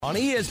On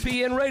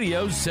ESPN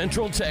Radio's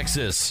Central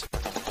Texas.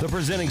 The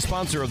presenting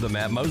sponsor of the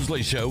Matt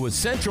Mosley Show is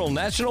Central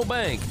National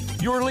Bank,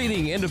 your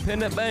leading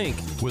independent bank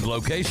with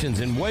locations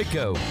in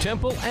Waco,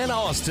 Temple, and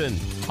Austin.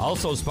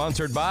 Also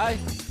sponsored by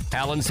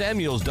Allen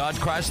Samuels Dodge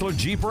Chrysler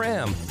Jeep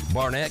Ram,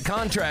 Barnett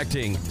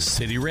Contracting,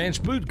 City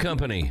Ranch Boot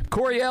Company,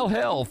 Coriel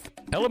Health,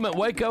 Element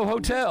Waco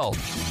Hotel,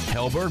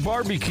 Hellberg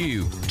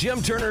Barbecue,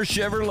 Jim Turner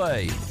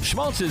Chevrolet,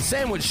 Schmaltz's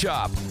Sandwich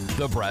Shop,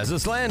 The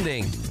Brazos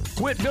Landing,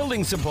 Witt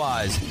Building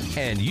Supplies,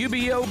 and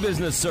UBO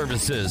Business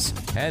Services.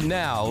 And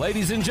now,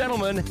 ladies and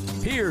gentlemen,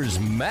 here's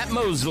Matt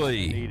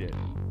Mosley.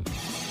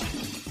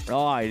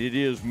 All right, it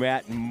is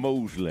Matt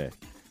Mosley.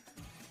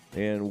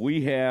 And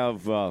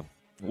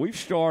we've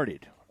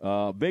started.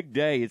 Big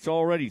day. It's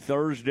already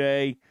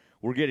Thursday.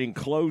 We're getting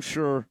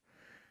closer.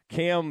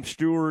 Cam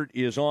Stewart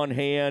is on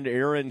hand.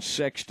 Aaron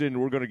Sexton.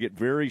 We're going to get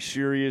very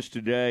serious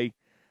today.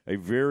 A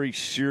very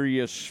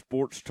serious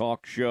sports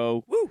talk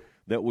show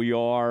that we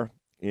are.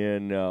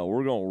 And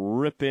we're going to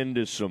rip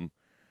into some,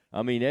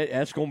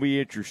 that's going to be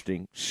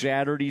interesting.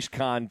 Saturday's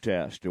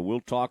contest, and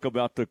we'll talk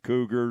about the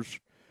Cougars.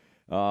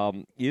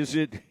 Is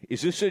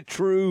this a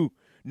true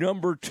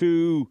number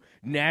 2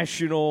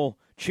 national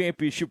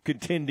championship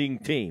contending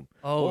team?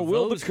 Oh, or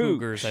will those the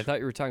Cougars? I thought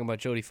you were talking about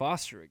Jodie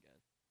Foster again.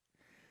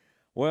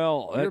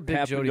 Well, You're a that big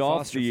happened Jodie off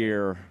Foster the fan.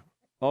 air.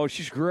 Oh,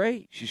 she's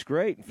great. She's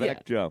great. In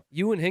fact,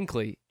 you and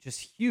Hinckley, just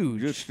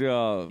huge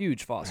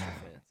Foster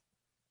fans.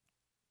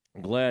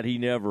 I'm glad I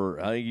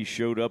think he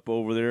showed up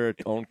over there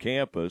on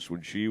campus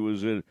when she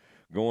was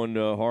going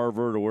to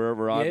Harvard or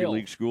wherever Ivy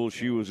League school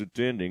she was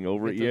attending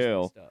over at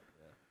Yale.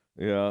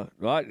 Yeah.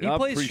 He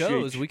plays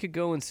shows. We could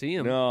go and see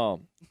him.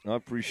 No, I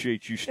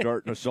appreciate you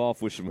starting us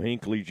off with some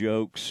Hinckley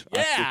jokes.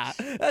 Yeah,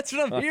 that's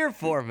what I'm here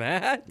for,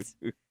 Matt.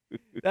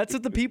 That's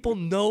what the people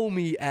know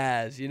me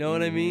as. You know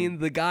what I mean?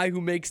 The guy who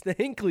makes the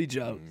Hinckley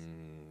jokes.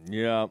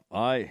 Yeah,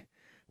 I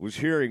was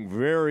hearing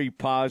very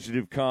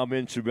positive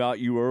comments about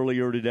you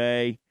earlier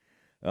today.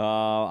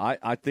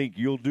 I think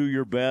you'll do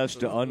your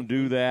best to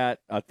undo that.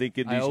 I think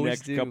in these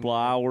next couple of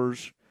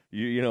hours,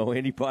 you know,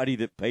 anybody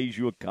that pays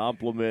you a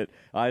compliment,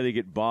 I think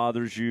it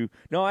bothers you.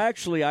 No,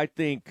 actually, I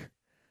think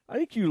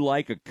you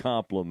like a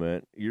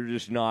compliment. You're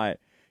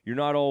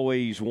not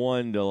always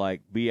one to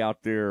like be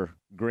out there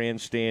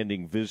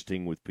grandstanding,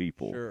 visiting with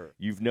people. Sure.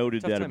 You've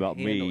noted that about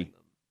me. Them.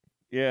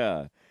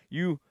 Yeah.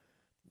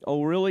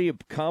 Oh, really? A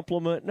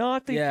compliment? No, I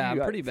think I'm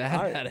pretty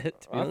bad at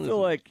it. I feel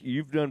like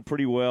you've done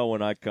pretty well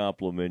when I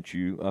compliment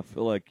you. I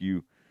feel like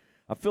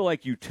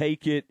you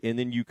take it and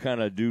then you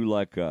kind of do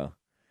like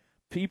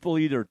people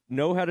either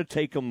know how to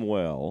take them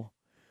well,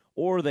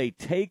 or they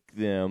take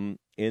them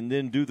and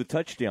then do the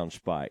touchdown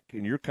spike.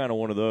 And you're kind of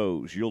one of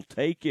those. You'll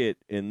take it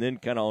and then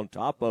kind of on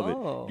top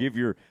of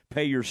it,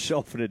 pay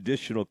yourself an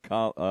additional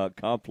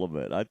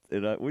compliment,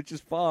 which is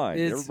fine.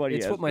 It's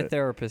what my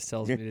therapist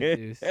tells me to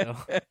do. So.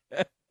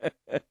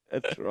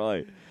 That's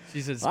right.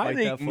 She says, I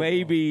think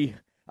maybe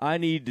I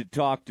need to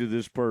talk to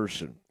this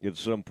person at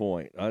some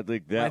point. I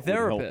think that would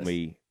help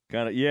me.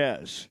 Kind of,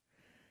 yes.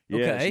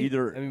 Okay.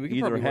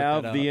 Either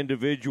have the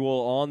individual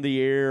on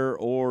the air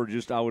or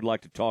just I would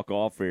like to talk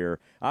off air.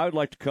 I would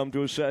like to come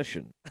to a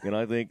session, and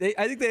I think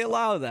they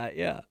allow that.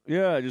 Yeah.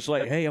 Yeah, just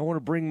like, hey, I want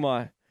to bring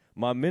my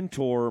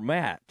mentor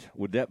Matt.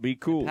 Would that be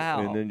cool?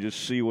 And then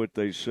just see what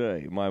they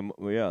say. My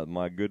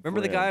good.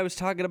 Remember the guy I was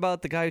talking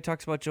about? The guy who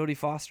talks about Jodie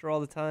Foster all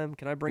the time.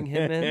 Can I bring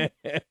him in?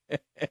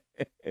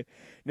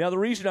 Now the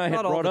reason I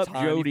had brought up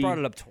Jodie, you brought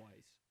it up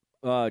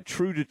twice.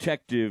 True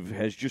Detective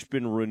has just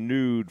been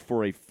renewed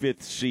for a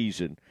 5th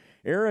season.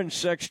 Aaron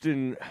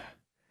Sexton,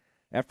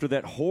 after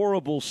that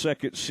horrible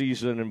second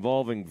season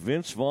involving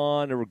Vince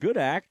Vaughn, there were good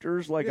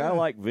actors. I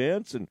like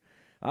Vince, and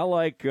I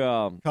like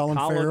Colin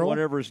Farrell,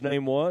 whatever his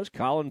name was,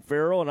 Colin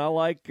Farrell, and I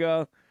like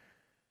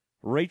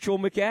Rachel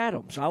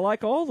McAdams. I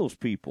like all those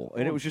people,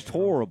 and it was just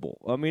horrible.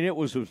 I mean, it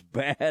was as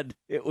bad.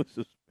 It was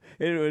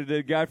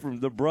the guy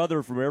the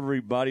brother from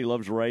Everybody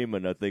Loves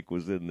Raymond, I think,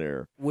 was in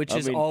there. Which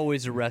is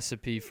always a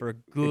recipe for a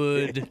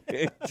good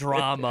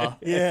drama.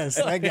 Yes,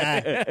 that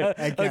guy.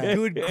 A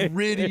good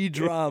gritty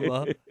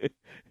drama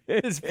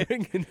is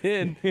bringing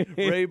in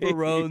Ray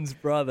Barone's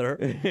brother.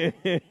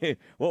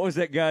 What was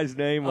that guy's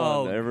name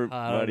on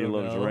Everybody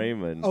Loves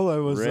Raymond? Oh,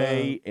 it was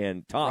Ray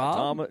and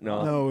Thomas.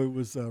 No, it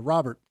was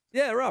Robert.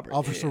 Yeah, Robert.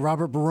 Officer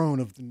Robert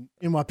Barone of the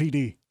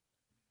NYPD.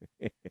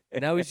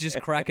 Now he's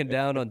just cracking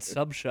down on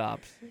sub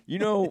shops. You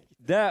know,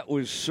 that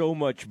was so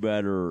much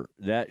better,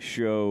 that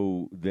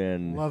show,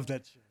 than love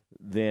that show.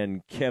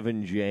 Than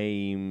Kevin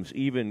James,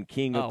 even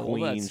King of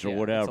Queens or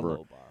whatever.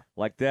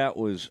 Like that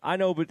was, I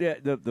know, but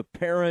the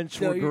parents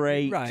were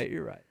great.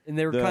 You're right. And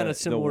they were kind of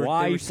similar. The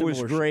wife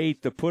was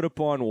great. The put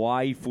upon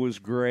wife was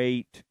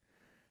great.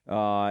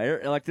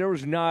 There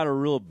was not a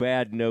real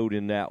bad note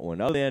in that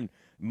one. Other than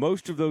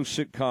most of those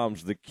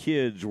sitcoms, the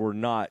kids were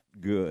not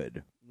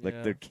good.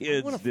 Like their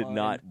kids did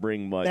not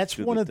bring much. That's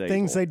to one the of the table.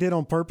 things they did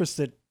on purpose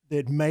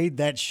that made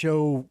that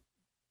show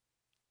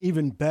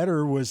even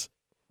better. Was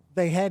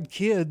they had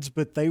kids,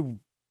 but they were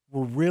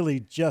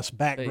really just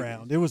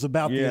background. It was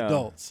about the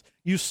adults.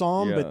 You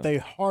saw them, but they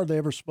hardly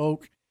ever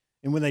spoke.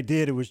 And when they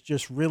did, it was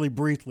just really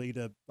briefly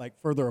to like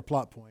further a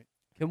plot point.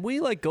 Can we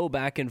like go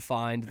back and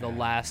find the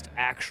last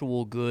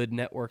actual good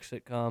network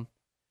sitcom?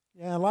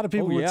 Yeah, a lot of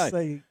people would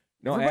say.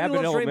 No, Everybody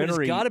Abbott Loves Raymond has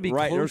Elementary. gotta be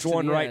right, close there's to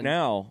one the right end.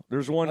 now.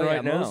 There's one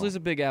right now. Mosley's a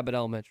big Abbott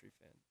Elementary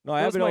fan. No,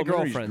 That was Abbott my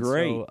Elementary's girlfriend,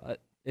 great. so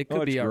it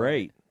could be it's all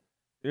great.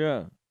 right.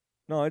 Yeah.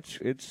 No, it's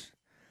Well,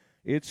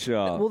 the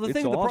it's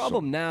thing, the awesome.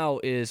 problem now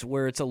is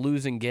where it's a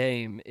losing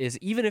game is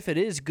even if it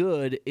is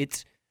good,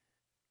 it's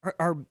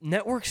our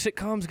network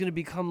sitcoms going to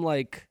become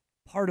like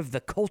part of the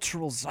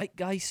cultural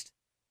zeitgeist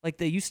like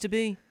they used to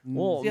be.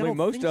 Well, See, I I mean, don't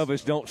most think of so.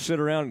 us don't sit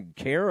around and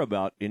care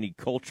about any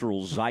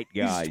cultural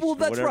zeitgeist. Well, or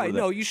that's whatever right. the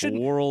No, you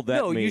shouldn't. World that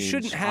no, means. you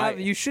shouldn't have.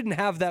 You shouldn't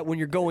have that when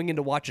you're going in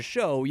to watch a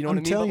show. You know I'm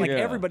what I mean? But telling like you.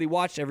 Yeah. everybody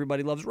watched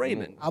Everybody Loves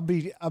Raymond.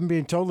 I'm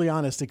being totally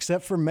honest,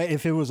 except for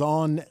if it was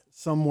on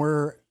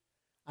somewhere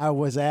I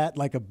was at,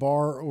 like a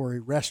bar or a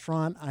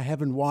restaurant, I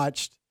haven't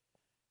watched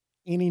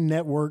any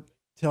network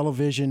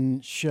television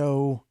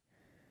show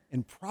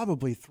in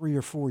probably 3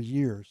 or 4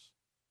 years.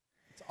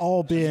 It's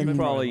all been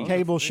probably,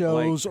 cable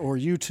shows or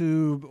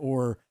YouTube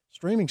or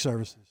streaming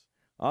services.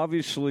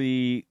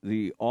 Obviously,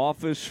 The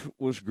Office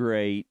was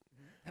great.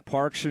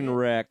 Parks and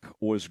Rec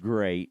was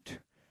great.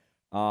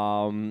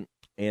 And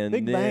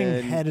Big then,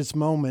 Bang had its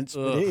moments,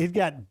 but it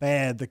got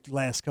bad the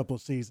last couple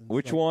of seasons.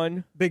 which Like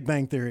one? Big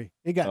Bang Theory.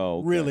 It got Oh,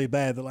 okay. really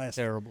bad the last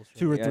Terrible. Show.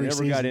 2 or Yeah, I 3 never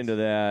seasons. got into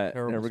that.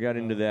 Terrible Never got show.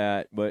 into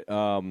that. But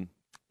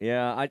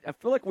yeah, I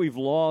feel like we've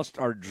lost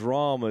our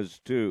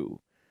dramas too.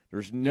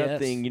 There's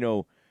nothing,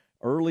 Yes.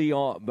 Early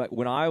on. But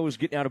when I was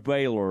getting out of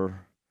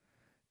Baylor,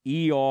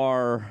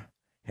 ER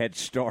had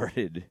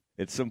started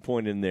at some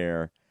point in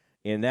there,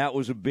 and that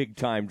was a big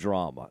time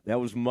drama.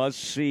 That was must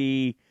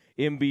see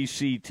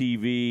NBC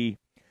TV.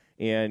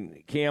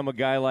 And Cam, a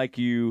guy like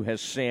you,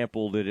 has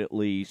sampled it at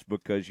least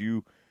because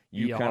you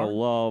ER? kind of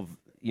love,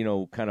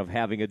 kind of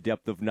having a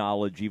depth of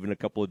knowledge even a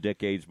couple of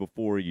decades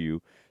before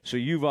you. So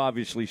you've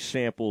obviously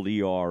sampled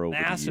ER over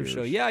Massive the years.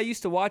 show. Yeah, I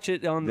used to watch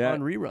it on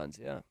reruns.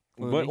 Yeah.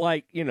 But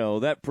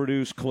that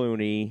produced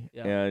Clooney.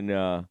 Yeah.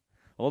 And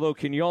although,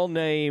 can y'all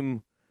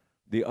name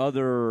the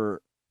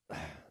other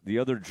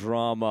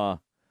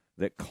drama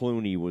that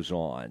Clooney was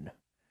on?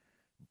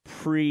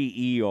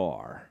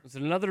 Pre-ER. Was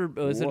it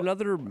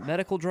another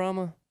medical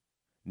drama?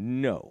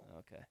 No.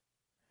 Okay.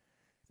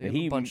 They have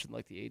a bunch in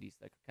like the 80s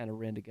that kind of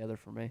ran together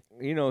for me.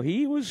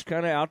 He was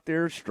kind of out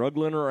there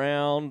struggling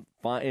around,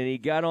 and he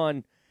got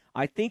on,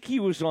 I think he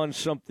was on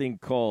something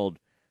called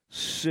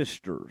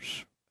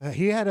Sisters.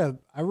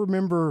 I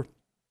remember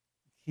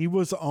he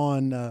was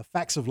on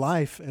Facts of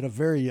Life at a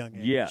very young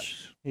age.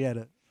 Yes. He had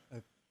a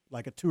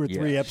 2 or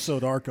 3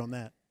 episode arc on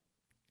that.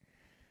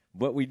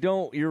 But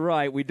you're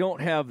right, we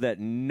don't have that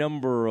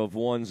number of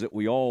ones that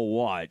we all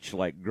watch,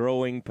 like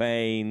Growing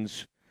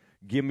Pains,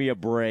 Give Me a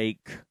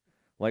Break,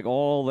 like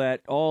all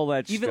that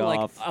Even stuff. like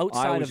I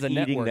outside was of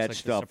the eating networks, that like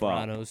stuff The up.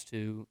 Sopranos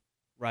too,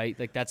 right?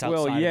 Like that's outside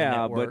Well, of the yeah,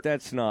 network. but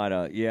that's not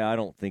I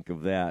don't think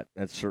of that.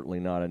 That's certainly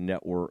not a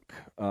network.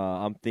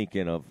 I'm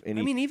thinking of any.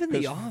 I mean, even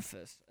The 'cause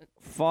Office.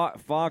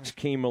 Fox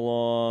came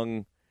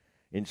along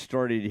and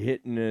started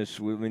hitting us.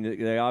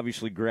 They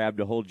obviously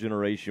grabbed a whole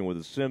generation with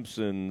The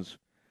Simpsons.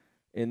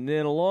 And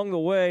then along the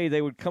way,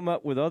 they would come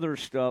up with other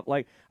stuff.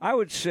 Like, I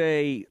would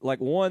say, like,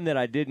 one that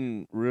I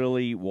didn't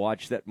really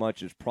watch that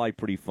much is probably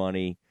pretty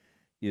funny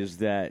is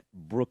that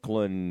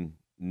Brooklyn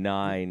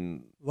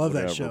Nine. Love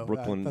that whatever, show.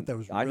 Brooklyn, I thought that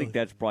was I think really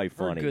that's probably Heard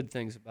funny. good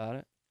things about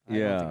it. I don't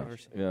think I've ever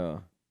seen it.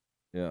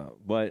 Yeah.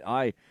 But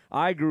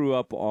I grew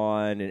up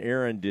on, and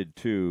Aaron did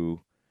too,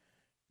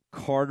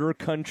 Carter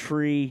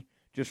Country,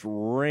 just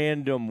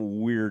random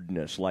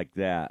weirdness like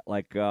that.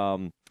 Like,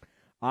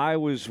 I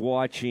was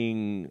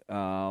watching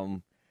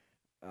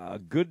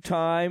Good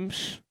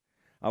Times.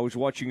 I was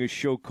watching a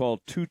show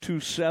called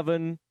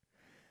 227,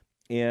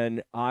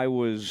 and I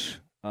was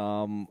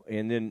and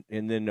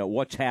then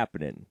What's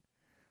Happening.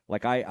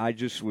 Like I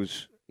just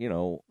was,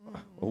 a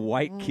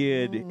white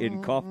kid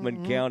in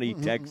Kaufman County,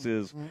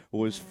 Texas,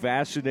 was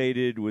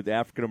fascinated with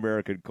African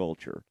American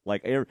culture.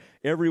 Like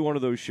every one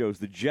of those shows,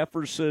 the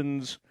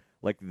Jeffersons.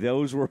 Like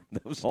those were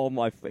all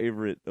my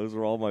favorite. Those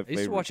were all my favorite.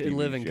 I used to watch In TV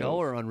Living shows.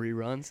 Color on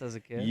reruns as a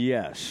kid.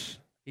 Yes.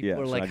 People yes.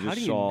 were like, I "How just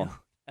do you saw know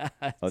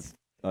that?"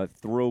 a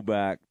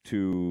throwback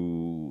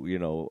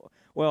to,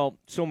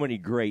 so many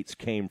greats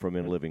came from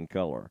In Living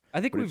Color. I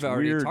think But we've it's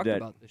already weird talked that-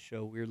 about this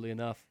show. Weirdly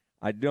enough,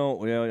 I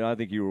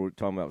think you were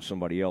talking about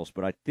somebody else,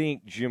 but I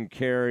think Jim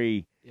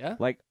Carrey, yeah.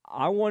 like,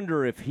 I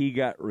wonder if he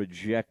got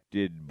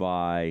rejected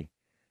by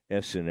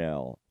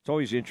SNL. It's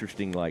always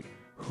interesting, like,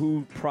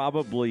 who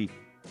probably,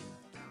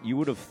 you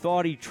would have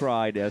thought he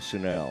tried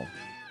SNL.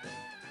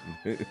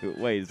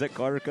 Wait, is that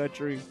Carter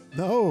Country?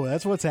 No,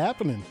 that's what's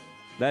happening.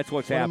 That's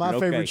what's One of happening.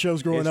 my favorite Okay.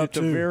 shows growing It's up, at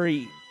the too.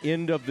 very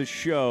end of the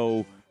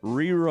show,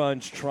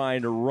 reruns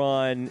trying to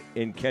run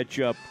and catch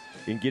up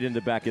and get in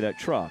the back of that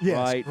truck,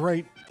 Yes,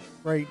 right?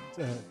 great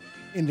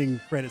ending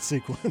credit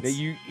sequence.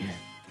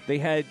 They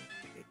had,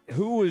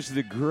 who was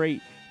the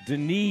great,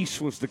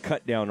 Denise was the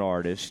cut down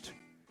artist.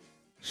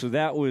 So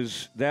that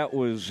was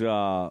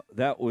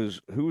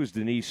who was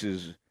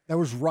Denise's? That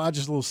was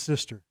Raj's little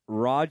sister.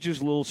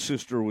 Raj's little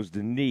sister was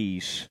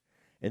Denise,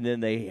 and then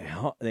they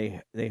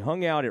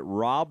hung out at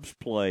Rob's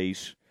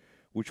place,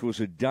 which was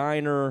a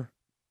diner,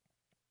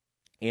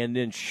 and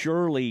then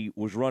Shirley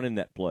was running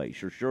that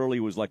place, or Shirley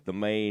was like the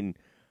main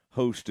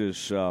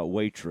hostess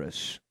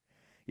waitress.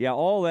 Yeah,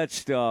 all that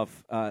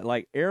stuff.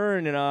 Like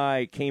Aaron and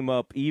I came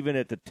up even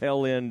at the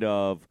tail end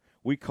of,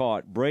 we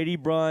caught Brady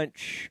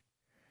Brunch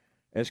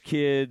as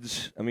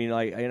kids. I mean,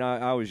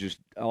 I was just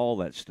all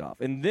that stuff.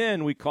 And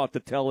then we caught the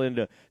tail end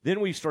of,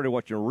 then we started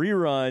watching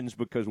reruns,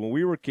 because when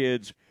we were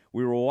kids,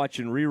 we were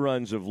watching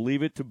reruns of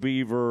Leave It to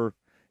Beaver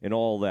and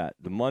all that.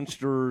 The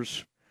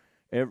Munsters,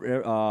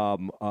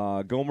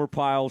 Gomer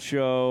Pyle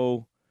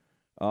Show,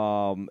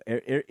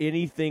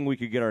 anything we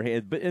could get our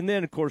hands. And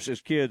then, of course,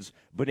 as kids,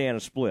 Banana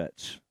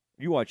Splits.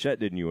 You watched that,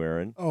 didn't you,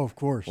 Aaron? Oh, of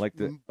course.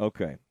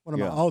 Okay. One of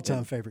my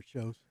all-time favorite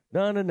shows.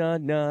 Na na na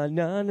na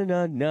na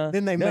na na.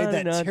 Then they made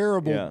that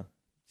terrible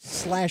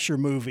slasher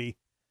movie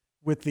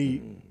with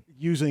the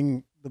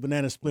using the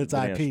Banana Splits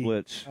Banana IP.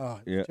 Splits.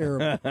 Oh, it's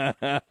terrible.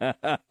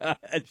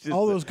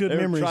 All those good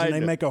memories, and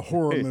they make a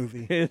horror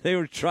movie. They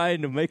were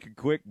trying to make a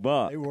quick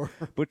buck. They were.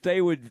 But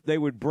they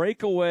would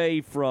break away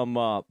from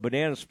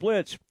Banana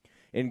Splits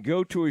and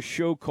go to a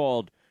show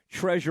called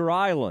Treasure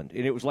Island,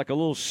 and it was like a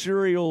little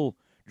serial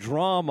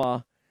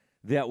drama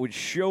that would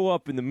show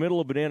up in the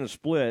middle of Banana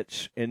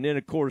Splits, and then,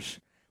 of course,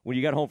 when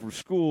you got home from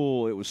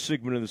school, it was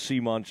Sigmund and the Sea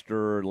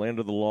Monster, Land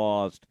of the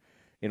Lost,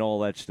 and all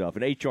that stuff,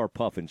 and H.R.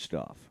 Puffin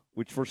stuff,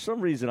 which for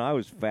some reason I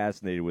was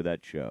fascinated with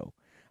that show.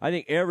 I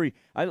think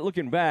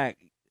looking back,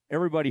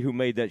 everybody who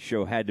made that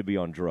show had to be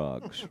on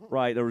drugs,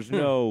 right? There was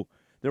no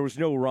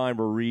rhyme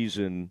or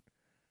reason.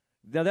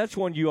 Now, that's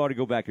one you ought to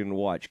go back and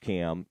watch,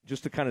 Cam,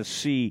 just to kind of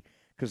see,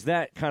 because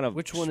that kind of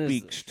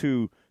speaks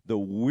to the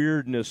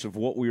weirdness of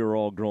what we were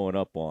all growing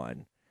up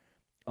on.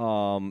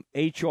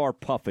 H.R.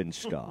 Puffin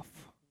stuff.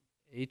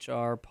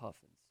 H.R.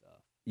 Puffin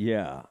stuff.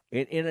 Yeah.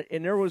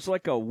 And there was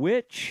like a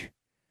witch.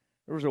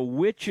 There was a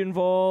witch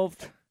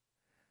involved.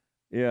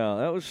 Yeah,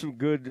 that was some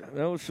good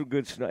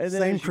stuff. And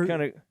then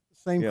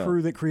same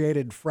crew that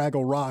created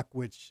Fraggle Rock,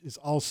 which is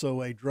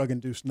also a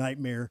drug-induced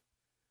nightmare.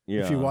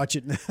 Yeah. If you watch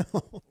it now.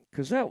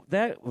 Because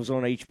that was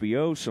on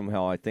HBO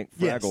somehow, I think,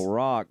 Fraggle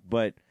Rock.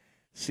 But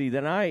see,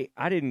 then I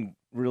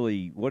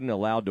wasn't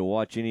allowed to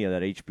watch any of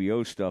that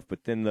HBO stuff,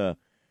 but then the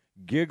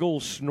Giggle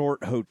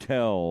Snort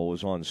Hotel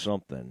was on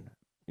something.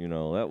 You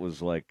know, that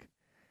was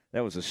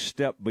a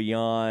step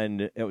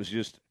beyond. It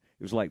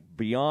was like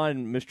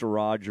beyond Mr.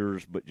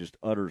 Rogers, but just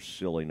utter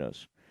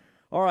silliness.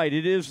 All right,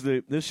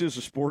 this is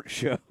a sports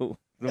show,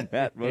 the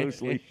Matt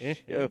Mosley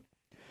Show.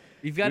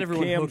 You've got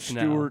everyone Cam hooked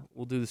Stewart now.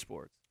 We'll do the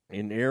sports.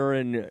 And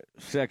Aaron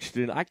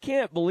Sexton. I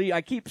can't believe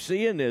I keep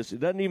seeing this. It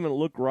doesn't even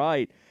look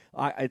right.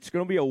 It's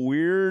going to be a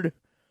weird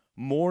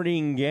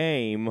morning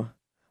game.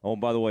 Oh,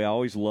 by the way, I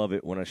always love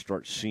it when I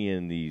start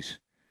seeing these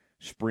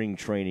spring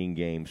training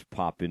games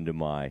pop into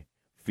my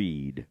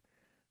feed.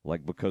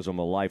 Like, because I'm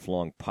a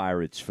lifelong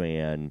Pirates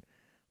fan,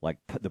 like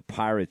the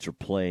Pirates are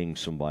playing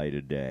somebody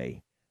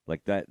today.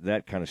 Like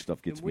that kind of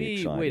stuff gets me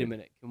excited. Wait a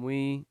minute. Can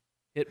we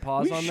hit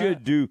pause on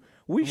that? Can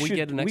we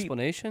get an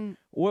explanation?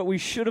 What we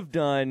should have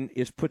done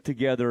is put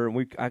together,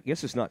 and I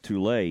guess it's not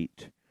too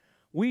late.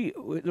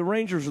 The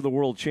Rangers are the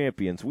world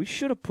champions. We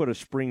should have put a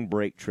spring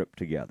break trip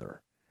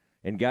together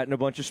and gotten a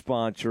bunch of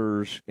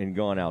sponsors and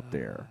gone out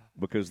there,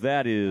 because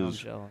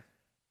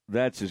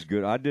that's as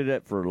good. I did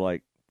that for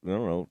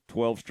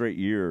 12 straight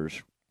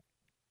years.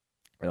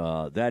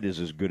 That is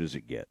as good as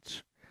it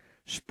gets.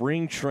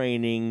 Spring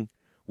training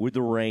with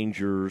the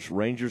Rangers.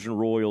 Rangers and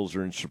Royals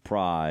are in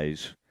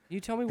surprise. Can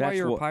you tell me why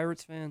you're a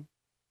Pirates fan?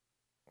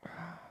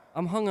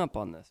 I'm hung up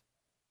on this.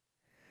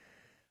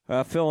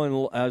 I fell in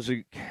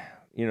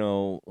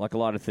like a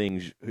lot of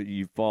things,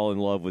 you fall in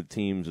love with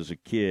teams as a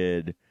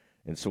kid.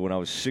 And so when I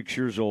was 6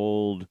 years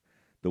old,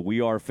 the We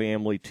Are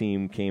Family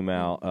team came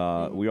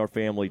out. We Are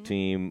Family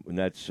team, and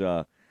that's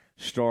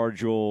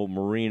Stargell,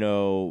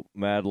 Marino,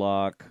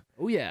 Madlock.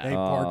 Oh, yeah. Dave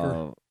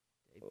Parker.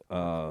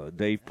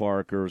 Dave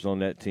Parker was on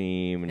that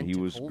team, and he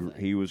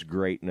was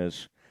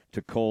greatness.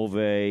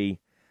 Tekulve.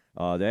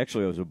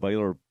 Actually, I was a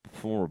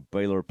former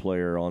Baylor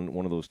player on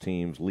one of those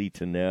teams, Lee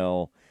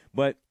Tennell.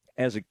 But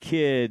as a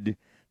kid,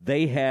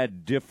 they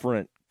had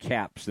different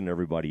caps than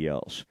everybody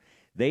else.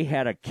 They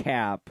had a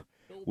cap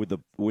with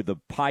the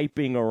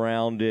piping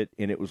around it,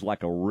 and it was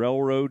like a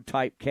railroad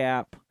type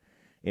cap.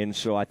 And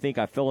so I think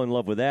I fell in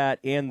love with that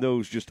and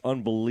those just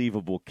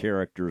unbelievable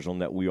characters on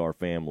that We Are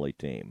Family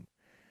team.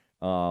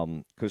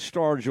 Because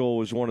Stargell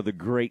was one of the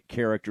great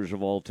characters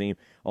of all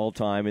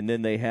time. And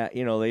then they had,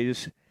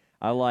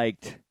 I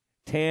liked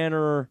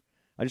Tanner.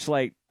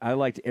 I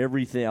liked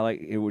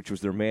everything. Which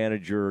was their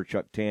manager,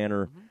 Chuck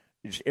Tanner. Mm-hmm.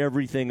 Just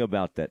everything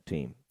about that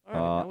team.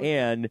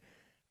 And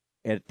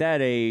at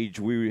that age,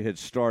 we had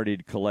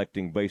started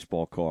collecting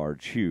baseball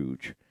cards,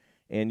 huge.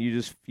 And you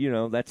just,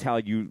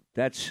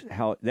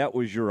 that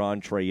was your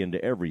entree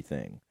into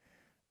everything.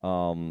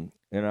 Those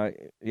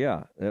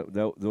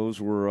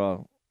were,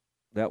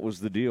 that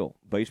was the deal.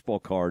 Baseball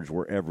cards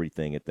were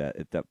everything at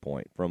that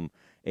point. From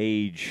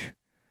age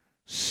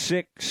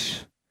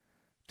 6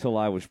 till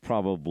I was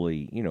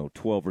probably,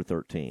 12 or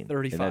 13.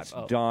 35. And that's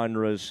oh.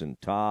 Donruss and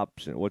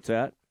Tops. And what's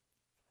that?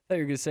 I thought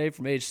you were going to say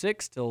from age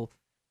 6 till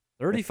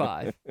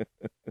 35.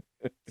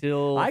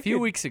 Till a few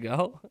weeks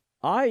ago.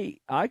 I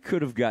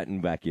could have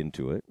gotten back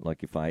into it,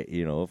 like if I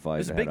It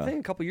was a big thing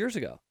a couple years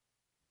ago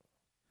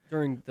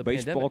during the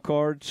baseball pandemic.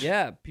 cards.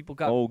 Yeah, people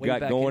got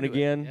got back going into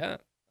again. It. Yeah.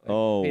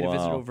 Oh, paid a wow.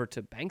 visit over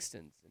to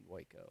Bankston's in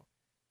Waco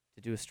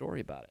to do a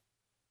story about it.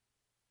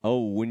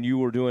 Oh, when you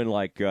were doing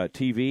like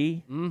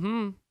TV.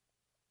 Mm-hmm.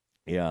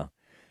 Yeah,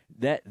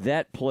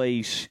 that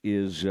place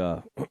is.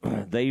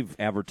 They've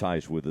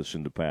advertised with us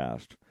in the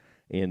past,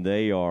 and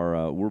they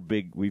are. We're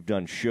big. We've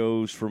done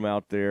shows from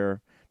out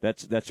there.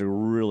 That's a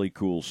really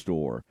cool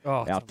store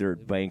out there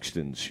at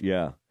Bankston's.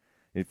 Yeah,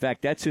 in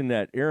fact, that's in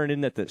that Aaron.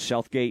 Isn't that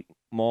Southgate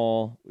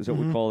Mall? Is that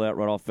what we call that?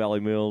 Right off Valley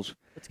Mills.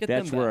 Let's get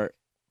that's them where. back.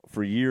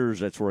 For years,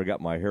 that's where I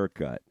got my hair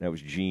cut. That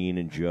was Gene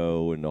and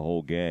Joe and the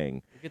whole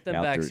gang. Get them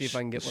out back. there See if I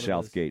can get one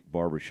Southgate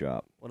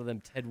Barbershop. One of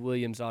them Ted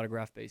Williams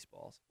autographed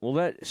baseballs.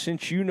 Well,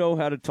 since you know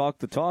how to talk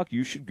the talk,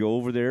 you should go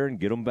over there and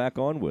get them back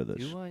on with us.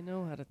 Do I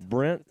know how to talk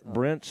Brent? the talk?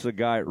 Brent's the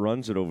guy that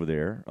runs it over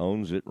there,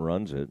 owns it,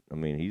 runs it. I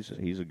mean,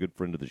 he's a good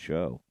friend of the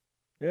show.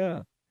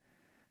 Yeah.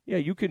 Yeah,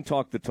 you can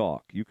talk the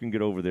talk. You can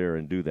get over there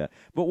and do that.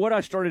 But what I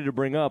started to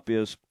bring up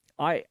is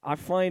I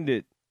find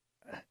it,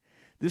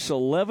 this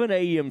 11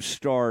 a.m.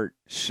 start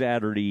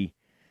Saturday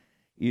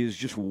is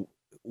just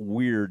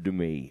weird to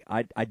me.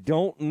 I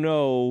don't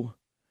know.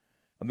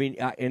 I mean,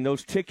 and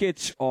those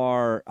tickets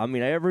are, I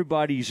mean,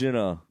 everybody's in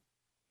a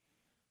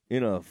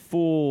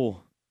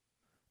full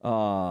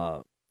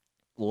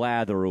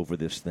lather over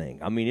this thing.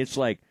 I mean, it's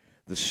like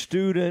the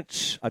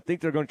students, I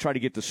think they're going to try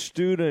to get the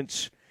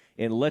students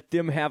and let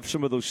them have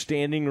some of those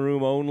standing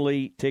room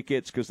only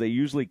tickets because they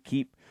usually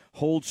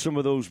hold some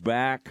of those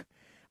back.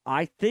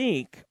 I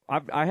think,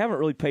 I haven't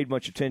really paid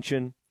much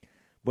attention,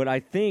 but I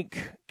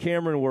think,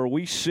 Cameron, where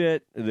we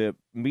sit, the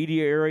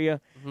media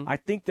area, I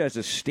think there's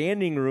a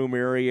standing room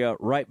area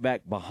right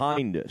back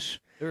behind us.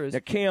 There is. Now,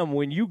 Cam,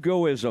 when you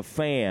go as a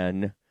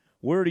fan,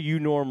 where do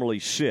you normally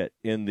sit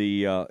in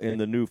the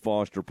new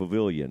Foster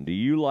Pavilion? Do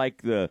you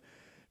like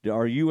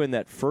are you in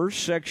that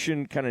first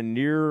section kind of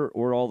near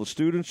where all the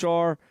students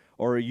are,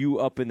 or are you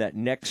up in that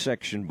next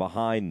section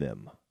behind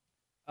them?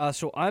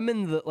 So I'm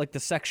in the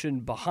section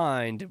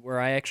behind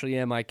where I actually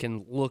am. I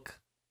can look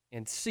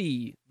and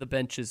see the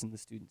benches in the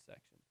student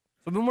section.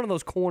 So I'm in one of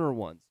those corner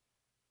ones.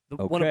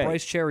 One of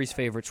Bryce Cherry's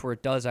favorites where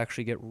it does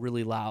actually get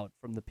really loud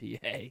from the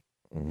PA.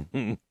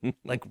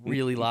 Like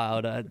really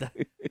loud.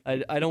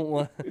 I don't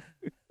want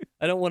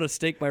to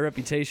stake my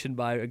reputation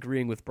by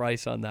agreeing with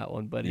Bryce on that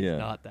one, but he's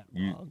not that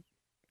wrong.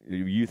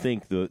 You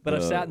think But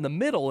I've sat in the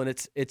middle and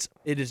it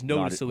is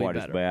noticeably not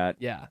better. As bad.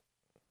 Yeah.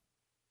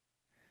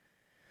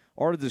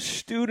 Are the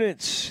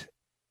students,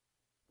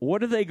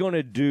 what are they going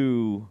to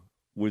do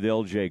with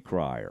LJ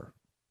Cryer?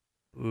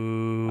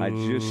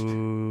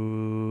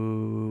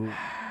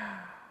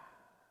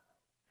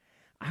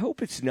 I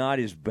hope it's not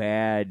as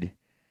bad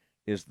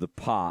as the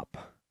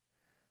Pop.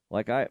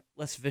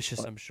 Less vicious,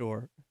 I'm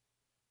sure.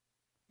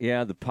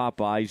 Yeah, the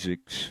Pop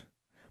Isaacs.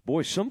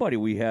 Boy, somebody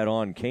we had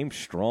on came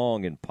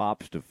strong in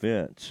Pop's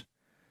defense.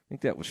 I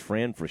think that was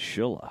Fran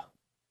Fraschilla.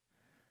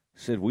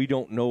 Said we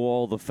don't know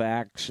all the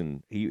facts,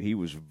 and he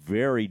was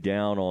very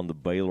down on the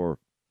Baylor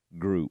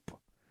group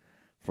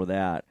for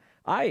that.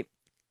 I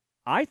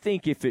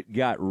think if it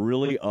got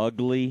really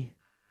ugly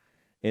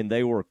and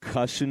they were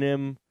cussing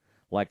him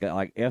like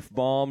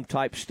F-bomb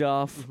type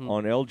stuff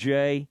on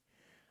LJ,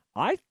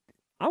 I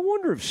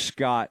wonder if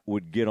Scott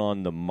would get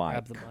on the mic.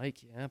 Grab the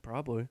mic, yeah,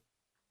 probably.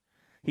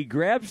 He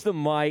grabs the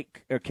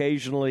mic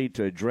occasionally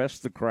to address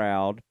the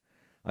crowd.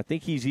 I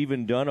think he's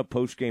even done a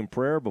post-game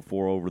prayer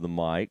before over the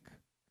mic.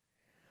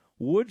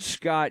 Would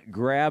Scott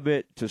grab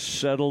it to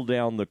settle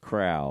down the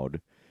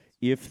crowd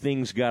if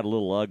things got a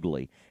little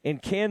ugly?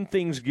 And can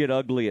things get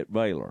ugly at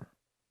Baylor?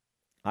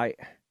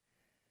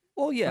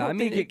 Well, yeah, I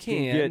mean, it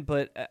can,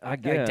 but I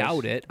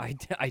doubt it.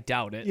 I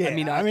doubt it. Yeah,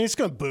 I mean, it's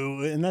going to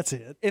boo, and that's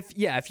it.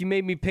 If you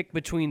made me pick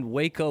between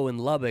Waco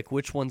and Lubbock,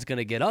 which one's going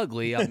to get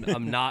ugly?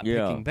 I'm not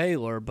picking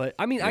Baylor, but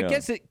I mean, I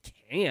guess it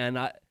can.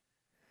 I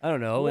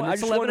don't know. Well, and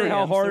it's I just 11 wonder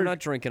how a.m., so hard. they're not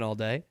drinking all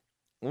day.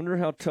 Wonder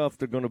how tough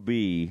they're going to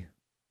be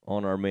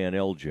on our man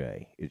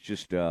LJ. It's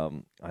just I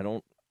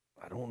don't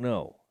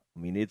know. I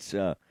mean, it's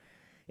and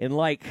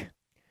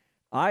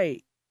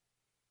I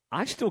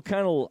still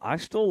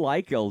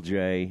like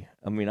LJ.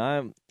 I mean,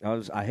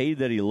 I hate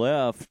that he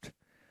left,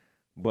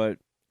 but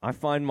I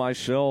find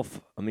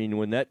myself. I mean,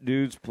 when that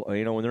dude's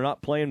when they're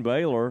not playing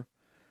Baylor,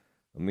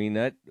 I mean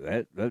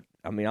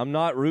I'm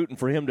not rooting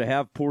for him to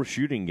have poor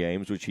shooting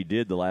games, which he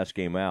did the last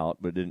game out,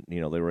 but didn't.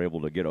 They were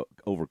able to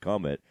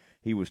overcome it.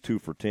 He was 2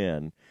 for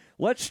 10.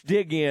 Let's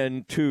dig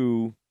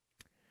into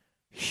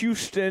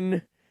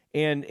Houston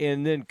and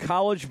then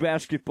college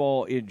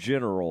basketball in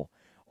general.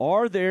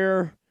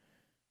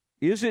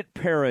 Is it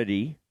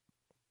parity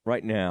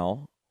right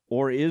now,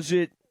 or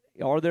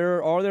are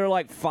there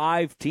like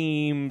 5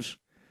 teams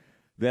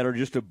that are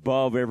just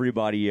above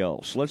everybody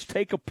else? Let's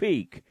take a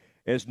peek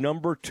as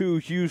number 2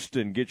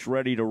 Houston gets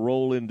ready to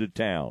roll into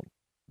town.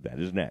 That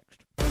is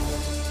next.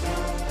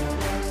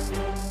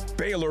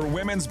 Baylor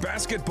women's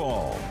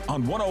basketball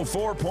on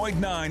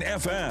 104.9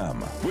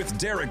 FM with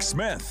Derek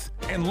Smith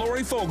and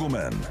Lori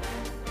Fogelman.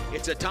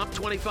 It's a top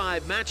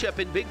 25 matchup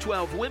in Big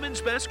 12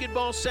 women's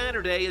basketball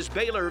Saturday as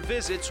Baylor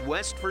visits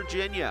West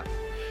Virginia.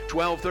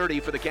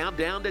 12:30 for the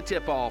countdown to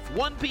tip-off.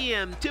 1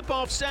 p.m.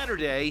 tip-off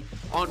Saturday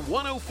on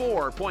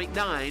 104.9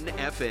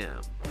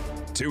 FM.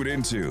 Tune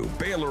into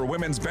Baylor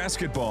women's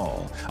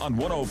basketball on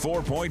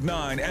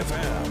 104.9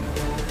 FM.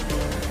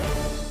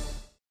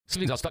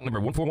 Savings on stock number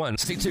 141,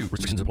 C2.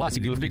 Restrictions apply. See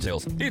dealer for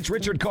details. It's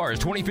Richard Carr's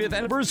 25th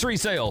anniversary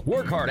sale.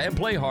 Work hard and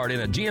play hard in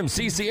a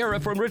GMC Sierra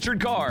from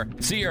Richard Carr.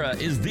 Sierra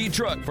is the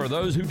truck for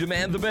those who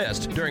demand the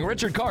best. During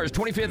Richard Carr's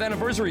 25th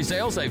anniversary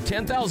sale, save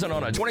 $10,000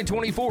 on a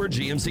 2024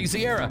 GMC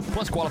Sierra.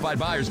 Plus, qualified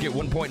buyers get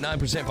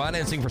 1.9%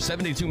 financing for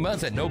 72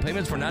 months at no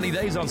payments for 90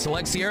 days on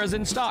select Sierras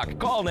in stock.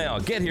 Call now,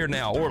 get here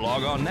now, or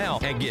log on now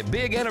and get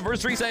big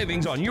anniversary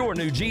savings on your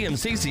new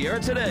GMC Sierra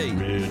today.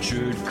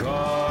 Richard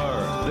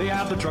Carr, they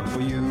have the truck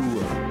for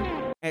you.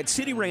 At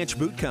City Ranch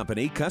Boot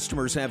Company,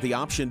 customers have the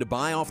option to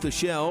buy off the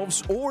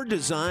shelves or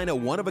design a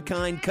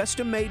one-of-a-kind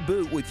custom-made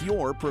boot with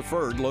your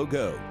preferred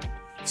logo.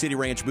 City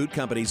Ranch Boot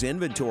Company's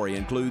inventory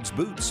includes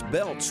boots,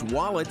 belts,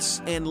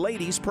 wallets, and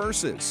ladies'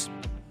 purses.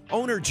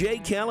 Owner Jay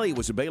Kelly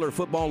was a Baylor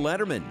football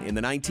letterman in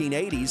the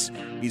 1980s.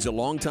 He's a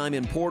longtime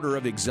importer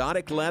of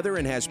exotic leather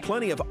and has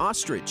plenty of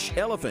ostrich,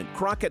 elephant,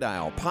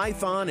 crocodile,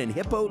 python, and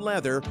hippo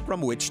leather from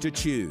which to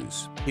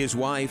choose. His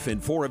wife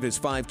and 4 of his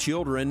 5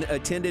 children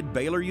attended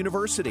Baylor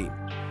University.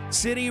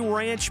 City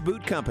Ranch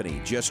Boot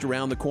Company, just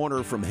around the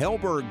corner from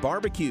Hellberg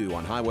Barbecue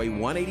on Highway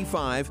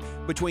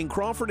 185 between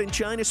Crawford and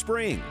China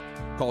Spring.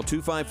 Call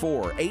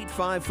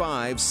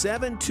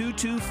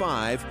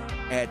 254-855-7225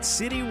 at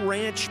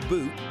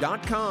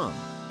cityranchboot.com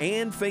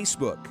and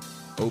Facebook.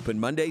 Open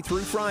Monday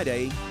through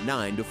Friday,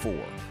 9 to 4.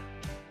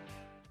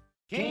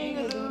 King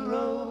of the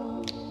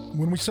Road.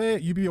 When we say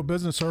at UBO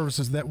Business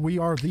Services that we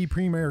are the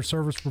premier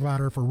service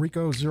provider for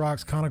Ricoh,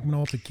 Xerox, Konica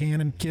Minolta,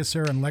 Canon,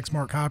 Kisser, and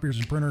Lexmark copiers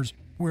and printers,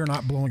 we're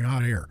not blowing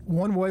hot air.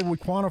 One way we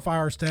quantify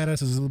our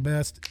status as the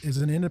best is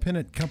an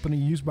independent company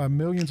used by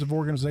millions of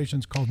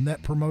organizations called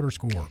Net Promoter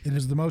Score. It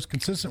is the most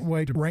consistent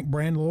way to rank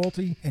brand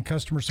loyalty and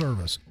customer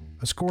service.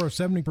 A score of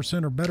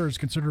 70% or better is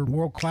considered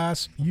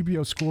world-class.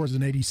 UBO score is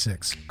an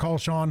 86. Call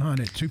Sean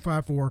Hunt at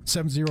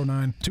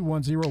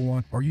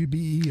 254-709-2101 or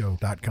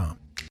ubeo.com.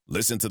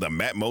 Listen to the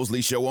Matt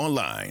Mosley Show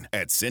online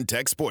at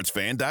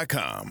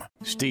syntechsportsfan.com.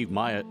 Steve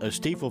Myatt, a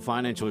Stiefel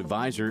financial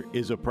advisor,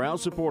 is a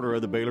proud supporter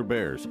of the Baylor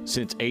Bears.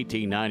 Since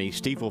 1890,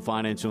 Stiefel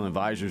financial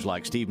advisors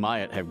like Steve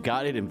Myatt have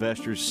guided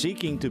investors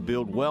seeking to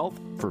build wealth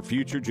for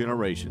future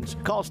generations.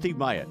 Call Steve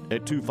Myatt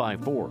at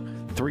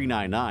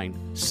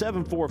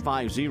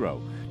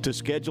 254-399-7450 to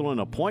schedule an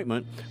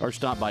appointment or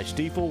stop by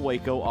Stiefel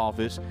Waco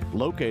office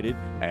located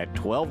at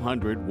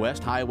 1200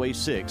 West Highway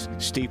 6,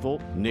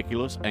 Stiefel,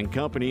 Nicholas and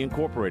Company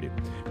Incorporated.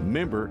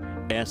 Member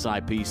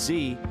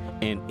SIPC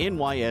and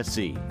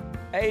NYSE.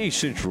 Hey,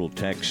 Central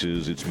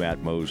Texas, it's Matt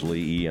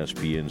Mosley,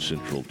 ESPN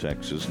Central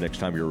Texas. Next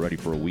time you're ready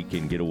for a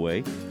weekend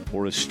getaway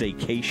or a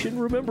staycation,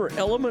 remember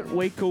Element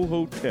Waco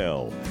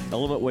Hotel.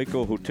 Element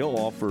Waco Hotel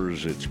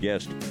offers its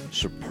guests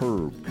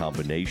superb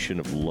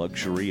combination of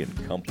luxury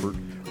and comfort.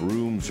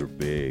 Rooms are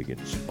big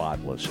and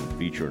spotless and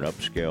feature an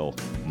upscale,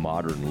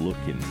 modern look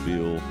and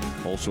feel.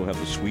 Also have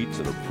the suites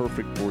that are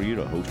perfect for you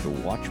to host a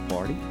watch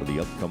party for the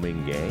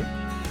upcoming game.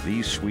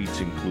 These suites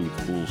include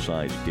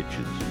full-size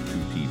kitchens and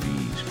 2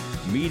 TVs.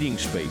 Meeting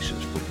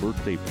spaces for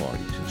birthday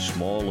parties and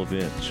small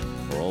events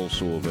are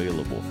also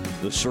available.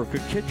 The Circa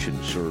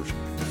Kitchen serves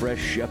fresh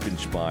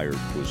chef-inspired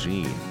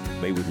cuisine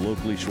made with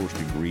locally sourced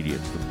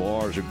ingredients. The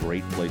bar is a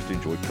great place to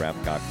enjoy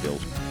craft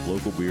cocktails,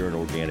 local beer and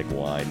organic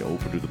wine,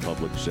 open to the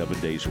public 7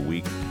 days a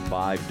week,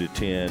 5 to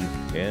 10,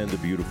 and the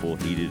beautiful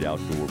heated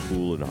outdoor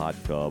pool and hot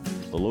tub.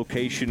 The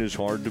location is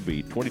hard to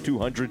beat.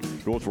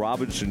 2200 North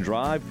Robinson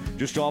Drive,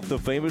 just off the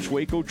famous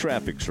Waco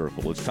traffic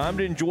circle. It's time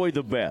to enjoy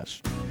the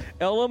best.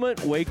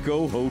 Element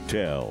Waco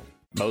Hotel.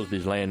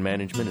 Mosby's Land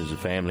Management is a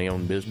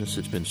family-owned business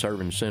that's been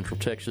serving the Central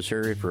Texas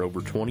area for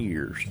over 20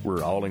 years. We're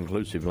an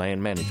all-inclusive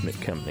land management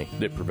company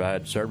that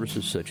provides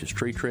services such as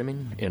tree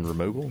trimming and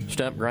removal,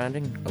 stump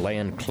grinding,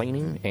 land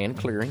cleaning and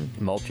clearing,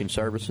 mulching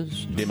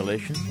services,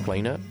 demolition,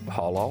 cleanup,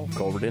 haul-off,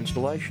 culvert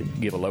installation.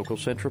 Give a local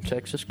Central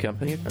Texas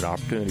company an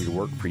opportunity to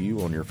work for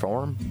you on your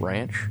farm,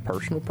 ranch,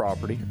 personal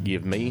property.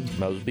 Give me,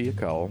 Mosby, a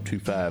call,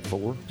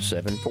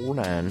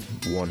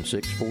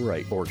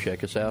 254-749-1648, or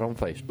check us out on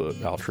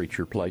Facebook. I'll treat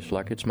your place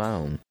like it's my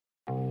own.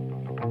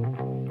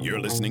 You're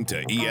listening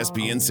to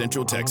ESPN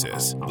Central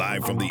Texas,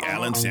 live from the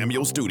Allen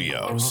Samuel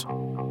Studios.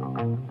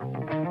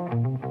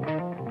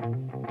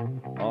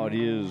 Oh, it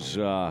is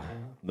the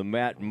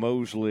Matt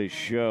Mosley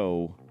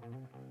Show.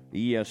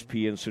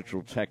 ESPN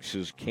Central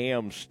Texas,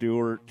 Cam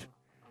Stewart.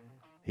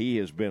 He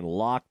has been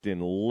locked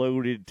and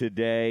loaded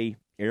today.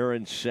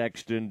 Aaron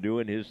Sexton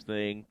doing his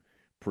thing,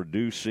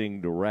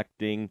 producing,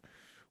 directing.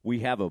 We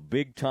have a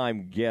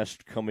big-time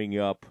guest coming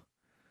up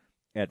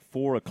at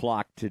 4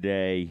 o'clock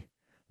today.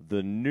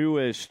 the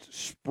newest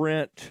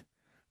sprint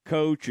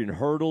coach and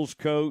hurdles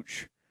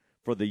coach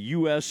for the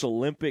U.S.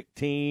 Olympic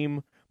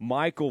team,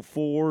 Michael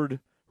Ford,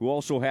 who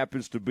also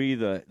happens to be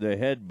the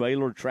head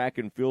Baylor track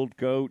and field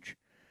coach.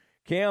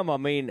 Cam, I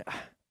mean,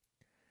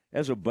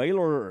 as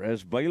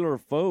Baylor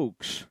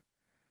folks,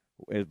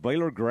 as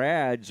Baylor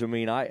grads, I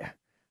mean, I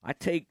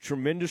take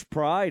tremendous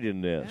pride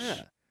in this.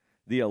 Yeah.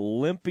 The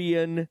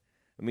Olympian,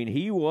 I mean,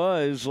 he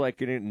was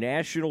like a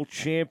national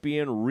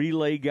champion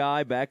relay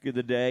guy back in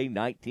the day,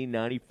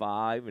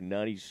 1995 and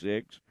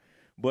 96.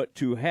 But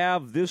to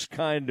have this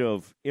kind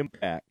of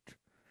impact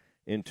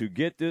and to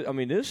get this, I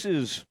mean, this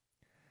is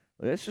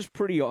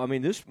pretty, I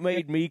mean, this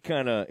made me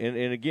kind of,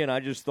 and again, I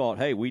just thought,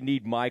 hey, we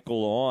need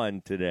Michael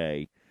on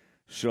today.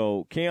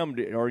 So, Cam,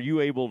 are you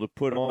able to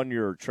put on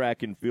your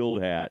track and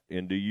field hat,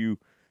 and do you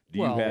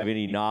have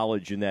any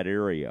knowledge in that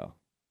area?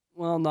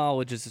 Well,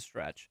 knowledge is a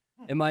stretch.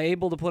 Am I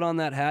able to put on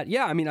that hat?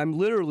 Yeah, I mean, I'm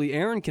literally,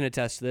 Aaron can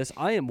attest to this,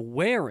 I am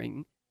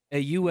wearing a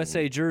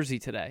USA jersey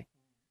today.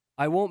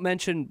 I won't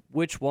mention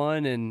which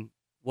one and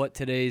what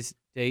today's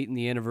date and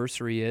the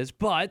anniversary is,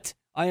 but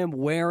I am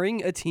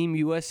wearing a Team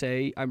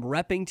USA. I'm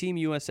repping Team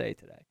USA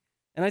today.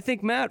 And I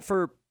think, Matt,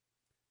 for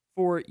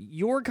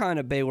your kind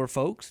of Baylor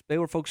folks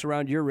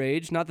around your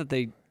age, not that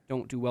they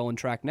don't do well in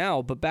track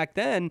now, but back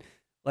then,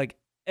 like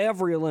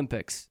every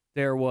Olympics,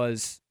 there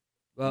was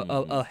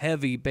a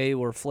heavy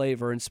Baylor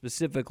flavor, and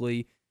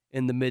specifically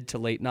in the mid to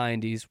late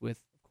 90s with,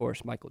 of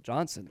course, Michael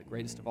Johnson, the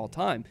greatest of all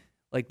time.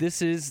 Like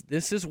this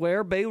is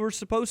where Baylor's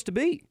supposed to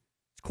be.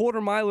 It's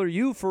quarter miler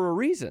U for a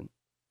reason.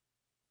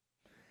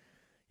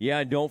 Yeah,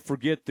 and don't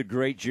forget the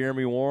great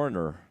Jeremy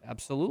Warner.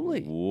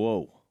 Absolutely.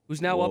 Whoa.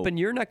 Who's now up in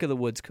your neck of the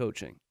woods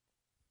coaching.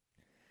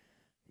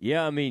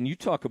 Yeah, I mean, you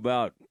talk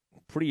about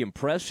pretty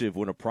impressive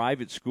when a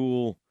private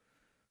school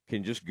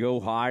can just go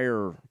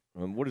hire,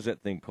 what is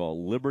that thing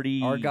called?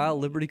 Liberty? Argyle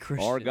Liberty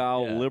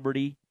Christian.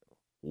 Liberty.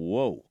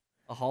 Whoa.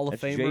 A Hall of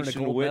That's Famer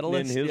Jason and a gold Witten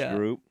medalist. in his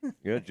group.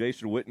 Yeah,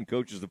 Jason Witten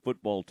coaches the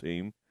football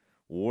team.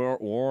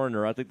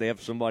 Warner, I think they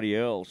have somebody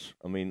else.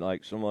 I mean,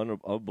 like some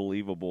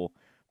unbelievable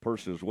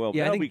person as well.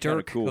 Yeah, That'll I think be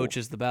Dirk cool.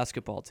 coaches the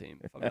basketball team,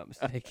 if I'm not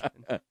mistaken.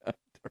 Dirk.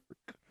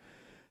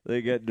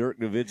 They got Dirk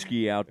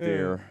Nowitzki out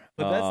there.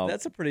 But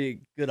that's a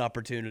pretty good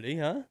opportunity,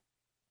 huh?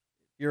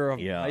 You're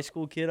a high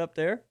school kid up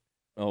there?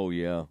 Oh,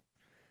 yeah.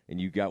 And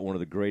you got one of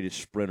the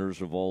greatest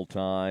sprinters of all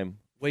time.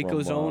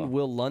 Waco's own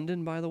Will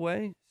London, by the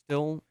way.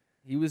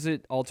 He was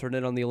an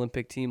alternate on the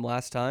Olympic team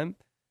last time.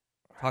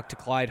 Talked to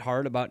Clyde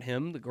Hart about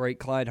him, the great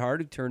Clyde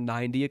Hart, who turned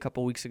 90 a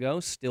couple weeks ago,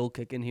 still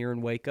kicking here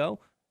in Waco.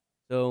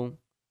 So,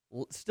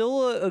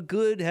 still a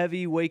good,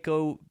 heavy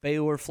Waco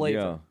Baylor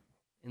flavor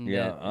in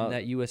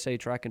that USA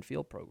track and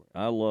field program.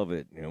 I love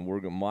it. And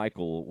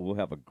we'll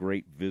have a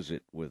great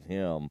visit with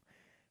him.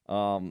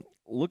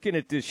 Looking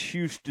at this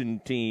Houston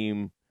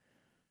team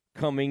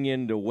coming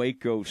into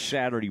Waco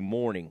Saturday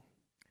morning,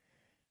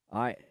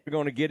 they're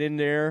going to get in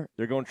there.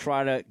 They're going to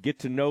try to get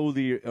to know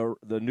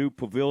the new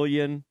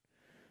pavilion.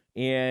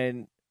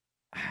 And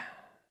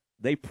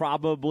they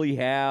probably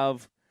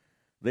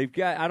they've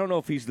got, I don't know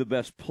if he's the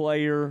best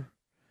player.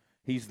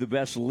 He's the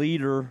best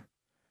leader.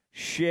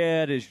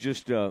 Shed is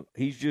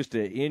he's just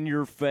a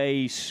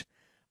in-your-face,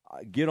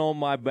 get on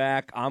my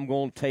back, I'm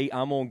going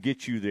to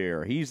get you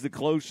there. He's the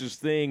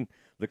closest thing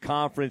the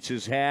conference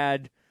has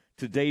had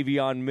to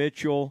Davion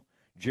Mitchell.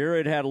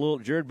 Jared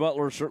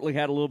Butler certainly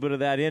had a little bit of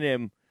that in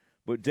him,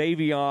 but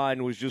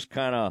Davion was just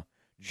kind of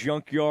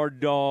junkyard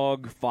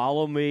dog,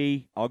 follow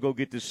me, I'll go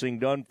get this thing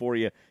done for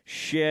you.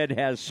 Shed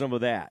has some of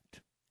that.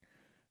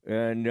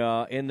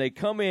 And they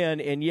come in,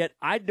 and yet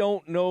I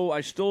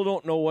still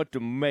don't know what to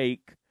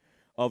make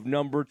of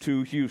number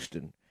 2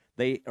 Houston.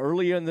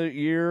 Early in the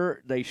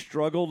year, they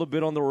struggled a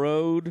bit on the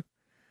road.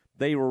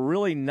 They were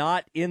really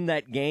not in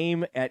that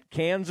game at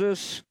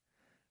Kansas,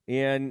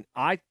 and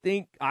I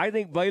think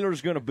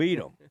Baylor's going to beat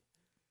them.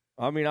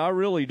 I mean, I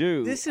really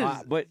do.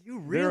 But you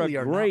really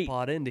are not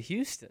bought into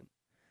Houston.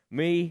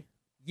 Me?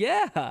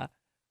 Yeah.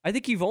 I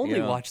think you've only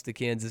watched the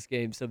Kansas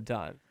game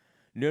sometime.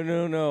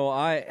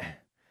 No.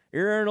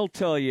 Aaron will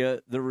tell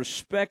you the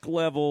respect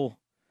level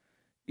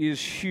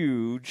is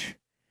huge.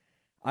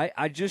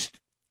 I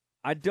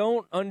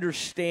don't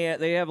understand.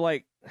 They have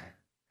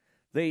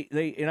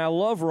and I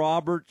love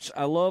Roberts.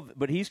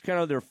 But he's kind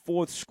of their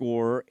fourth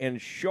scorer, and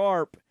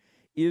Sharp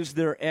is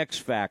their X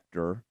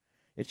factor.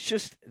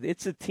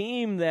 It's a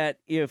team that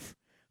if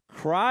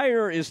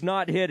Cryer is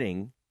not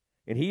hitting,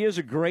 and he is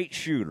a great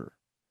shooter,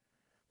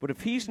 but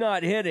if he's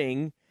not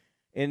hitting,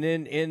 and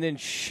then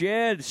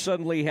Shed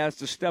suddenly has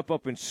to step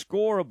up and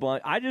score a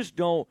bunch, I just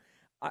don't.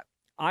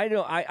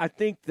 I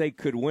think they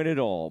could win it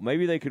all.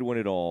 Maybe they could win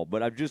it all,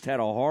 but I've just had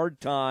a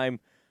hard time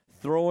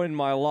throwing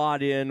my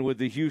lot in with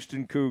the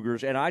Houston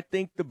Cougars, and I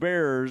think the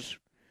Bears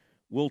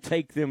will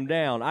take them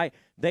down.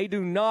 They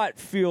do not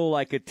feel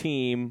like a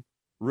team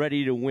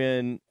ready to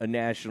win a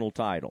national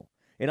title.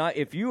 And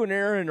if you and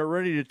Aaron are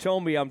ready to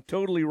tell me I'm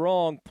totally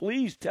wrong,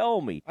 please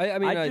tell me.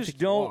 I just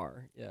don't.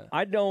 Yeah.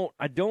 I don't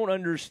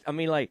understand. I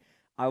mean,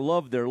 I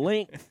love their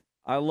length.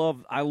 I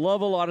love a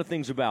lot of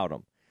things about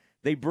them.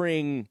 They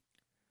bring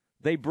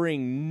they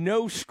bring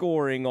no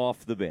scoring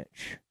off the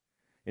bench.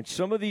 And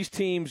some of these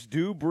teams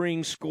do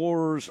bring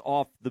scorers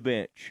off the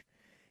bench.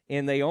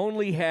 And they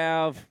only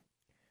have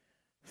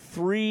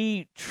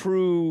 3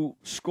 true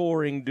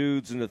scoring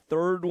dudes, and the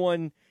third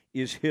one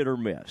is hit or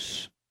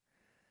miss.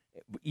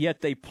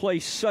 Yet they play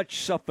such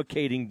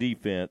suffocating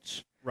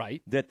defense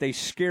that they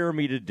scare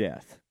me to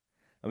death.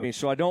 I mean,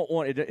 so I don't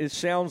want it. It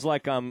sounds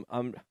like I'm,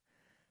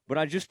 but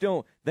I just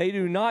don't. They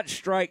do not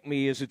strike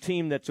me as a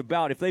team that's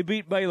about. If they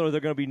beat Baylor, they're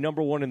going to be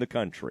number 1 in the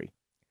country,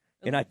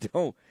 and I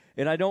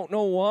don't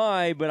know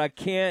why, but I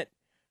can't.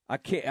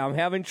 I'm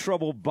having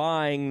trouble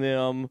buying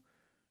them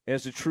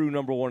as a true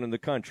number 1 in the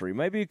country.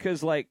 Maybe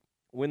because like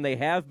when they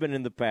have been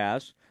in the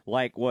past,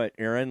 like what,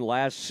 Aaron,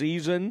 last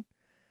season,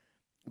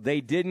 they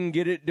didn't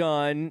get it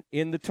done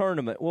in the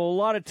tournament. Well, a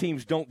lot of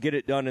teams don't get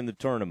it done in the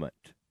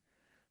tournament.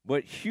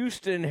 But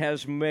Houston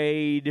has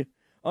made,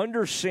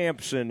 under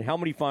Sampson, how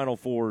many Final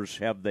Fours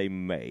have they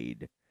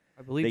made?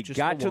 I believe they just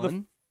got the to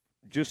one.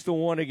 Just the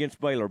one against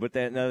Baylor. But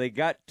they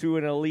got to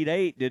an Elite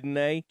Eight, didn't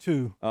they?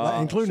 2,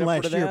 including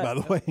last year, by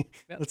the way.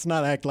 Let's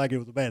not act like it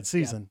was a bad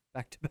season. Yeah,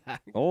 back to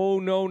back. Oh,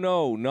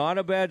 no, not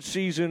a bad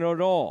season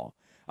at all.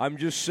 I'm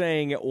just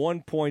saying at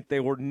one point they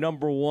were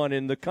number 1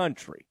 in the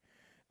country.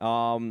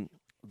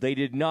 They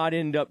did not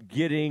end up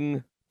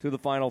getting to the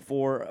Final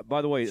Four.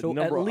 By the way, so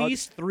at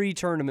least 3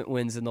 tournament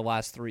wins in the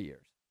last 3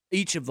 years.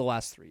 Each of the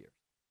last 3 years.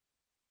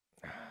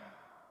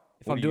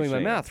 If I'm doing my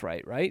math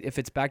right? If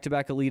it's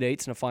back-to-back Elite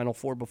Eights and a Final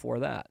Four before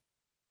that.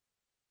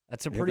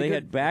 That's a pretty good. They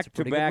had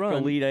back-to-back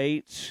Elite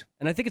Eights.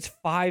 And I think it's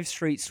 5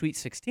 straight Sweet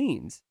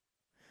 16s.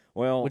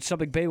 Well, which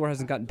something Baylor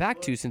hasn't gotten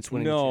back to since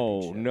winning the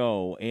championship.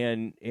 No.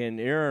 And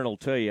Aaron will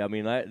tell you, I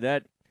mean,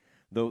 that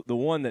the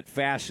one that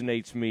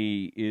fascinates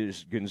me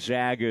is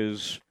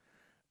Gonzaga's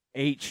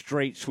 8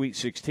 straight Sweet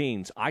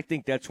 16s. I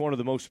think that's one of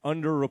the most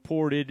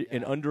underreported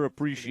and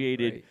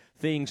underappreciated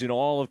things in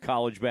all of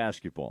college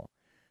basketball.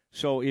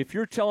 So if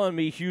you're telling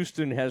me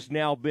Houston has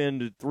now been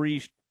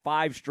to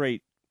 5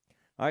 straight,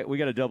 we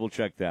got to double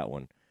check that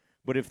one.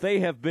 But if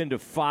they have been to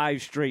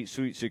 5 straight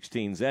Sweet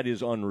 16s, that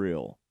is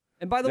unreal.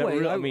 And by the way,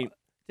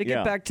 to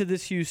get back to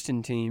this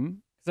Houston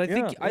team,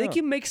 because I think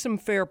you make some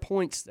fair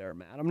points there,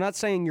 Matt. I'm not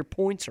saying your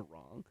points are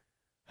wrong,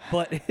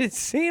 but it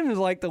seems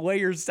like the way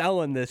you're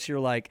selling this, you're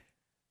like,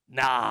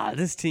 nah,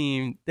 this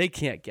team, they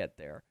can't get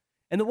there.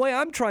 And the way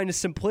I'm trying to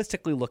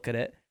simplistically look at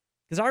it,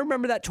 because I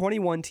remember that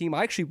 21 team,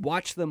 I actually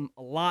watched them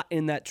a lot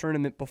in that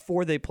tournament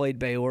before they played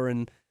Baylor,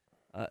 and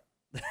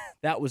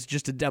that was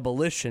just a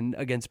demolition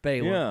against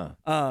Baylor.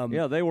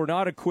 Yeah, they were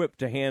not equipped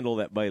to handle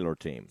that Baylor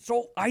team.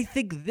 So I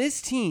think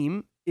this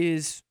team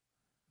is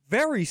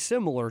very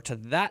similar to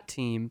that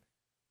team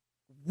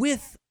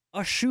with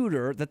a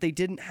shooter that they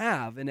didn't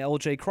have in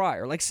L.J.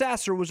 Cryer. Like,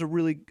 Sasser was a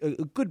really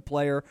good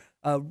player,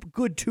 a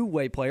good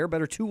two-way player,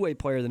 better two-way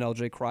player than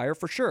L.J. Cryer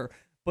for sure.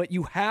 But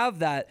you have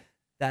that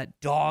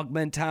dog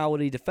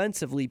mentality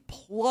defensively,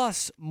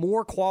 plus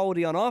more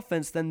quality on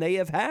offense than they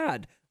have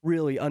had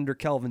really under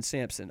Kelvin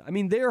Sampson. I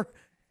mean,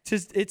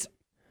 it's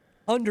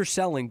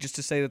underselling just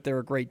to say that they're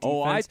a great defense.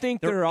 Oh, I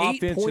think their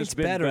offense has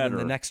been better than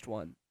the next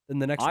one.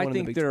 I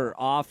think their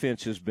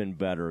offense has been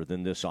better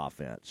than this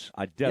offense.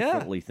 I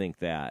definitely think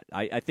that.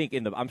 I think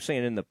I'm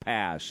saying in the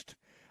past,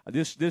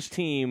 this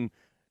team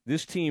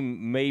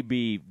may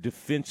be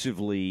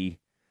defensively.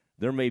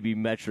 There may be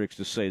metrics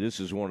to say this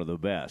is one of the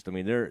best. I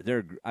mean,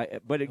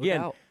 but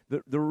again,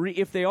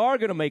 if they are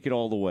going to make it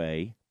all the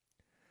way,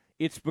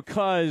 it's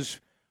because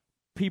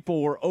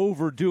people were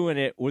overdoing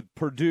it with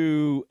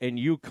Purdue and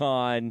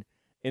UConn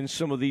and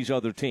some of these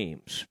other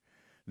teams.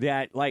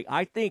 That, like,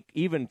 I think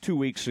even 2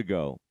 weeks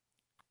ago,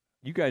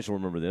 you guys will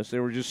remember this. They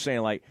were just saying,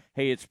 like,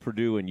 hey, it's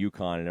Purdue and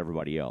UConn and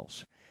everybody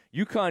else.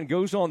 UConn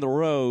goes on the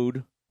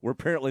road where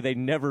apparently they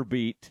never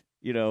beat,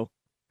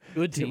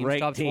 good teams,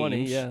 top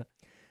 20, yeah.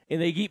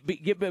 And they get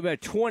beat by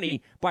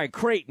 20 by a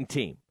Creighton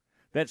team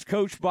that's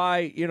coached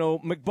by,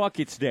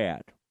 McBucket's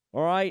dad.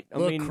 All right?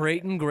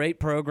 Creighton, great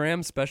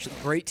program,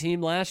 great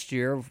team last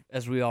year,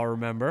 as we all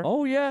remember.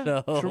 Oh, yeah.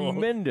 So,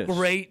 tremendous.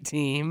 Great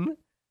team.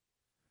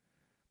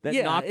 That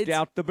knocked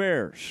out the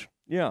Bears.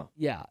 Yeah.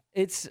 Yeah.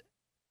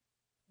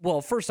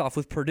 Well, first off,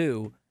 with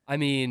Purdue, I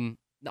mean,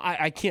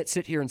 I can't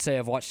sit here and say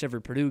I've watched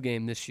every Purdue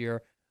game this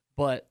year,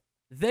 but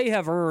they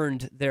have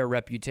earned their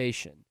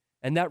reputation.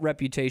 And that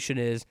reputation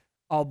is,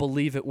 I'll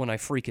believe it when I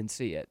freaking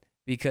see it.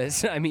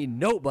 Because, I mean,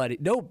 no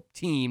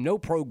team, no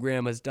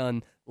program has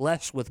done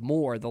less with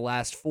more the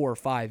last 4 or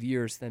 5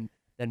 years than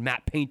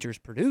Matt Painter's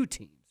Purdue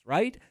teams,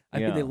 right? I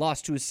mean, they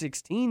lost to a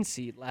 16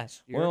 seed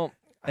last year. Well,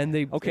 and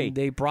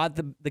they brought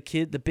the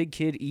big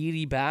kid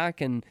Edie back,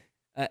 and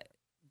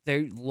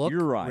they look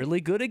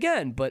really good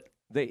again. But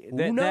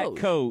who knows?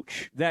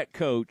 That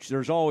coach,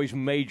 there's always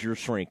major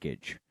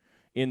shrinkage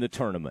in the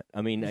tournament.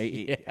 I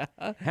mean,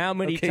 how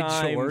many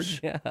times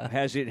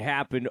has it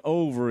happened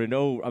over and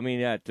over? I mean,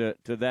 to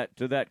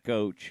that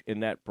coach in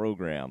that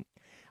program.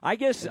 I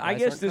guess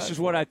this is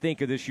what I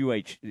think of this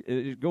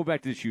go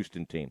back to this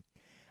Houston team.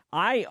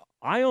 I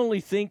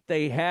only think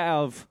they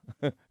have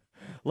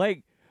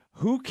like,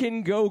 who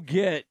can go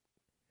get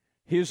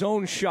his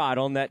own shot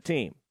on that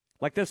team.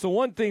 Like, that's the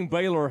one thing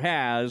Baylor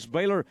has.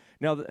 Baylor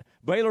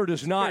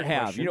does not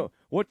have. You know,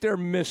 what they're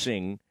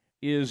missing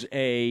is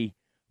a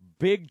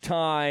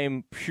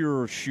big-time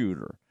pure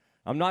shooter.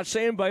 I'm not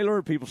saying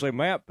Baylor. People say,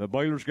 Matt,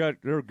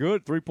 they're a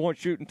good three-point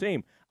shooting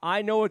team.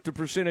 I know what the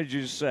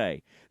percentages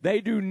say. They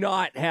do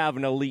not have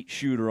an elite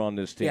shooter on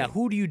this team. Yeah,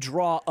 who do you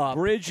draw up?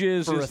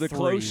 Bridges is the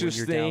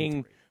closest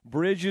thing.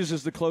 Bridges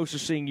is the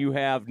closest thing you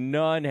have.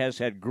 None has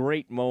had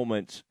great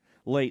moments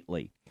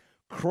lately.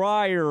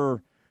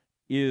 Cryer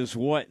is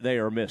what they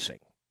are missing.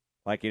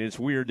 Like, and it's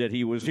weird that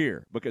he was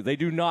here because they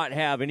do not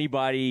have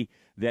anybody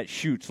that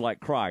shoots like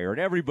Cryer. And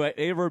every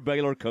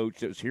Baylor coach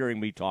that's hearing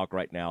me talk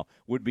right now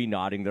would be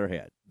nodding their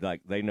head.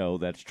 Like, they know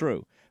that's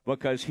true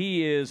because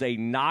he is a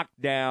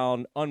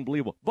knockdown,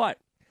 unbelievable. But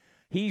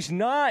he's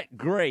not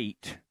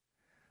great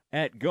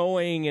at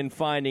going and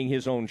finding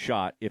his own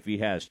shot if he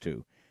has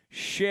to.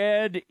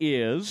 Shed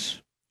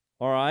is,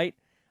 all right.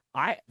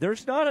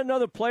 There's not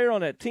another player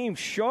on that team.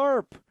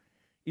 Sharp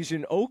is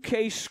an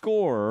okay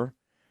scorer.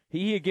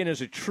 He, again,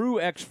 is a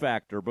true X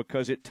factor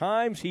because at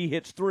times he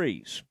hits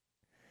threes.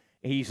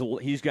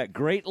 He's got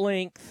great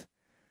length,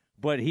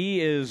 but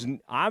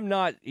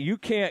you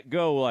can't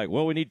go like,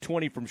 well, we need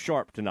 20 from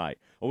Sharp tonight,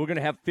 or we're going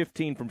to have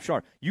 15 from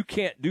Sharp. You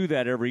can't do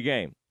that every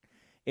game.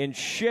 And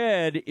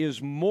Shed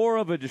is more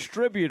of a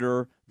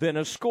distributor than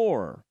a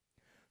scorer.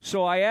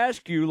 So I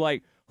ask you,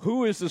 like,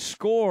 who is the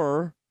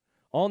scorer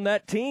on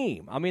that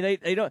team? I mean,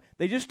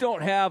 they just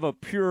don't have a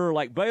pure,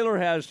 like, Baylor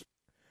has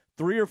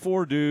 3 or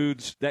 4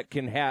 dudes that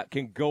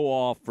can go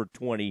off for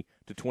 20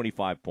 to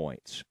 25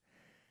 points.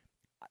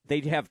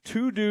 They'd have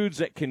 2 dudes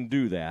that can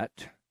do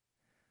that,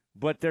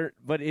 but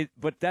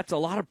that's a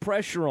lot of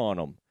pressure on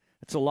them.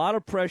 It's a lot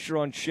of pressure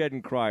on Shed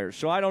and Cryer.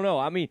 So I don't know.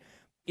 I mean,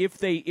 if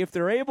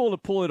they're able to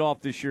pull it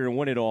off this year and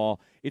win it all,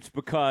 it's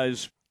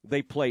because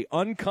they play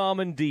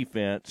uncommon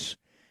defense,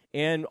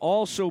 and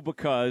also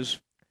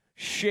because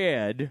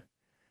Shed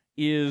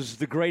is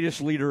the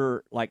greatest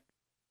leader, like,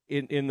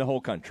 in the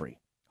whole country.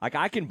 Like,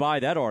 I can buy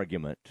that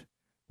argument.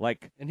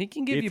 Like, and he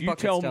can give you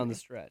buckets down the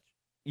stretch.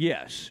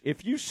 Yes.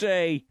 If you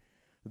say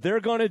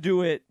they're going to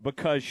do it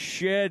because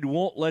Shed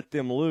won't let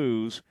them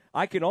lose,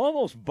 I can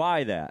almost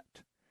buy that.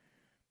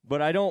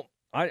 But I don't.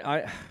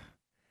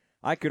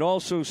 I could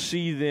also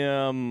see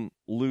them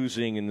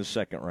losing in the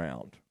second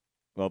round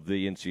of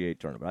the NCAA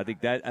tournament. I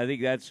think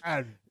that's.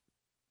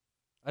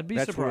 I'd be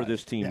that's surprised. where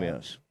this team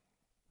is.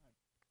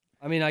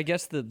 I mean, I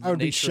guess the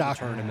nature of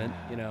the tournament,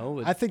 you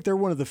know. I think they're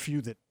one of the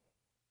few that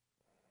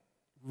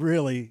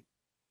really,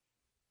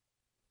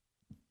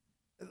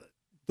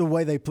 the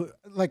way they play,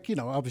 like, you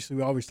know, obviously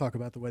we always talk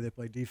about the way they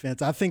play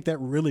defense. I think that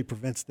really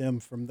prevents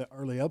them from the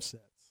early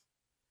upsets.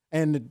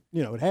 And,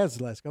 you know, it has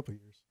the last couple of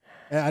years.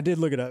 And I did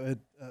look it up.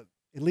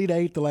 Elite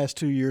 8 the last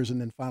 2 years, and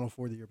then Final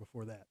Four the year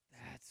before that.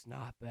 That's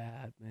not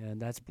bad, man.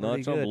 That's pretty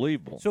it's good.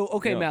 Unbelievable. So,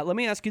 okay, Matt, let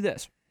me ask you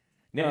this.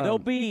 Now, they'll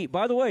be,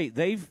 by the way,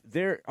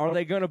 are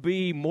they going to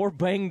be more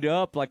banged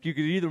up? Like, you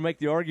could either make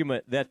the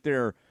argument that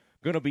they're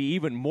going to be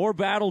even more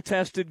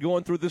battle-tested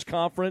going through this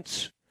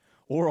conference,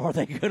 or are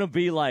they going to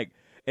be, like,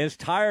 as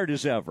tired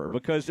as ever?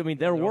 Because, I mean,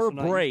 there were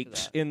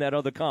breaks in that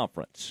other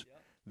conference.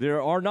 Yep.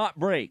 There are not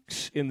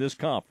breaks in this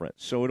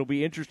conference. So it'll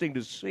be interesting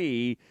to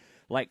see,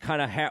 like,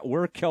 kind of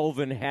where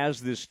Kelvin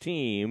has this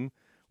team,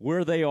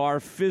 where they are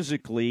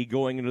physically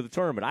going into the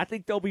tournament. I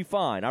think they'll be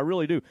fine. I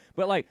really do.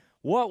 But, like,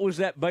 what was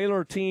that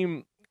Baylor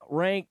team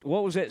ranked?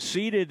 What was that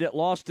seeded that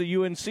lost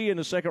to UNC in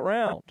the second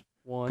round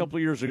a couple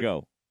of years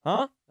ago?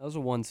 Huh? That was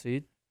a 1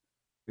 seed.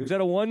 Was that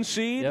a 1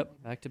 seed?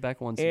 Yep, back-to-back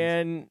 1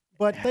 seed.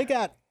 But they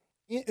got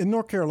in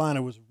North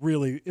Carolina was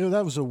really,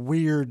 that was a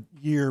weird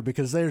year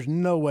because there's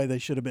no way they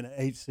should have been an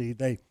 8 seed.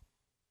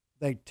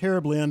 They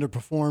terribly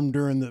underperformed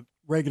during the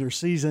regular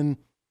season,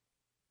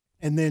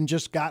 and then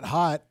just got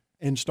hot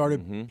and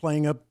started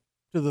playing up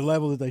to the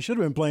level that they should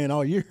have been playing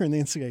all year in the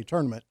NCAA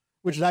tournament,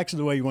 which is actually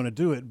the way you want to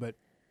do it, but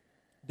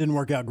didn't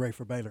work out great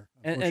for Baylor.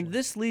 And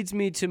this leads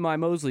me to my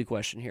Mosley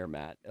question here,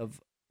 Matt.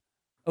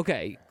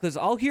 Okay, because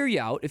I'll hear you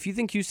out. If you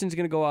think Houston's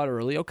going to go out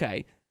early,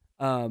 okay,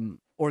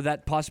 or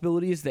that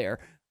possibility is there.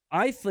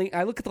 I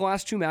look at the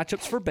last 2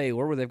 matchups for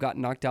Baylor where they've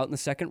gotten knocked out in the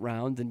second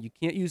round, and you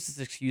can't use this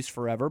excuse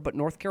forever, but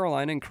North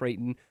Carolina and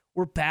Creighton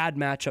were bad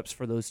matchups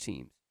for those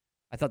teams.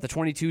 I thought the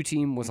 22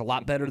 team was a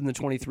lot better than the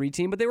 23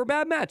 team, but they were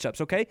bad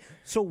matchups, okay?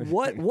 So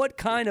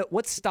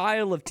what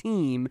style of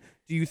team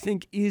do you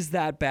think is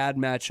that bad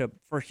matchup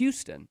for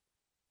Houston?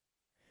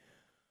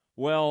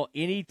 Well,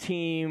 any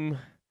team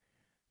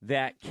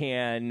that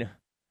can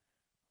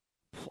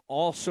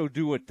also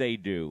do what they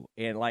do.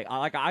 And like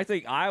I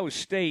think Iowa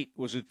State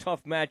was a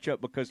tough matchup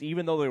because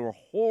even though they were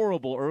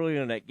horrible early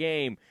in that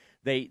game,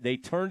 they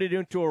turned it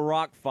into a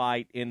rock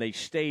fight and they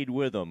stayed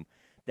with them.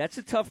 That's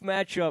a tough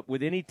matchup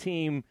with any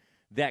team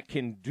that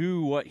can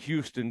do what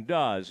Houston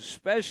does,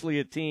 especially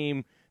a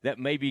team that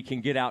maybe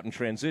can get out in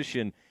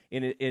transition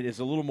and it is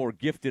a little more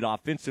gifted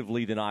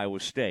offensively than Iowa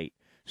State.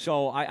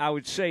 So I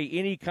would say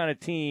any kind of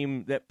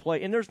team that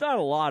play, and there's not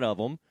a lot of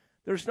them.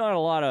 There's not a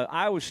lot of –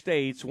 Iowa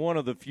State's one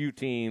of the few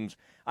teams.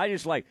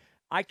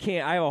 I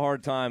have a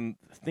hard time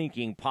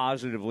thinking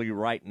positively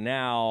right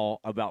now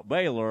about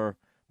Baylor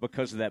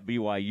because of that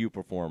BYU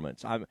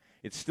performance.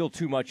 It's still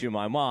too much in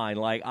my mind.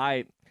 Like,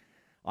 I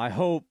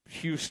hope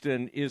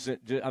Houston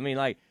isn't – I mean,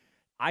 like,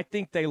 I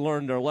think they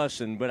learned their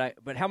lesson, but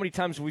how many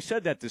times have we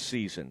said that this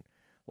season?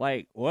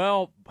 Like,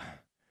 well,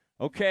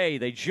 okay,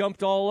 they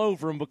jumped all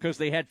over them because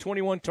they had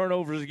 21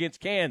 turnovers against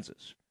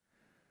Kansas.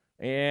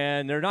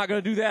 And they're not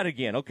going to do that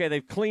again. Okay,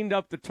 they've cleaned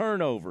up the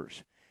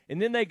turnovers.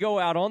 And then they go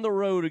out on the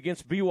road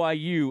against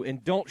BYU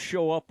and don't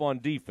show up on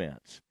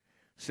defense.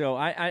 So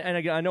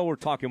I know we're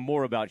talking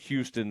more about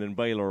Houston than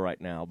Baylor right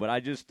now, but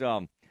I just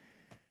and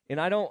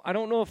I don't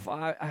know if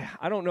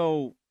I don't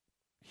know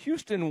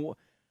Houston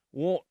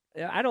won't.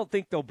 I don't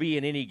think they'll be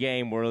in any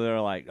game where they're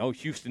like, oh,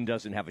 Houston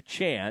doesn't have a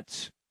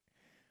chance.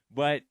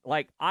 But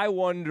like, I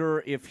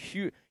wonder if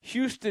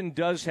Houston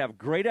does have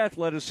great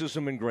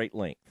athleticism and great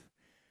length.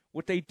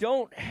 What they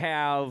don't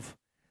have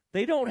a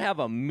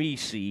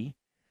Messi.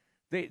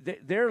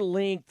 Their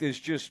length is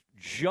just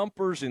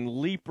jumpers and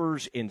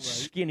leapers and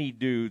skinny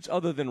dudes,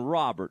 other than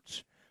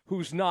Roberts,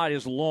 who's not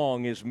as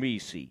long as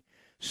Messi.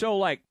 So,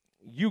 like,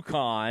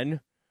 UConn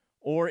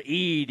or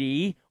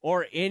Edie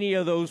or any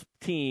of those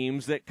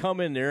teams that come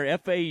in there,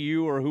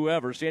 FAU or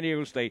whoever, San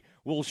Diego State,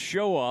 will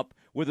show up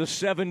with a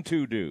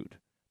 7'2" dude.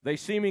 They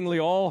seemingly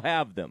all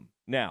have them.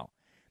 Now,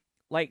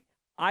 like,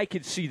 I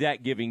could see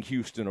that giving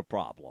Houston a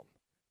problem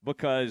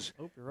because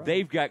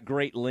they've got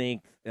great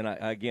length. And,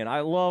 I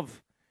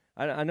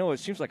know it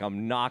seems like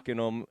I'm knocking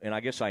them, and I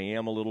guess I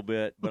am a little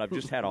bit, but I've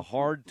just had a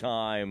hard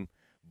time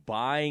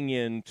buying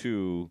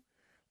into,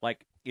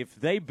 like, if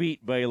they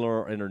beat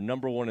Baylor and are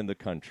number one in the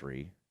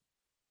country,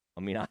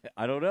 I mean,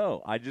 I don't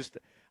know.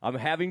 I'm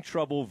having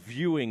trouble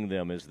viewing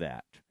them as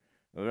that.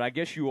 But I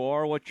guess you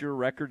are what your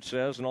record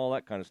says and all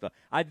that kind of stuff.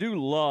 I do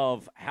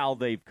love how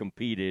they've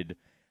competed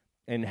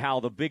and how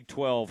the Big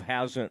 12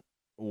 hasn't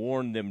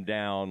worn them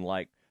down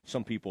like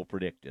some people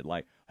predicted.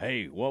 Like,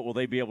 hey, what will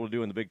they be able to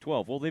do in the Big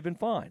 12? Well, they've been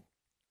fine.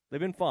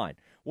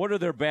 What are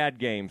their bad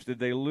games? Did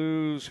they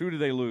lose? Who did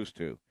they lose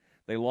to?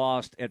 They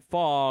lost at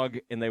Fogg,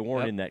 and they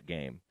weren't in that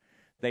game.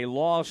 They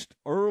lost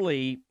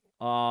early.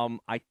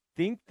 I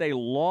think they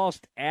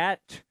lost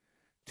at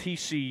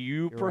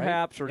TCU,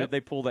 perhaps, or did they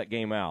pull that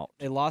game out?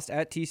 They lost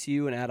at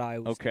TCU and at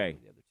Iowa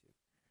State. The other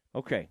two.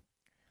 Okay.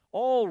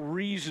 All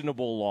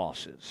reasonable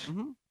losses.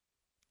 Mm-hmm.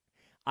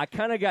 I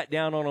kind of got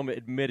down on them,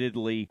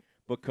 admittedly,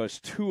 because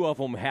two of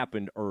them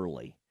happened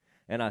early.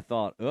 And I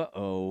thought,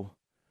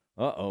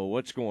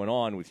 what's going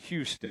on with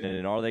Houston?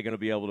 And are they going to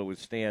be able to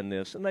withstand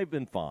this? And they've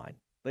been fine.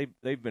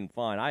 They've been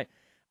fine.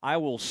 I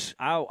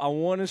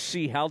want to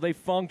see how they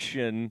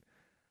function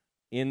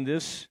in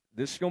this.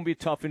 This is going to be a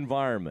tough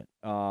environment.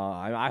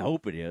 I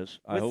hope it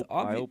is. I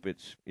hope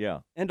it's,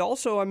 yeah. And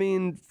also, I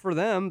mean, for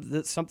them,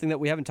 that's something that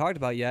we haven't talked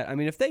about yet. I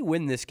mean, if they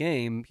win this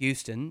game,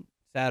 Houston,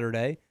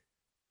 Saturday,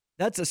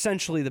 that's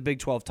essentially the Big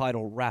 12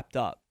 title wrapped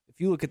up. If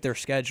you look at their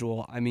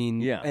schedule, I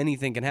mean,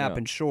 anything can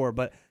happen, sure,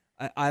 but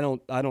I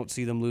don't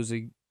see them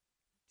losing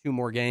two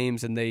more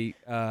games, and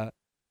they're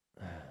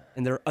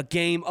a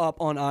game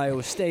up on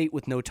Iowa State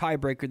with no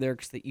tiebreaker there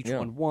because they each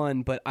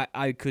won. But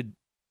I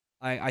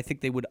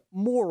think they would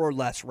more or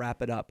less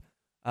wrap it up.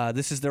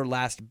 This is their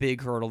last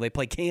big hurdle. They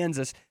play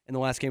Kansas in the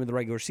last game of the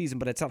regular season,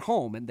 but it's at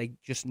home, and they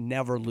just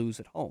never lose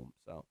at home.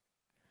 So,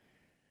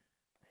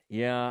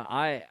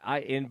 yeah,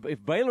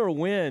 if Baylor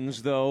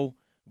wins, though,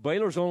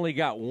 Baylor's only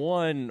got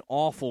one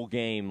awful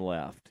game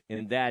left,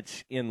 and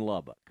that's in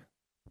Lubbock.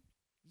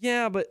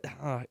 Yeah, but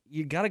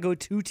you got to go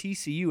to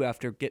TCU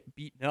after get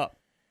beaten up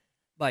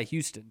by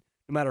Houston,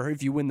 no matter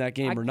if you win that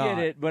game or not. I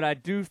get it, but I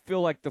do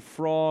feel like the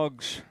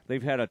Frogs,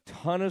 they've had a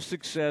ton of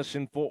success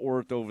in Fort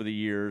Worth over the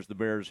years, the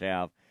Bears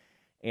have,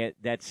 and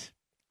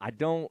I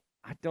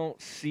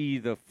don't see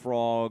the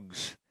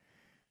Frogs.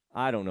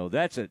 I don't know.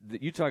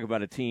 You talk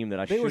about a team that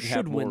I should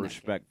have more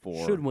respect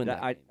for. Should win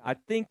that game. I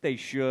think they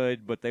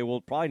should, but they will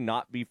probably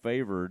not be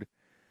favored.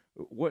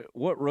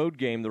 What road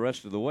game the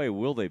rest of the way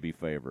will they be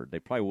favored? They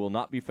probably will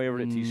not be favored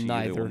at TCU.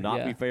 Neither, they will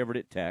not be favored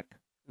at Tech.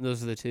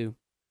 Those are the two.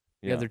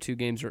 The other two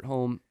games are at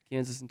home,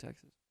 Kansas and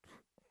Texas.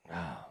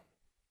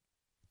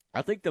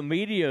 I think the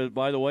media,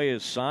 by the way,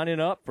 is signing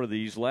up for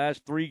these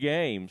last three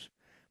games.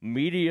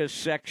 Media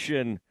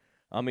section,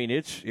 I mean,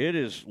 it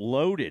is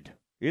loaded.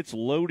 It's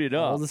loaded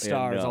up. All the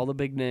stars, all the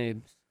big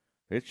names.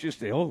 It's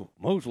just,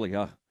 Mosley,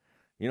 so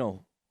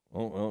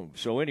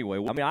anyway,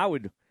 I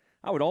mean,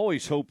 I would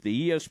always hope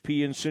the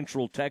ESPN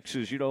Central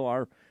Texas,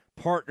 our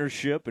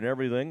partnership and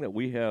everything, that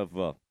we have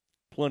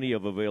plenty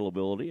of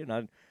availability,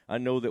 and I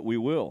know that we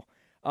will.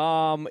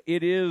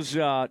 It is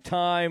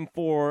time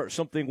for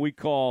something we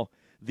call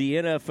the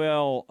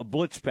NFL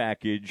Blitz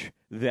Package.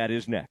 That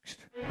is next.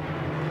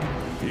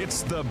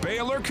 It's the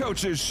Baylor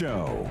Coaches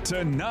Show.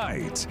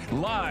 Tonight,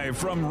 live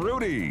from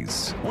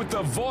Rudy's, with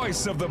the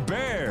voice of the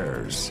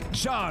Bears,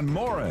 John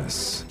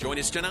Morris. Join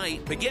us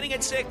tonight, beginning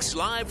at 6,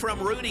 live from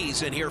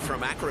Rudy's, and hear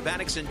from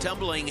acrobatics and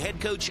tumbling head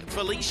coach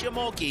Felicia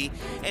Mulkey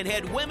and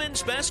head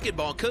women's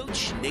basketball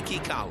coach Nikki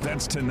Collins.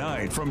 That's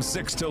tonight from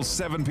 6 till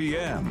 7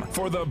 p.m.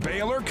 for the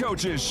Baylor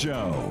Coaches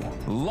Show.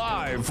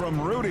 Live from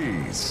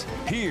Rudy's,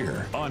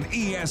 here on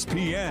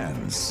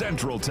ESPN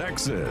Central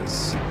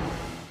Texas.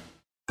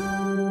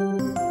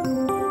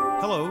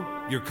 Hello,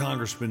 your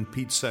Congressman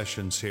Pete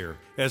Sessions here.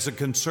 As a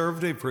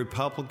conservative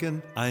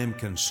Republican, I am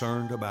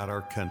concerned about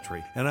our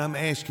country, and I'm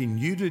asking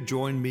you to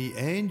join me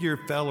and your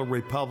fellow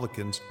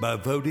Republicans by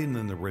voting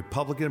in the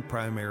Republican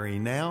primary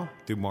now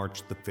through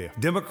March the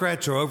 5th.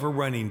 Democrats are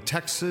overrunning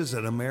Texas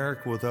and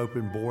America with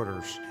open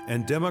borders,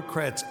 and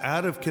Democrats'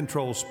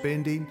 out-of-control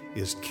spending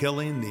is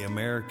killing the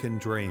American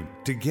dream.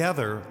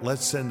 Together,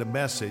 let's send a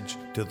message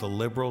to the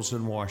liberals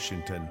in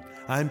Washington.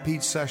 I'm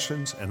Pete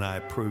Sessions, and I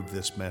approve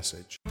this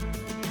message.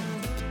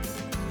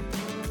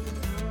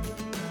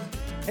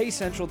 Hey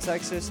Central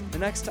Texas, the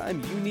next time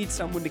you need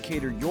someone to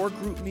cater your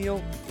group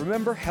meal,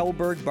 remember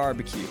Hellberg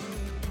Barbecue.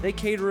 They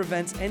cater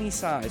events any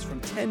size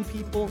from 10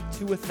 people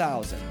to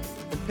 1,000,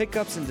 from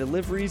pickups and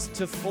deliveries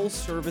to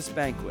full-service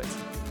banquets.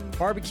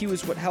 Barbecue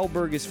is what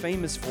Hellberg is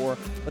famous for,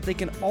 but they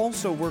can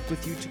also work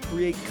with you to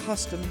create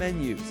custom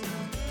menus.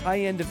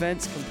 High-end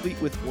events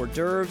complete with hors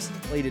d'oeuvres,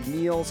 plated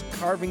meals,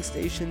 carving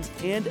stations,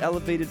 and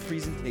elevated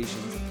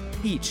presentations.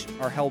 Each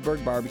are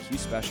Hellberg Barbecue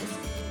specialties.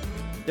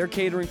 Their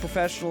catering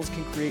professionals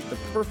can create the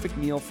perfect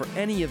meal for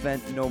any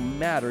event, no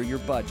matter your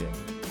budget.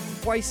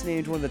 Twice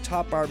named one of the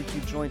top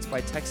barbecue joints by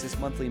Texas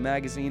Monthly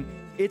Magazine,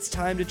 it's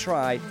time to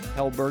try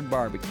Hellberg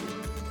Barbecue.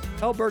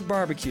 Hellberg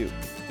Barbecue,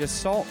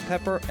 just salt,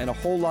 pepper, and a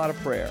whole lot of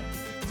prayer.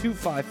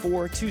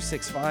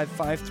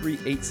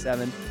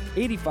 254-265-5387,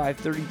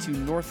 8532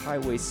 North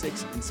Highway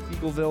 6 in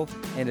Spiegelville,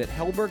 and at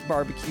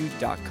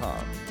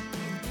hellbergbarbecue.com.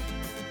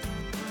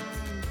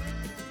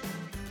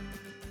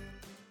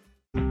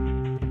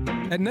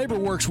 At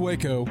NeighborWorks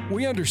Waco,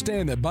 we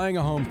understand that buying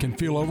a home can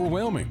feel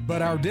overwhelming,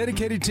 but our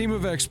dedicated team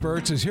of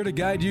experts is here to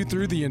guide you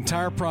through the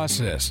entire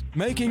process,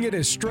 making it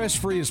as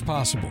stress-free as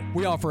possible.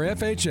 We offer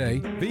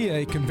FHA,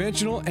 VA,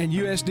 conventional, and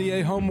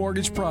USDA home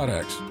mortgage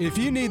products. If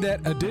you need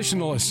that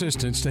additional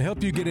assistance to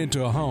help you get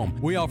into a home,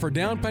 we offer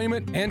down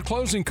payment and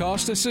closing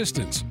cost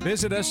assistance.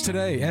 Visit us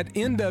today at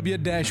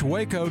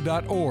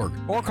nw-waco.org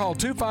or call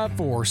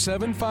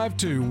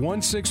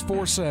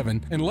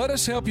 254-752-1647 and let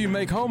us help you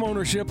make home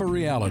ownership a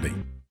reality.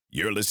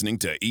 You're listening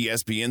to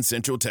ESPN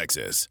Central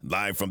Texas,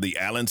 live from the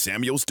Allen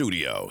Samuel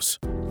Studios.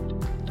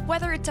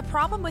 Whether it's a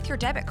problem with your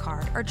debit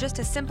card or just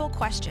a simple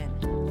question,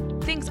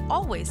 things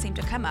always seem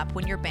to come up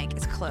when your bank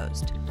is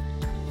closed.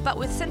 But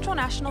with Central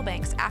National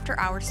Bank's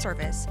after-hours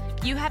service,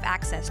 you have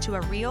access to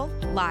a real,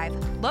 live,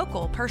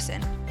 local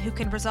person who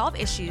can resolve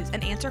issues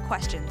and answer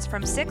questions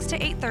from 6 to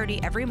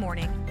 8:30 every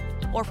morning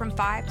or from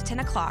 5 to 10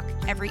 o'clock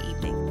every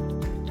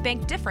evening.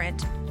 Bank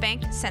different,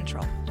 bank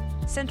Central.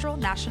 Central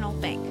National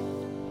Bank.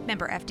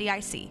 Member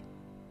FDIC.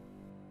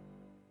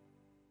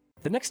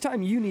 The next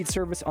time you need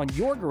service on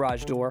your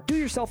garage door, do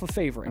yourself a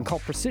favor and call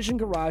Precision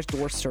Garage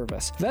Door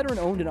Service.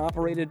 Veteran-owned and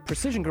operated,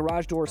 Precision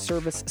Garage Door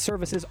Service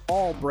services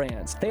all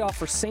brands. They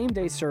offer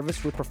same-day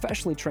service with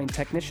professionally trained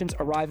technicians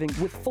arriving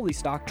with fully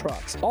stocked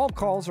trucks. All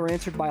calls are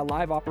answered by a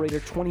live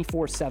operator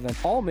 24/7.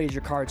 All major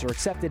cards are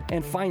accepted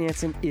and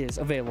financing is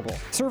available.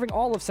 Serving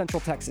all of Central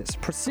Texas,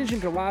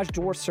 Precision Garage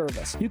Door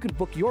Service. You can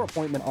book your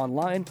appointment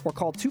online or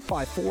call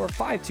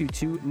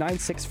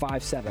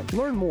 254-522-9657.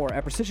 Learn more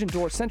at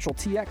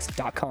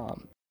precisiondoorcentraltx.com.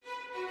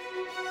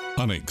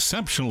 An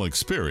exceptional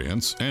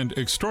experience and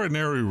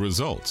extraordinary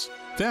results.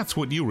 That's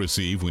what you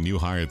receive when you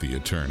hire the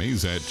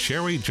attorneys at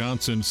Cherry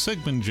Johnson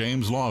Sigmund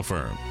James Law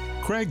Firm.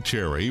 Craig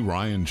Cherry,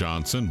 Ryan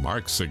Johnson,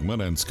 Mark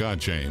Sigmund, and Scott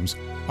James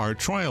are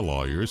trial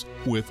lawyers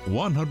with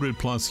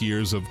 100-plus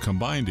years of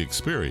combined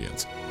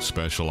experience,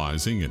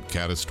 specializing in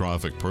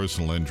catastrophic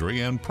personal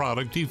injury and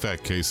product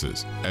defect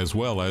cases, as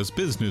well as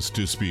business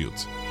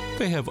disputes.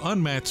 They have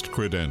unmatched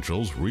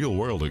credentials,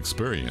 real-world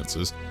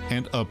experiences,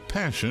 and a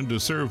passion to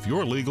serve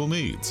your legal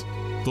needs.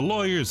 The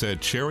lawyers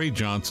at Cherry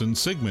Johnson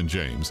Sigmund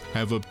James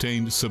have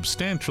obtained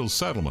substantial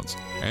settlements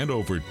and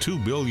over $2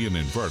 billion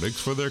in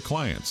verdicts for their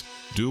clients,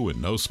 due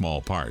in no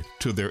small part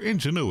to their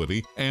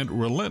ingenuity and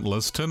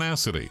relentless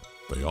tenacity.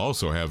 They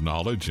also have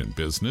knowledge in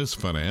business,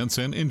 finance,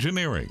 and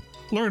engineering.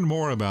 Learn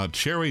more about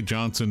Cherry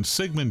Johnson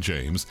Sigmund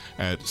James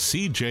at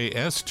cjsjlaw.com.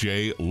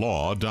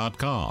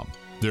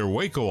 Their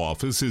Waco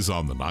office is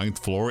on the 9th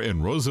floor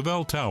in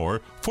Roosevelt Tower,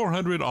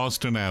 400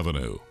 Austin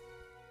Avenue.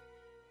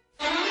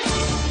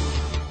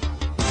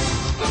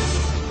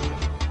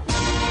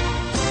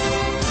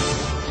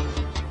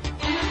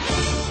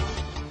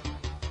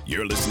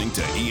 You're listening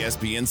to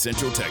ESPN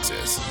Central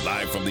Texas,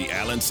 live from the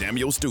Allen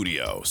Samuel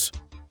Studios.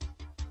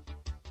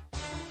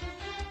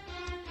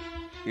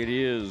 It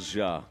is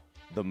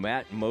the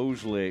Matt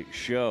Mosley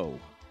Show,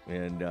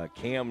 and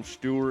Cam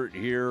Stewart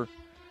here.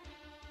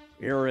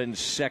 Aaron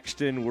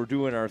Sexton. We're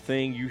doing our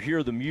thing. You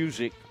hear the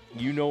music,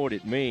 you know what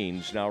it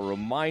means. Now,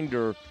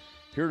 reminder,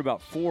 here at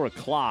about 4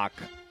 o'clock,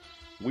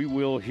 we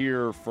will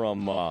hear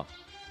from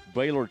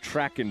Baylor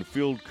track and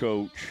field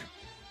coach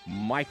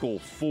Michael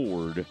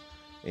Ford,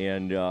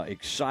 and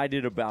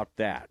excited about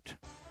that.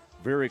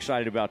 Very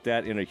excited about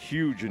that, and a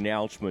huge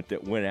announcement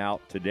that went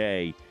out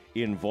today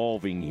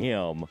involving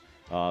him.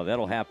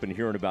 That'll happen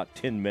here in about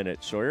 10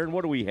 minutes. So, Aaron,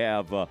 what do we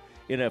have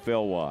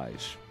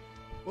NFL-wise?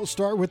 We'll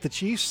start with the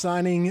Chiefs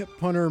signing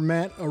punter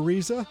Matt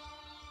Ariza,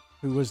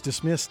 who was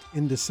dismissed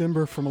in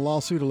December from a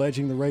lawsuit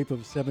alleging the rape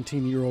of a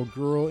 17-year-old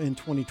girl in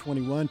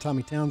 2021.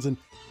 Tommy Townsend,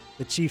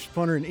 the Chiefs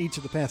punter in each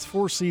of the past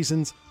 4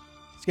 seasons,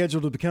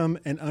 scheduled to become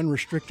an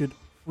unrestricted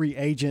free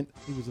agent.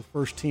 He was a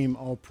first-team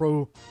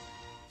All-Pro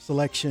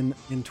selection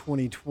in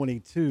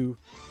 2022.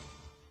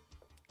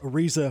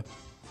 Ariza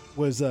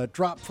was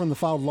dropped from the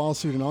filed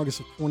lawsuit in August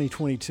of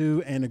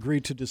 2022 and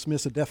agreed to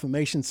dismiss a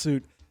defamation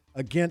suit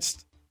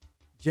against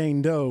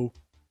Jane Doe,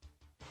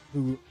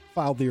 who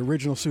filed the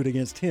original suit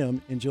against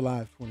him in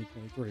July of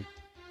 2023.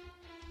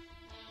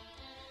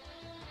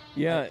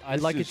 Yeah,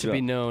 I'd like it to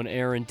be known,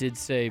 Aaron did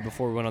say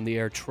before we went on the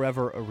air,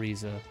 Trevor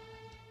Ariza,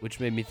 which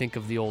made me think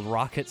of the old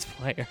Rockets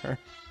player. You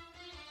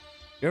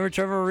remember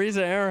Trevor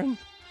Ariza, Aaron?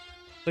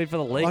 Played for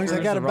the Lakers,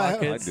 I got the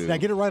Rockets. Did I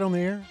get it right on the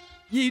air?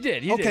 Yeah, you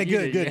did. Okay,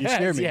 did. Good. You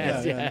scared me.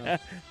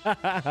 Yes.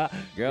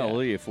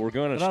 Golly, if we're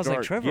going to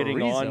start like, getting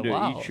Ariza, on to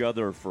wow. each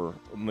other for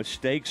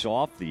mistakes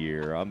off the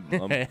air, I'm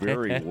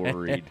very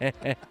worried.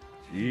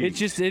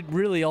 It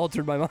really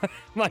altered my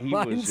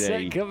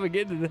mindset coming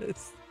into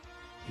this.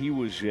 He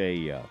was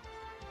a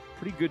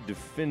pretty good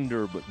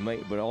defender,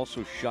 but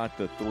also shot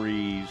the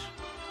threes.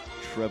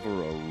 Trevor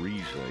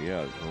Ariza,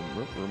 yeah,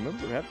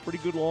 remember had a pretty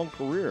good long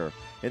career.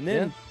 And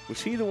then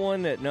was he the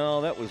one that?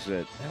 No, that was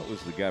the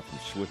guy from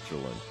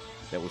Switzerland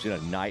that was in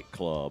a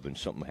nightclub and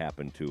something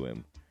happened to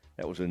him.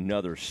 That was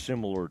another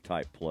similar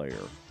type player.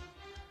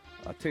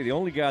 I'll tell you, the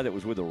only guy that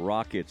was with the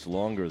Rockets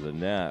longer than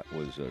that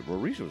was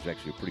Ariza was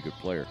actually a pretty good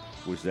player.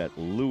 Was that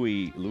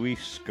Louis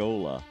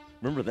Scola?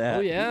 Remember that?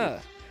 Oh yeah,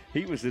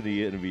 he was in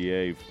the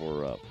NBA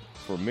for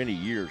many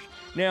years.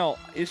 Now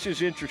it's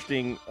just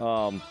interesting.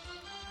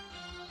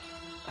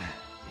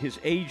 His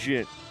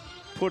agent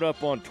put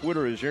up on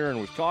Twitter, as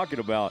Aaron was talking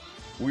about,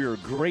 we are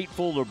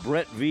grateful to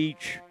Brett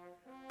Veach,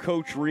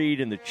 Coach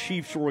Reed, and the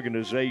Chiefs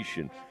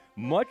organization.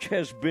 Much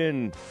has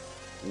been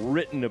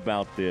written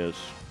about this,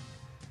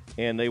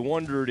 and they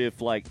wondered if,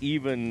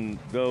 even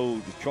though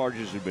the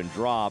charges had been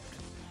dropped,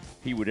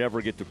 he would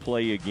ever get to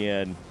play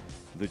again.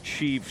 The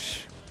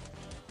Chiefs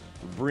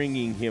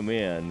bringing him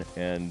in,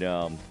 and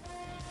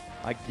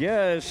I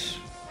guess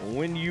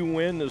when you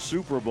win the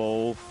Super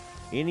Bowl,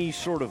 any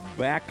sort of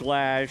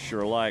backlash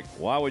or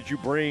why would you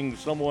bring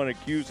someone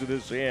accused of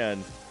this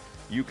in,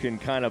 you can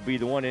kind of be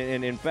the one.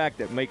 And in fact,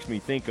 that makes me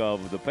think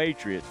of the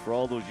Patriots for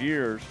all those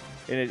years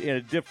in a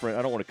different,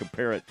 I don't want to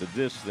compare it to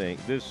this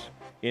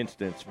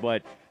instance,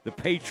 but the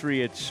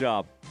Patriots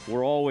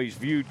were always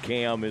viewed,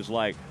 Cam, as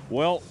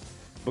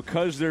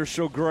because they're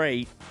so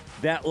great,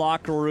 that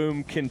locker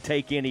room can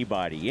take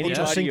anybody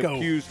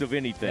accused of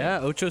anything. Yeah,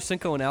 Ocho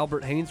Cinco and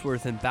Albert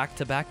Hainsworth in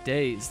back-to-back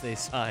days they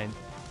signed.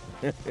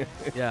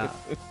 Yeah.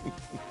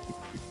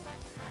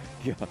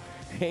 Yeah,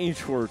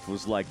 Hainsworth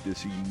was like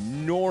this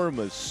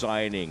enormous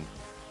signing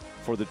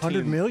for the team.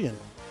 $100 million.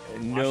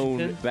 Known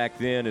Washington? back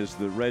then as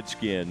the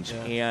Redskins.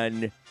 Yeah.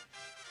 And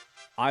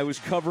I was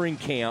covering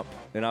camp,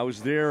 and I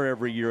was there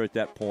every year at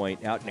that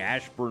point out in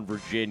Ashburn,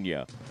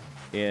 Virginia,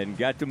 and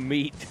got to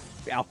meet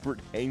Albert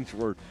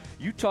Hainsworth.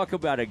 You talk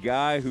about a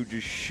guy who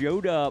just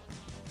showed up,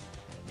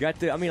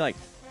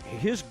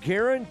 his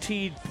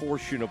guaranteed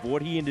portion of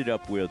what he ended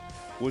up with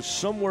was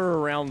somewhere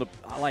around the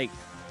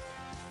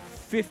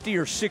 50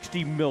 or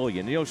 60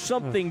 million.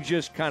 Something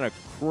just kind of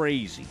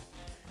crazy.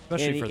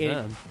 Especially for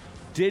them.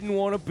 Didn't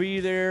want to be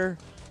there,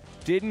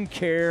 didn't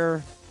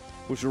care,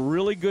 was a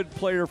really good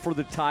player for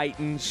the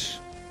Titans,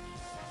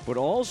 but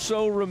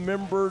also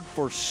remembered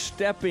for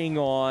stepping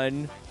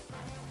on.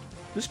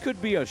 This could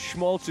be a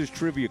Schmaltz's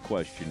trivia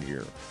question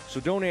here,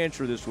 so don't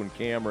answer this one,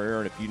 Cam or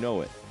Aaron, if you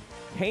know it.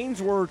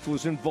 Hainsworth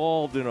was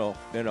involved in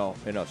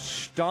a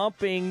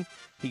stomping.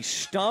 He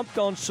stomped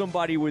on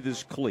somebody with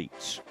his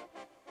cleats.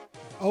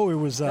 Oh, it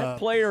was that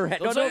player.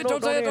 Don't say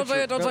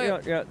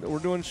it. Yeah, we're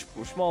doing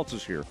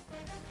Schmaltz's here.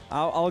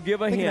 I'll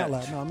give a hint. Out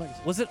loud. No, I'm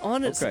not. Was it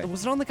on Was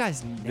it on the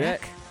guy's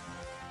neck?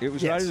 It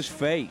was out of his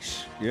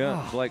face.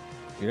 Yeah, it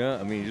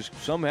was just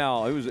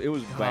somehow it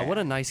was bad. What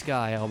a nice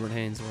guy, Albert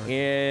Hainsworth.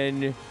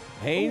 And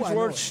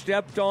Hainsworth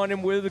stepped on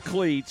him with the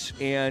cleats,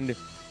 and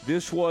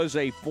this was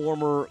a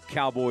former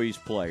Cowboys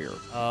player.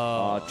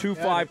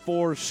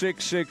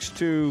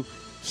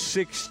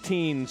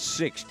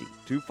 254-662-1660.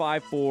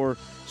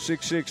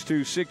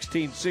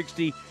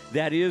 254-662-1660.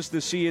 That is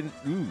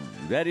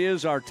that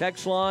is our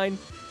text line,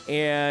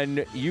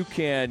 and you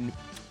can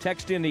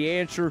text in the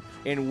answer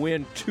and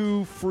win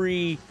 2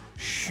 free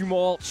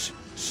Schmaltz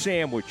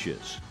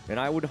sandwiches. And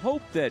I would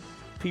hope that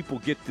people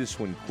get this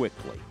one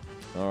quickly.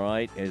 All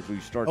right, as we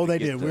start. Oh, they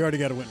did. We already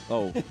got a win.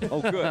 Oh,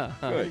 good.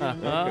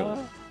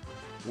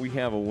 we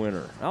have a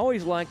winner. I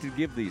always like to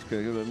give these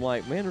because I'm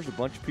like, man, there's a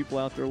bunch of people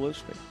out there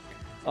listening.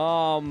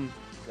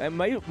 And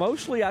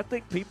mostly, I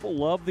think people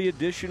love the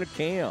addition of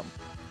Cam.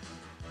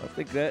 I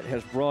think that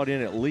has brought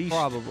in at least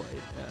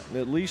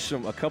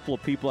a couple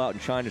of people out in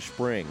China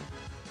Spring.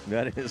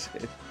 That is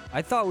it.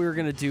 I thought we were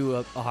going to do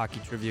a hockey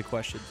trivia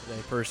question today,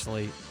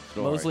 personally.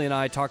 Sorry. Mosley and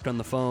I talked on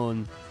the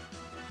phone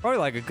probably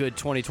like a good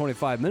 20,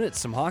 25 minutes,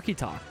 some hockey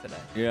talk today.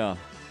 Yeah.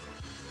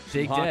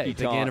 Big day,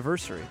 big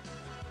anniversary.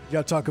 You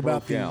got to talk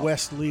about the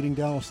West leading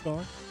Dallas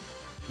Stars?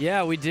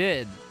 Yeah, we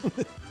did.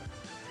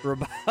 For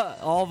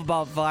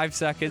about 5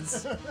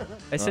 seconds.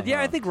 I said,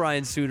 I think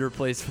Ryan Suter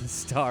plays for the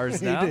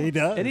Stars now. He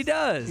does. And he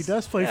does. He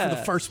does play for the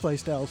first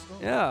place Dallas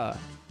Stars. Yeah.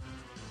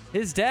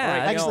 His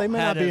dad. Actually, they may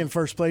not be in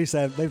first place.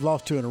 They've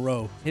lost 2 in a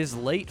row. His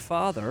late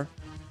father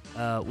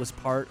was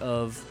part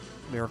of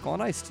Miracle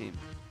on Ice team.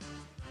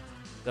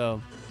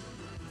 So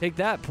take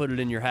that, put it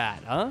in your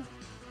hat, huh?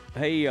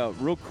 Hey,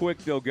 real quick,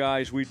 though,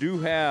 guys, we do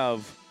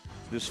have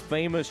this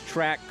famous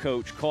track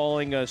coach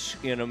calling us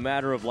in a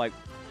matter of like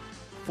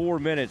 4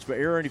 minutes. But,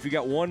 Aaron, if you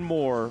got one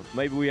more,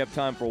 maybe we have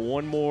time for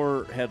one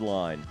more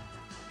headline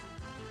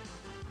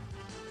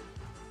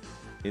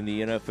in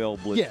the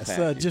NFL Blitz Yes,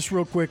 package. just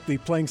real quick, the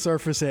playing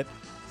surface at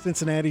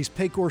Cincinnati's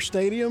Paycor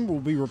Stadium will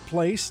be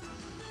replaced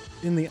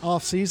in the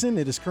offseason.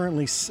 It is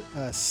currently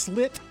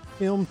slit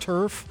film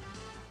turf,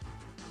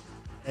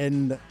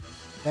 and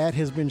that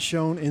has been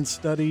shown in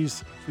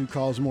studies to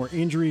cause more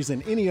injuries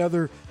than any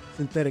other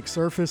synthetic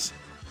surface,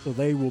 so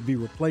they will be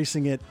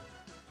replacing it.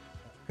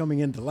 Coming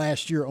into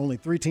last year, only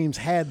 3 teams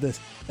had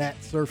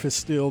that surface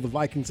still. The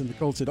Vikings and the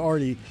Colts had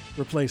already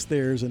replaced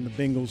theirs, and the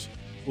Bengals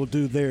will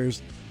do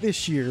theirs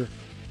this year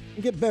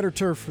and get better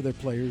turf for their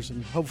players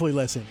and hopefully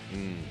less in.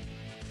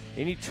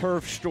 Any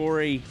turf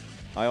story,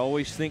 I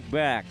always think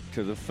back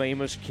to the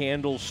famous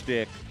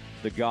candlestick,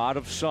 the god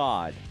of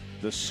sod,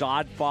 the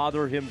sod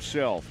father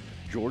himself,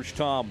 George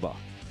Tamba.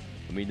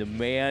 I mean, the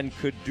man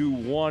could do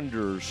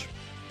wonders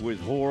with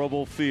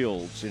horrible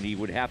fields, and he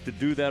would have to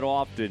do that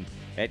often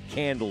at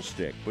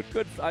Candlestick. But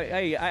good,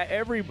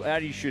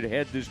 everybody should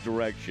head this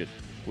direction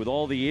with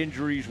all the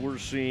injuries we're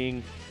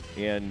seeing,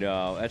 and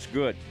that's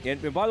good.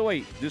 And by the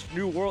way, this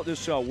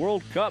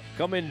World Cup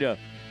coming to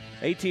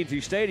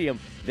AT&T Stadium,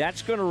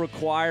 that's going to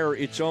require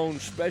its own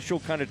special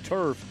kind of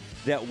turf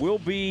that will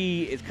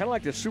be, it's kind of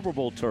like the Super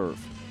Bowl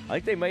turf. I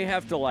think they may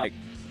have to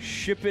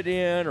ship it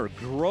in or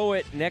grow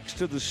it next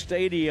to the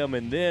stadium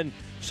and then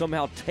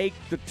somehow take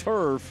the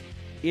turf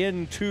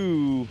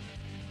into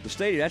the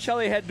stadium. That's how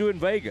they had to do it in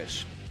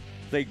Vegas.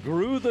 They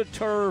grew the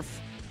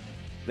turf,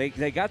 they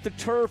got the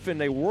turf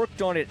and they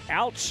worked on it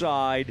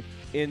outside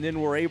and then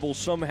were able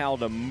somehow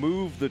to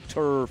move the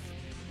turf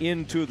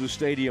into the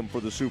stadium for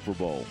the Super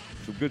Bowl.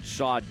 Some good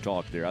sod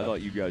talk there. I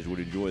thought you guys would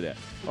enjoy that.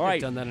 All right.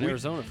 I've done that in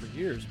Arizona for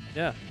years.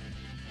 Yeah.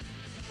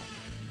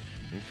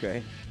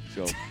 Okay.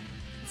 So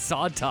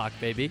sod talk,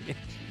 baby.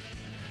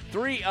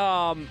 3,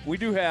 we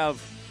do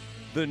have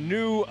the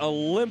new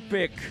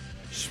Olympic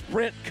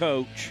sprint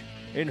coach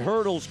and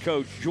hurdles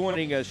coach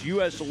joining us,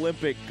 U.S.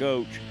 Olympic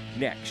coach,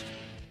 next.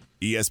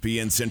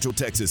 ESPN Central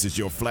Texas is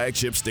your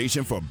flagship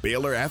station for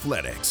Baylor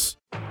Athletics.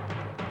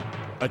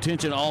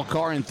 Attention all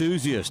car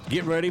enthusiasts.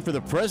 Get ready for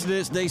the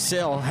President's Day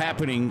sale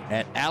happening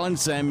at Allen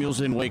Samuels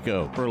in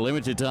Waco. For a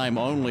limited time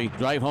only,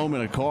 drive home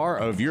in a car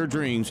of your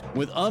dreams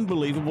with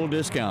unbelievable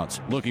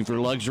discounts. Looking for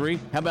luxury?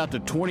 How about the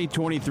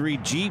 2023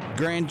 Jeep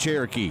Grand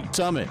Cherokee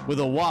Summit with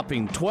a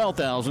whopping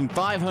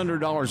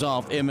 $12,500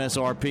 off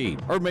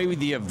MSRP? Or maybe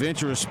the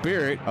adventurous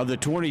spirit of the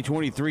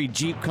 2023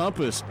 Jeep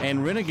Compass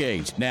and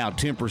Renegades, now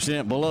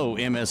 10% below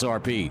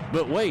MSRP.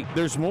 But wait,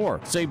 there's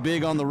more. Save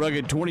big on the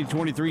rugged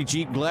 2023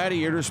 Jeep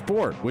Gladiator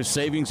Sport, with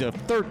savings of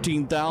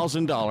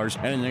 $13,000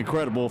 and an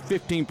incredible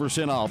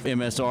 15% off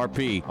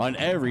MSRP on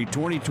every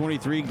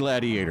 2023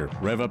 Gladiator.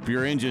 Rev up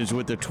your engines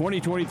with the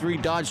 2023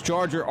 Dodge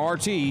Charger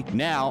RT,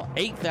 now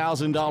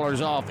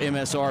 $8,000 off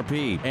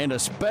MSRP. And a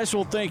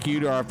special thank you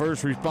to our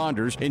first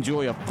responders.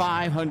 Enjoy a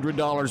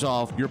 $500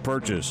 off your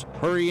purchase.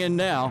 Hurry in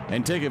now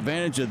and take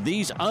advantage of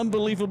these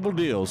unbelievable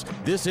deals.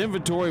 This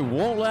inventory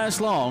won't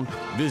last long.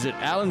 Visit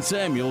Allen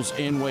Samuels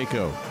in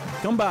Waco.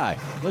 Come by.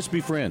 Let's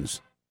be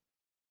friends.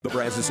 The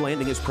Brazos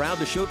Landing is proud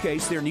to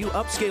showcase their new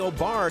upscale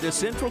bar to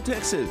Central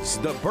Texas,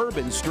 the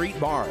Bourbon Street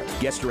Bar.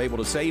 Guests are able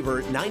to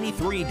savor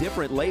 93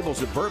 different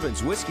labels of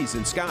bourbons, whiskeys,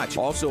 and scotch.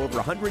 Also, over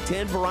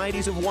 110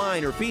 varieties of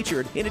wine are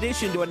featured, in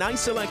addition to a nice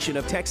selection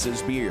of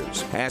Texas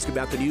beers. Ask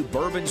about the new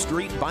Bourbon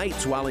Street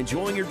Bites while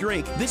enjoying your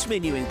drink. This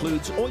menu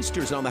includes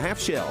oysters on the half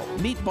shell,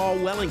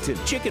 meatball Wellington,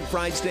 chicken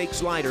fried steak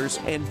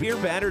sliders, and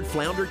beer-battered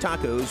flounder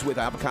tacos with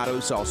avocado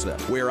salsa.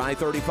 Where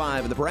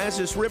I-35 and the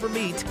Brazos River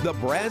meet, the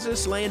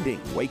Brazos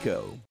Landing,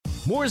 Waco.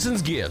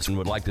 Morrison's Gifts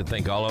would like to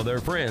thank all of their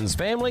friends,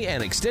 family,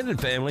 and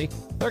extended family,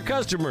 their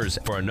customers,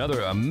 for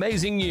another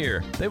amazing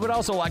year. They would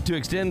also like to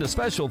extend a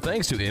special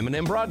thanks to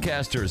M&M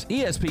Broadcasters,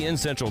 ESPN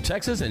Central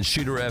Texas, and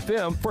Shooter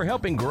FM for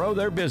helping grow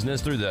their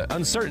business through the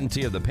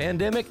uncertainty of the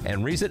pandemic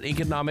and recent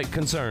economic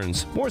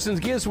concerns.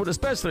 Morrison's Gifts would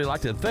especially like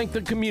to thank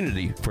the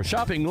community for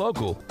shopping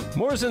local.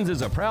 Morrison's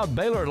is a proud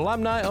Baylor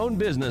alumni-owned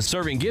business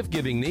serving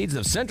gift-giving needs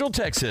of Central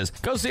Texas.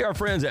 Go see our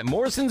friends at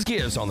Morrison's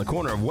Gifts on the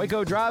corner of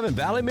Waco Drive and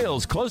Valley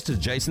Mills, close to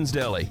Jason's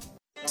Deli.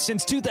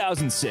 Since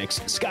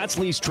 2006, Scott's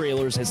Lease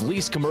Trailers has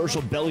leased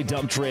commercial belly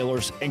dump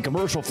trailers and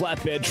commercial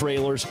flatbed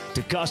trailers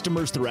to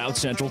customers throughout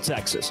Central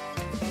Texas.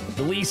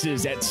 The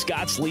leases at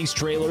Scott's Lease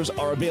Trailers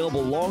are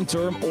available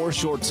long-term or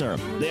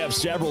short-term. They have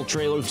several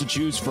trailers to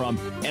choose from,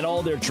 and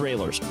all their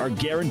trailers are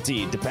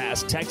guaranteed to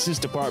pass Texas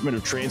Department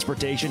of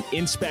Transportation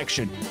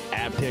inspection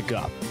at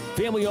pickup.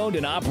 Family-owned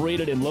and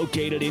operated and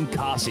located in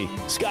Cossie,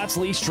 Scott's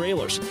Lease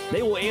Trailers.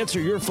 They will answer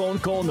your phone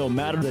call no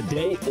matter the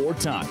day or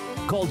time.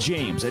 Call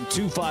James at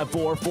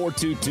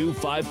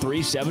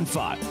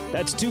 254-422-5375.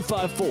 That's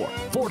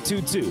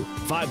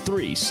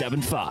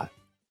 254-422-5375.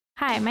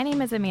 Hi, my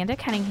name is Amanda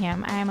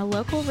Cunningham. I am a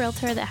local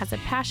realtor that has a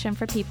passion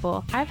for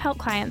people. I've helped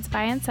clients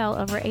buy and sell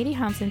over 80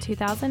 homes in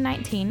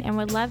 2019 and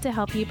would love to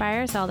help you buy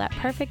or sell that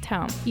perfect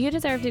home. You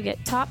deserve to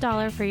get top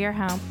dollar for your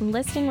home.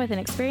 Listing with an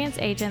experienced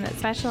agent that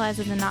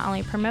specializes in not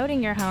only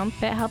promoting your home,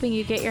 but helping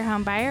you get your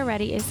home buyer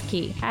ready is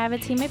key. I have a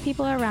team of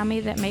people around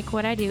me that make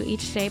what I do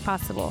each day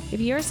possible. If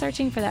you are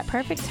searching for that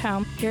perfect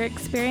home, your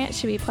experience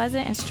should be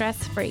pleasant and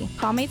stress-free.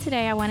 Call me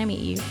today. I want to meet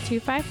you.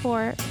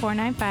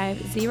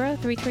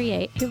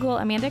 254-495-0338. Google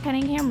Amanda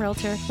Cunningham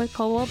Realtor with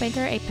Coldwell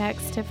Banker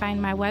Apex to find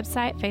my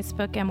website,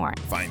 Facebook, and more.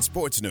 Find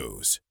sports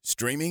news,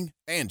 streaming,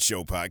 and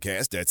show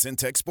podcast at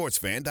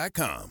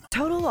centexsportsfan.com.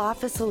 Total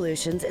Office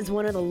Solutions is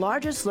one of the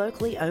largest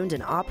locally owned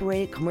and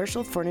operated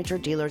commercial furniture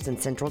dealers in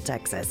Central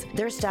Texas.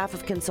 Their staff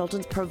of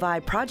consultants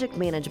provide project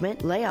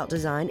management, layout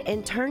design,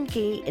 and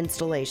turnkey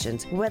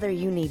installations. Whether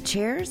you need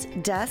chairs,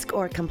 desk,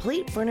 or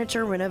complete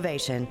furniture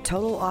renovation,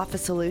 Total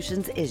Office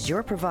Solutions is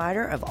your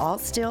provider of all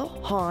steel,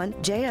 HON,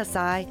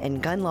 JSI,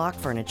 and Gunlock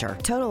furniture.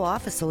 Total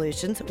Office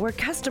Solutions, where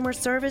customer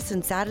service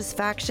and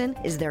satisfaction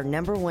is their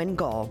number one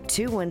goal.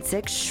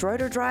 216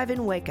 Schroeder Drive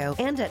in Waco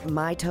and at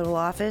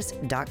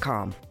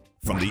mytotaloffice.com.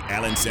 From the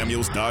Allen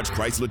Samuels Dodge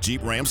Chrysler Jeep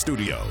Ram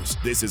Studios,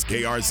 this is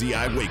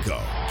KRZI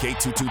Waco,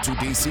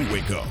 K222DC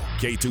Waco,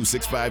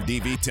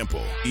 K265DV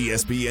Temple,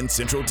 ESPN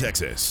Central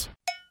Texas.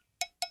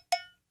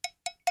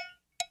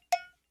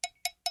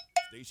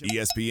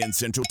 ESPN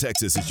Central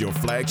Texas is your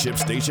flagship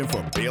station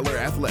for Baylor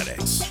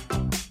Athletics.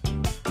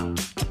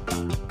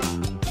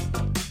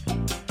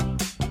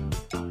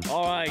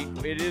 All right,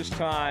 it is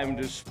time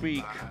to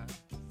speak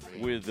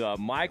with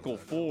Michael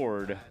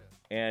Ford,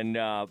 and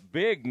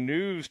big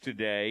news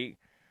today.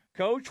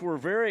 Coach, we're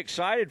very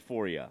excited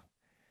for you.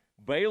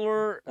 The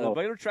Baylor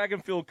track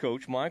and field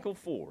coach, Michael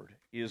Ford,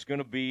 is going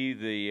to be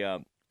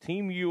the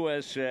Team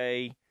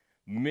USA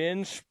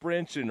men's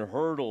sprints and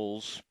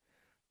hurdles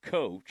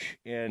coach,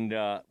 and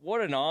what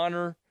an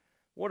honor,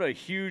 what a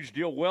huge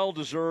deal,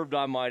 well-deserved,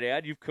 I might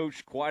add. You've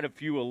coached quite a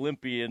few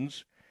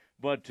Olympians,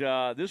 but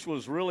this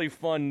was really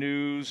fun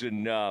news,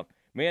 and,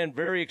 man,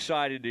 very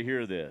excited to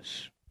hear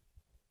this.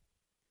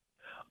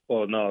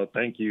 Well, no,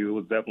 thank you. It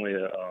was definitely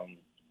a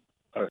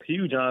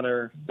huge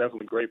honor.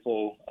 Definitely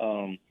grateful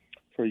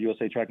for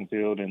USA Track and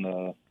Field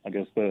and I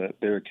guess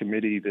their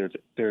committee, their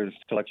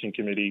selection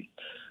committee,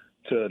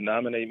 to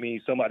nominate me.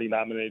 Somebody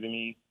nominated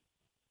me.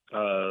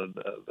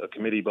 The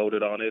committee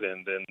voted on it,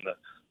 and then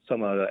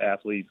some of the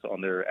athletes on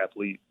their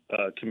athlete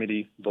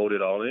committee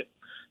voted on it.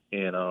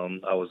 And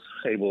I was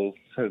able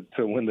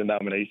to win the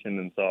nomination,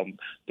 and so I'm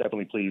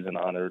definitely pleased and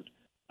honored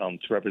to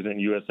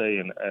represent USA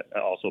and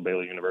also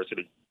Baylor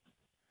University.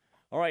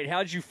 All right,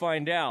 how'd you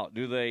find out?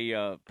 Do they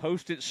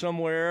post it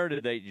somewhere?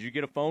 Did you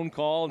get a phone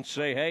call and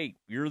say, "Hey,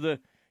 you're the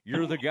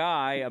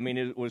guy"? I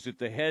mean, was it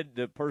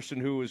the person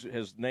who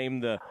has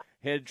named the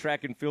head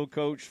track and field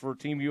coach for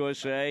Team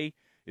USA?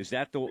 Is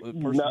that the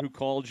person who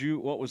called you?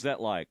 What was that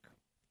like?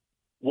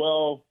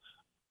 Well,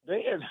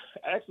 they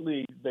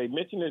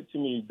mentioned it to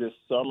me this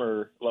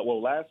summer,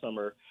 last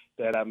summer,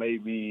 that I may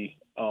be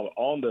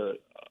on the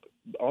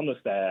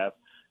staff,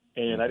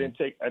 and I didn't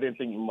think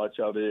much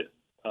of it.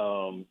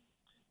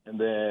 And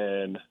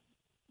then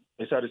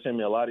they started sending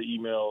me a lot of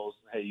emails.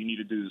 Hey, you need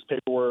to do this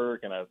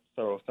paperwork. And I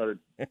started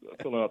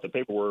filling out the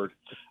paperwork.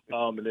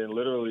 And then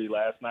literally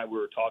last night we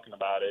were talking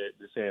about it.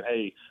 They're saying,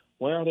 hey,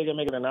 when are they going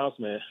to make an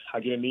announcement?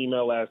 I get an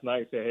email last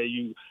night saying, hey,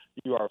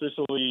 you are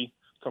officially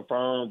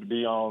confirmed to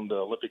be on the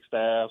Olympic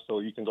staff,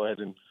 so you can go ahead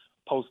and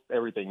post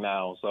everything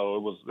now. So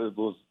it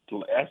was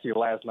actually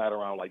last night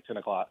around like 10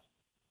 o'clock.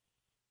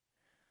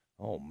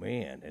 Oh,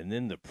 man. And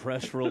then the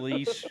press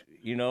release,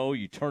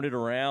 you turn it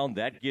around,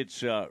 that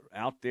gets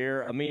out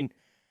there. I mean,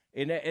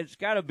 and it's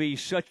got to be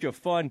such a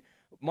fun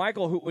 –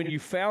 Michael, when you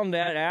found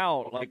that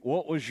out, like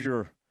what was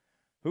your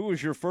who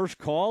was your first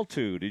call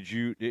to?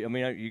 You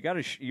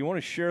want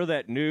to share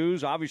that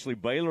news? Obviously,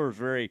 Baylor is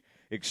very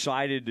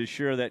excited to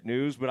share that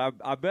news, but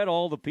I bet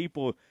all the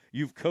people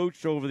you've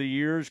coached over the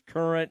years,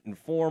 current and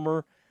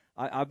former,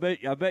 I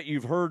bet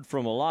you've heard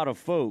from a lot of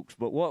folks.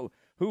 But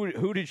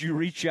who did you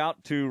reach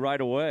out to right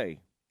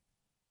away?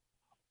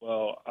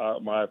 Well,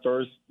 my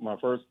first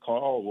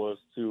call was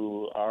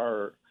to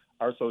our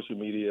social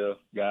media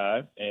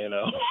guy, and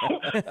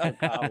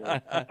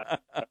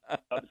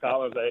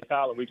Colin said, "Hey,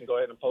 Colin, we can go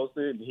ahead and post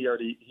it." And he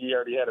already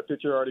had a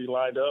picture already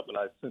lined up, and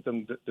I sent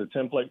him the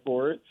template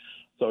for it.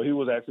 So he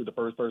was actually the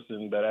first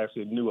person that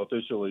actually knew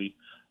officially.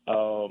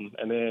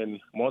 And then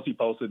once he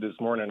posted this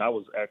morning, I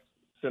was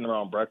sitting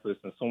around breakfast,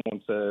 and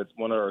someone said,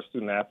 one of our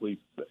student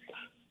athletes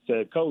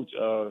said, "Coach,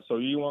 so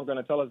you weren't going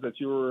to tell us that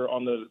you were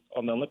on the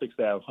Olympic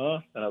staff, huh?"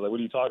 And I was like, "What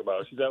are you talking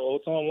about?" She said, "Well,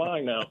 it's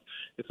online now.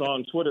 It's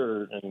on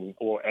Twitter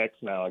or X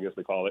now, I guess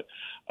they call it."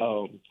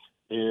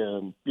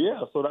 And yeah,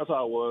 so that's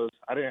how it was.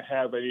 I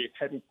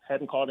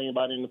hadn't called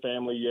anybody in the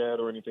family yet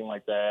or anything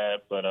like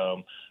that, but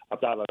I've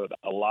got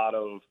a lot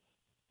of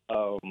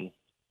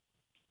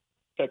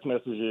text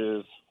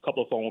messages, a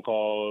couple of phone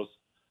calls.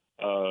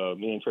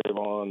 Me and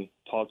Trayvon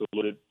talked a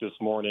little bit this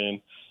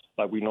morning,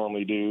 like we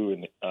normally do,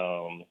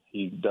 and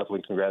he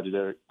definitely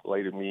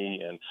congratulated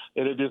me. And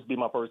it'll just be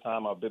my first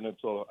time. I've been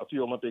into a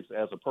few Olympics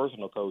as a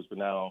personal coach, but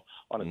now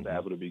on a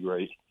staff, it'll be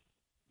great.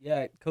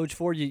 Yeah, Coach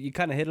Ford, you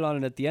kind of hit it on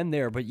it at the end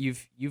there, but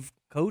you've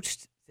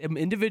coached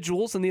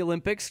individuals in the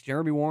Olympics,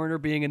 Jeremy Warner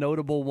being a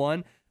notable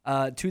one,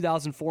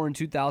 2004 and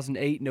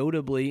 2008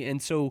 notably. And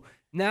so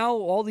now,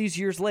 all these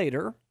years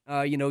later,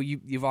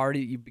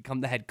 you've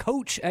become the head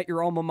coach at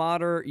your alma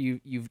mater.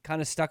 You've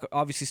kind of stuck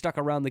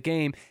around the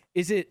game.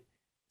 Is it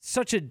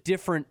such a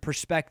different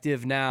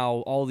perspective now,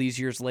 all these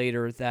years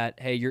later, that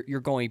hey, you're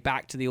going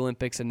back to the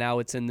Olympics, and now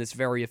it's in this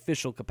very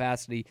official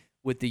capacity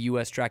with the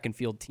U.S. track and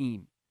field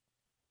team?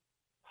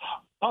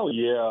 Oh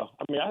yeah,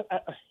 I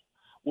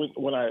mean,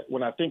 when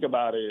I think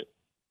about it,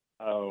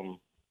 I'm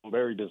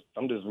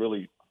just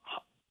really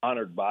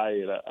honored by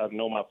it. I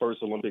know my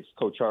first Olympics,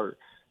 Coach Hart,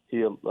 he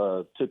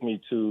took me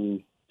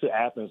to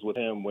Athens with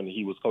him when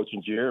he was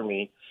coaching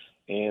Jeremy,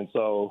 and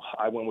so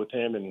I went with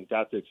him and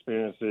got to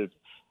experience it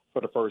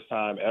for the first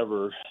time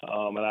ever.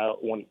 And I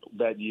won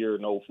that year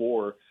in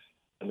 2004,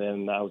 and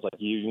then I was like,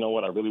 you know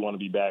what, I really want to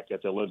be back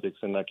at the Olympics,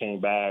 and I came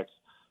back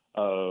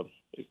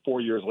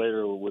 4 year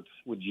later with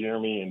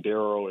Jeremy and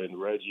Darryl and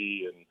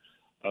Reggie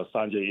and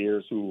Sanjay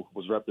Ayers, who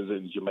was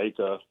representing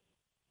Jamaica.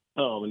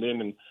 And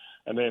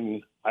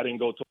then I didn't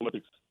go to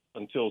Olympics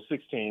until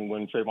 16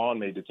 when Trayvon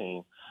made the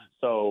team.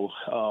 So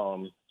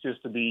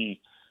just to be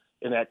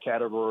in that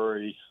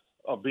category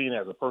of being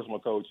as a personal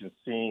coach and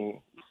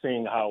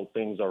seeing how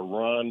things are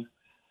run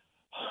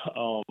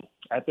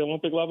at the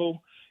Olympic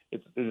level,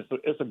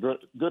 it's a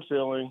good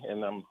feeling,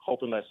 and I'm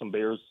hoping that some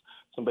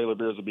Baylor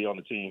Bears will be on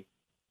the team.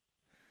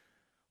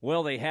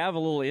 Well, they have a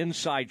little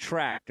inside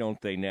track, don't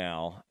they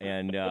now?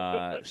 And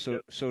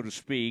so to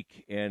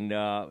speak, and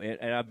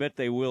I bet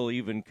they will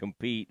even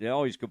compete. They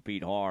always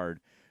compete hard,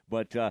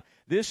 but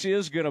this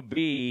is going to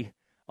be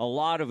a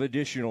lot of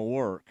additional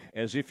work,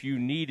 as if you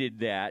needed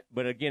that.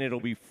 But again, it'll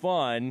be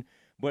fun.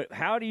 But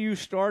how do you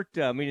start?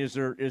 I mean, is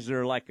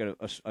there like an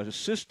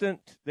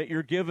assistant that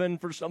you're given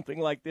for something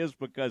like this?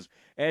 Because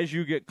as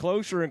you get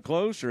closer and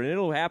closer, and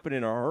it'll happen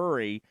in a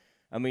hurry.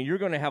 I mean, you're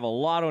going to have a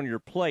lot on your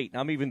plate.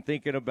 I'm even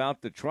thinking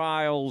about the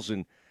trials,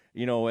 and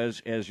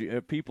as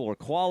people are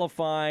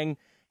qualifying.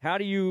 How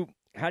do you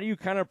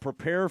kind of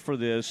prepare for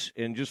this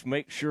and just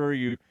make sure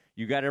you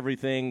got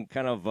everything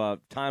kind of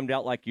timed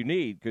out like you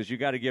need? Because you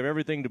got to give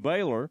everything to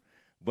Baylor,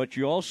 but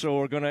you also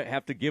are going to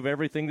have to give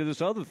everything to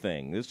this other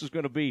thing. This is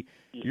going to be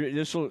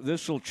this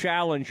will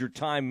challenge your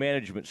time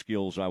management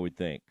skills, I would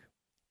think.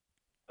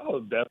 Oh,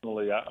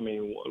 definitely. I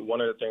mean,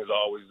 one of the things I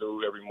always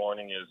do every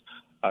morning is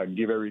I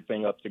give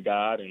everything up to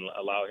God and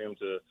allow him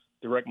to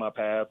direct my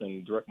path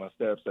and direct my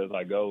steps as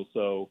I go.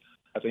 So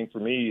I think for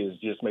me is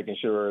just making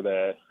sure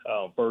that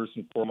first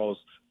and foremost,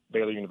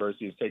 Baylor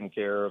University is taken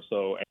care of.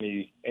 So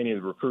any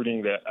of the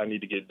recruiting that I need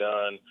to get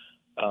done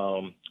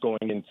going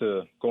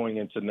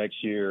into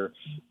next year,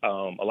 a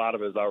lot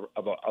of it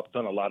I've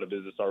done a lot of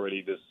visits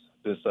already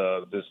this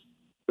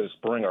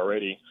spring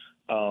already,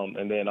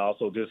 and then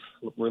also just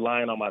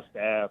relying on my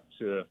staff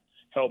to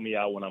help me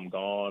out when I'm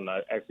gone.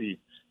 I actually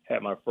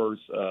had my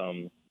first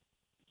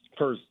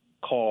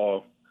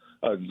call,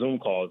 Zoom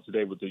call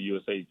today with the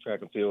USA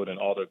Track and Field and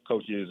all the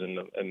coaches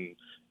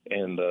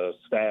and the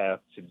staff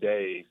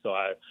today. So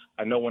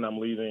I know when I'm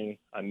leaving.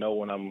 I know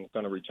when I'm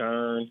going to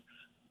return.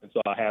 And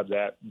so I have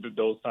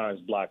those times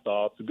blocked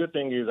off. The good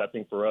thing is, I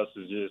think for us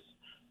is just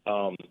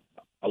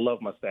I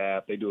love my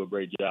staff. They do a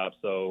great job.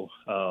 So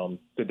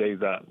the days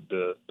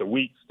the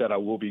weeks that I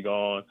will be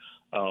gone,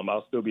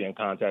 I'll still be in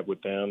contact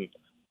with them,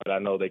 but I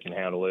know they can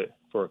handle it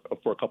for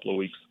a couple of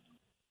weeks.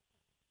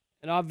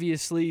 And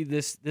obviously,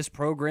 this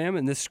program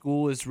and this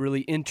school is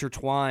really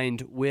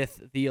intertwined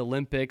with the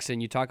Olympics,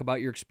 and you talk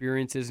about your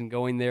experiences and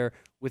going there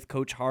with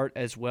Coach Hart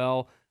as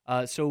well.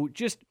 So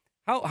just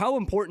How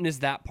important is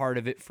that part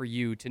of it for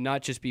you to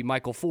not just be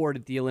Michael Ford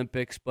at the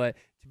Olympics, but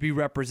to be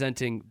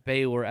representing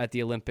Baylor at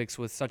the Olympics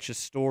with such a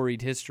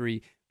storied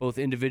history, both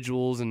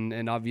individuals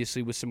and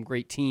obviously with some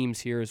great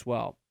teams here as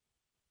well?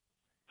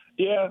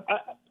 Yeah,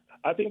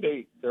 I think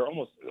they're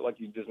almost, like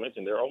you just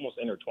mentioned, they're almost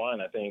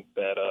intertwined. I think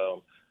that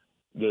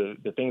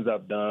the things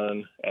I've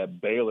done at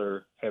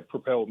Baylor have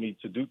propelled me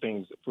to do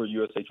things for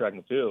USA Track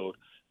and Field,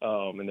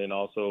 and then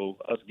also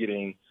us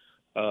getting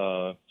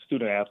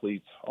student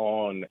athletes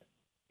on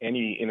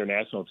any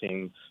international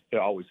team, it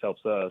always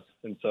helps us.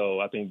 And so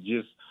I think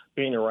just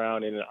being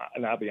around, and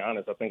I'll be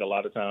honest, I think a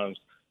lot of times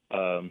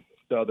the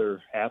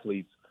other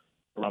athletes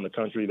around the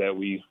country that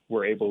we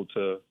were able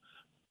to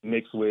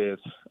mix with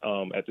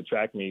at the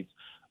track meets,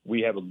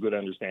 we have a good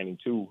understanding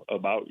too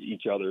about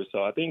each other.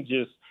 So I think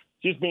just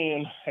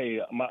being,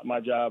 my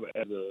job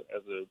as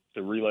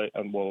the relay,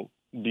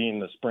 being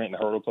the sprint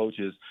and hurdle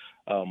coaches,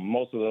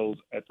 most of those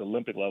at the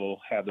Olympic level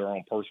have their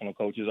own personal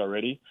coaches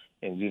already,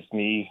 and just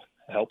me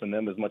helping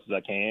them as much as I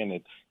can.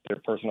 If their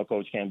personal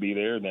coach can't be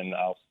there, then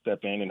I'll step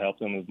in and help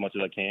them as much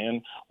as I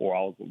can, or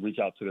I'll reach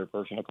out to their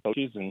personal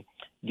coaches and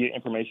get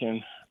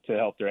information to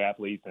help their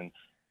athletes and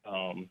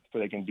so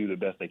they can do the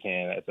best they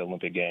can at the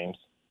Olympic Games.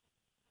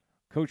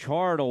 Coach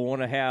Hart will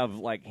want to have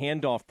like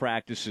handoff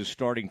practices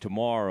starting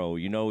tomorrow.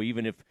 You know,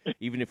 even if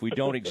we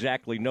don't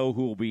exactly know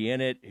who will be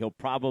in it, he'll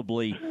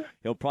probably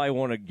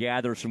want to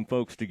gather some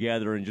folks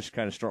together and just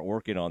kind of start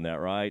working on that,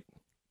 right?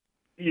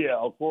 Yeah,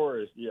 of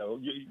course. Yeah,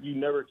 you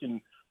never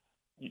can.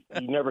 You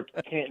never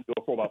can't do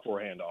a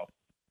 4x4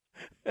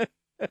 handoff.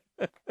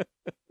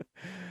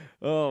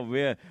 Oh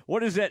man,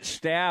 what is that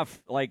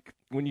staff like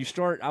when you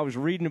start? I was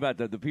reading about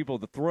the people,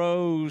 the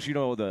throws,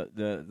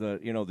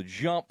 the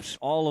jumps,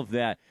 all of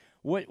that.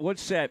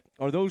 What's that?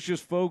 Are those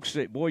just folks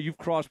that, boy, you've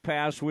crossed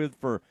paths with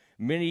for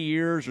many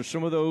years? Are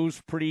some of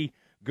those pretty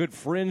good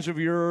friends of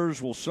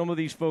yours? Will some of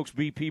these folks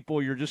be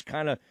people you're just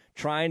kind of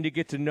trying to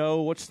get to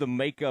know? What's the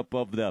makeup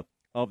of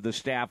the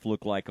staff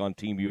look like on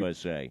Team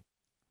USA?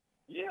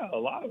 Yeah, a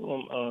lot of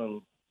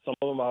them. Some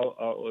of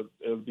them,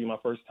 it would be my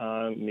first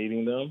time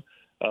meeting them.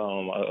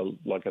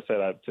 Like I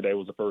said, today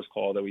was the first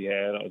call that we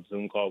had, a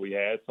Zoom call we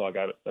had, so I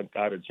got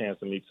a chance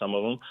to meet some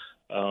of them.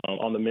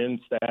 On the men's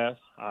staff,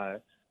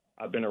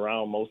 I've been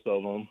around most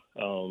of them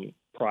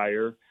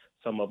prior.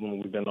 Some of them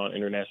we've been on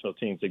international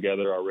teams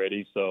together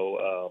already,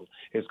 so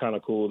it's kind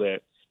of cool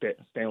that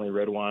Stanley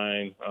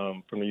Redwine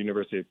from the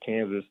University of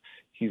Kansas,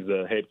 he's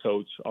the head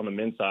coach on the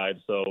men's side,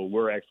 so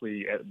we're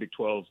actually at Big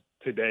 12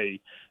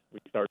 today. We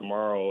start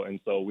tomorrow,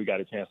 and so we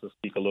got a chance to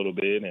speak a little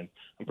bit, and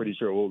I'm pretty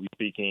sure we'll be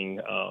speaking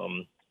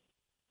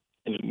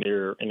in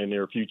the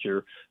near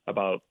future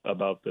about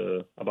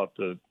the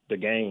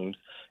games.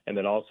 And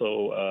then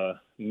also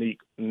Nick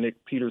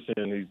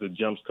Peterson, he's the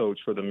jumps coach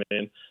for the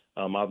men.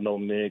 I've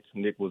known Nick.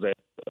 Nick was at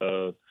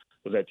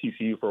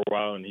TCU for a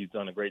while, and he's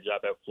done a great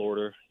job at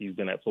Florida. He's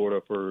been at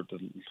Florida for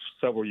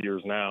several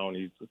years now,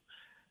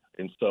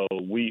 and so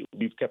we've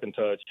kept in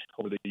touch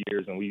over the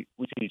years, and we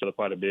see each other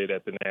quite a bit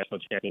at the national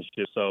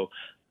championship. So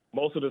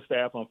most of the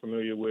staff I'm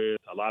familiar with.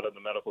 A lot of the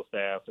medical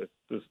staff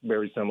is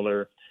very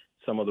similar.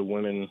 Some of the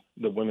women's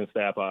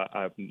staff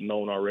I've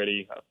known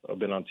already. I've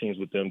been on teams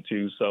with them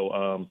too.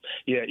 So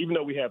even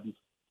though we have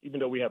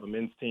a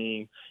men's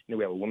team,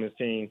 we have a women's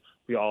team,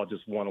 we all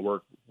just want to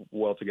work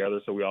well together.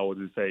 So we always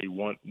just say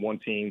one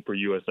team for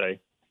USA.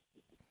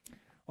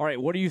 All right,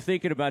 what are you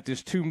thinking about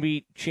this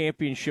 2-meet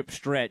championship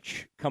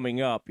stretch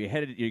coming up?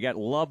 You got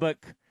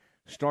Lubbock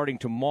starting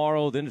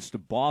tomorrow, then it's to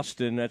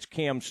Boston. That's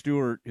Cam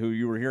Stewart, who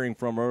you were hearing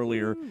from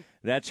earlier.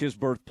 That's his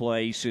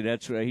birthplace, and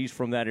he's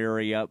from that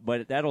area.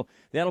 But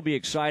that'll be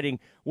exciting.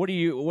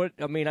 You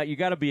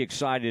got to be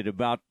excited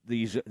about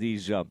these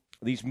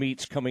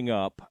meets coming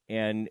up.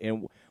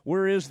 And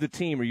where is the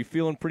team? Are you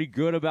feeling pretty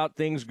good about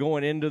things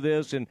going into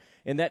this? And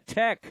that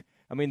Tech,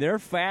 they're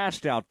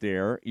fast out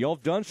there. Y'all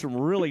have done some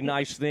really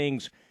nice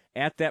things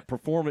at that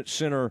Performance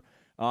Center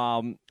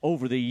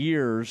over the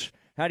years.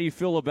 How do you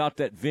feel about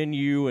that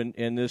venue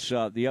and this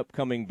the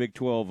upcoming Big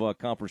 12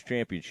 Conference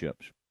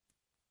Championships?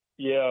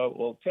 Yeah,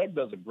 well, Tech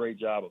does a great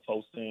job of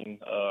hosting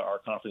our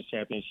conference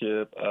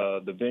championship.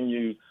 The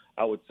venue,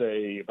 I would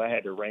say, if I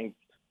had to rank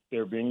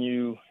their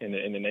venue in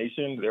the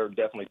nation, they're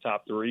definitely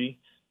top 3.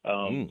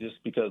 Just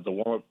because the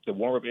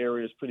warm-up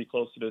area is pretty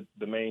close to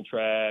the main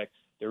track.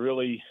 They're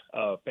really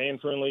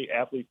fan-friendly,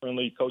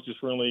 athlete-friendly,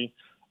 coaches-friendly,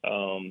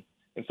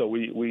 and so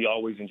we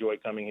always enjoy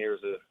coming here.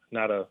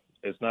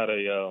 It's not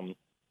a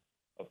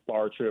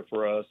far trip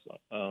for us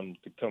to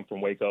come from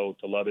Waco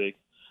to Lubbock.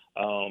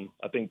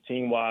 I think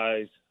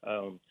team-wise,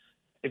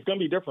 it's going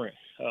to be different.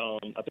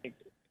 I think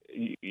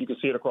you can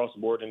see it across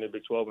the board in the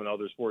Big 12 and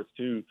other sports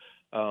too.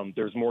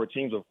 There's more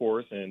teams, of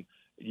course, and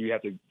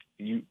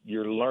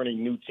you're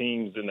learning new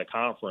teams in the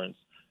conference,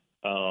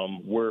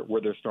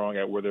 where they're strong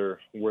at, where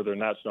they're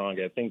not strong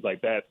at, things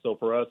like that. So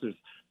for us, it's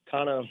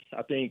kind of,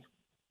 I think,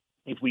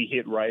 if we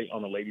hit right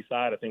on the ladies'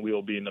 side, I think we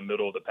will be in the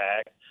middle of the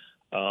pack.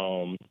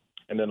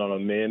 And then on the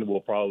men, we'll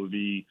probably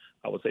be,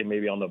 I would say,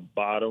 maybe on the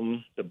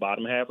bottom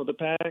half of the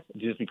pack,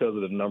 just because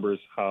of the numbers,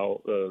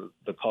 how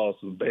the cost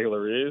of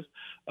Baylor is.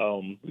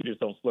 We just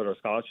don't split our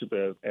scholarship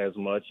as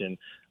much. And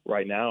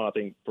right now, I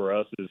think for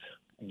us is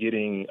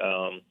getting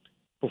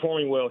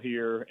performing well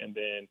here, and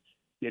then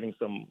getting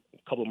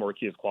a couple more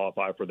kids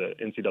qualified for the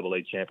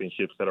NCAA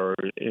championships that are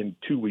in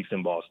 2 weeks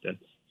in Boston.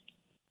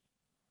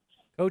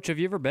 Coach, have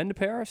you ever been to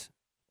Paris?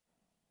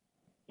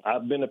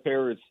 I've been to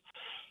Paris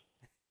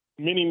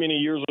many, many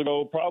years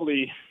ago,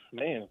 probably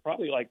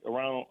like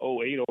around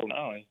 08,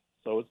 09.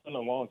 So it's been a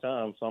long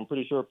time. So I'm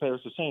pretty sure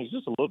Paris has changed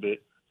just a little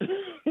bit.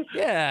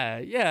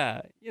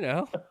 Yeah.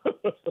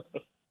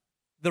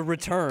 The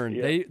return.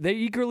 Yeah. They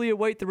eagerly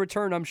await the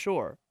return, I'm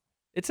sure.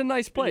 It's a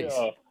nice place.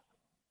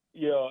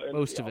 Yeah, and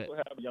most we of it.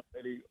 also have a young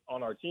lady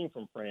on our team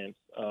from France,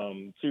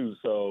 too.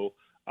 So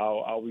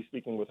I'll be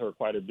speaking with her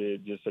quite a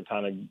bit, just to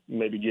kind of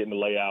maybe get in the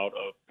layout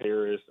of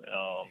Paris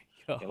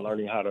and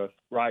learning how to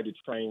ride the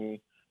train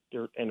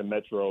in the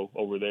metro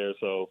over there.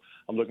 So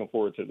I'm looking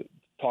forward to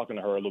talking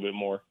to her a little bit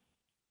more.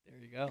 There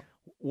you go.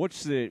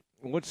 What's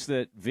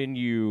that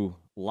venue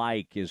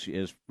like as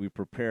we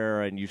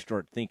prepare and you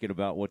start thinking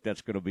about what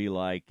that's going to be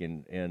like?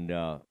 And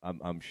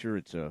I'm sure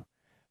it's a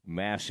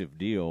massive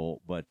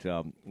deal, but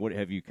what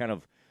have you kind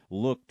of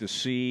looked to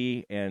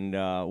see, and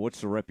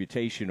what's the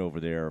reputation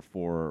over there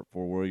for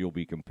where you'll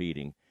be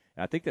competing?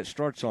 I think that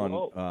starts on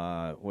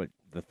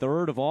the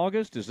 3rd of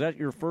August. Is that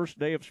your first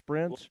day of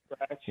sprints?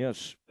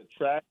 Yes. The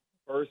track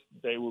first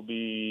day will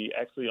be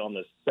actually on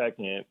the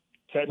 2nd.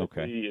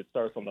 Technically, It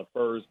starts on the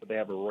 1st, but they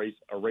have a race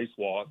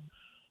walk,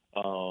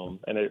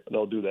 and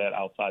they'll do that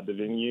outside the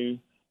venue.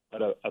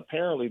 But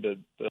apparently, the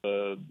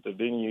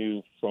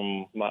venue,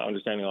 from my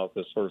understanding of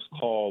this first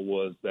call,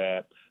 was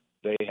that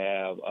they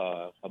have,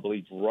 I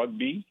believe,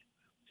 rugby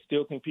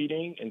still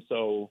competing, and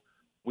so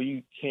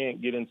we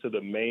can't get into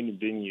the main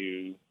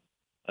venue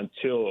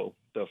until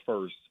the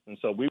 1st, and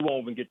so we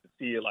won't even get to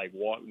see it like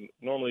walk.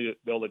 Normally,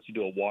 they'll let you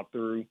do a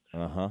walkthrough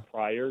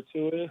prior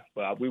to it,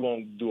 but we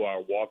won't do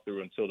our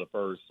walkthrough until the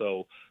 1st.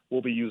 So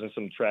we'll be using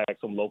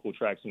some local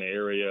tracks in the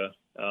area.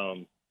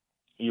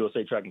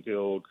 USA Track and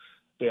Field,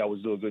 they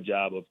always do a good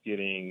job of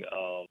getting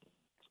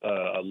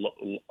a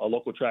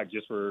local track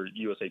just for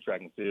USA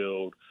Track and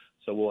Field.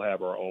 So we'll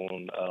have our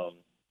own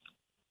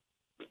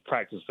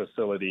practice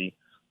facility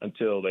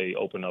until they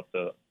open up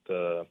the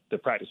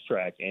practice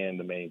track and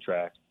the main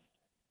track.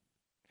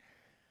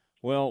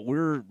 Well,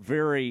 we're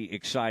very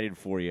excited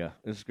for you.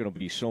 This is going to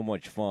be so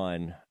much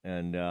fun,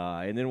 and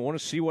then want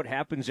to see what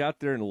happens out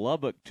there in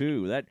Lubbock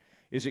too.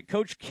 Is it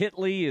Coach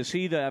Kitley? Is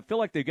he I feel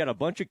like they've got a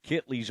bunch of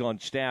Kitleys on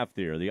staff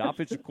there. The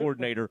offensive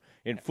coordinator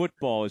in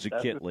football is a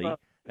Kitley.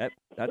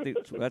 I think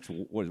that's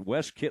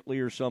Wes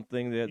Kitley or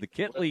something. The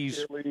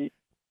Kitleys.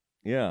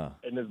 Yeah.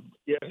 And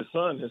his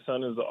son is,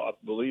 I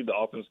believe, the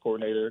offense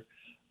coordinator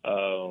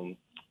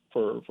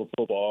for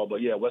football.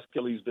 But yeah, Wes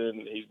Kitley's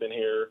been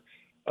here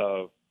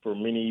for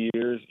many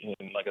years,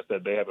 and like I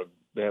said, they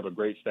have a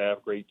great staff,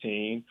 great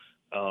team.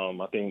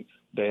 I think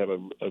they have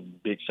a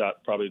big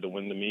shot probably to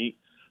win the meet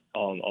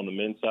on the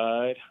men's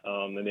side.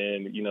 And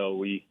then this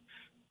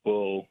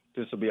will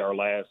be our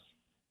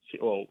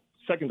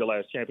second to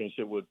last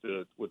championship with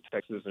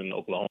Texas and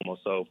Oklahoma.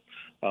 So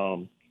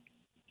so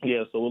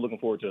we're looking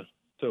forward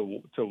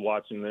to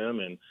watching them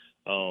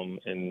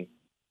and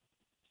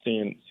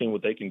seeing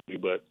what they can do.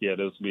 But yeah,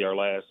 this will be our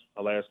last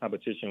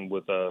competition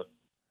with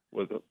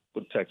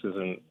Texas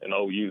and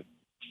OU.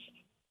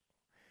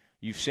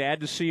 You sad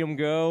to see them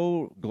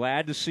go?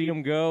 Glad to see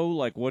them go?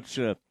 Like,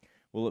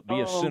 will it be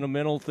a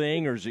sentimental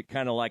thing, or is it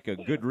kind of like a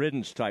good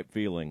riddance type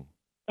feeling?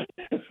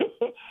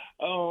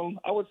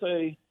 I would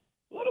say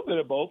a little bit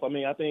of both. I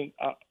mean, I think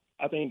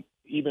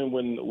even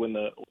when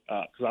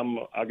because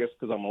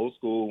I'm old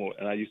school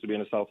and I used to be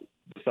in the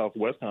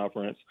Southwest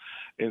Conference,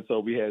 and so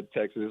we had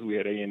Texas, we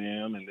had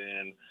A&M,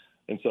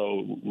 and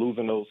so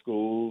losing those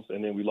schools,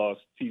 and then we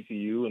lost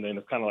TCU, and then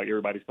it's kind of like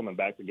everybody's coming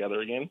back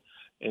together again.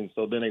 And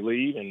so then they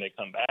leave and they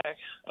come back,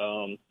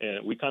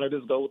 and we kind of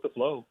just go with the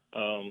flow.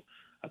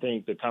 I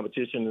think the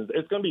competition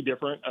it's going to be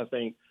different. I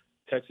think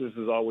Texas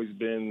has always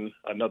been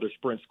another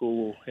sprint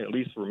school, at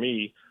least for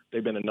me.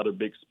 They've been another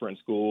big sprint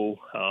school,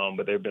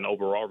 but they've been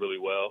overall really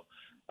well.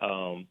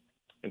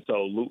 And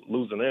so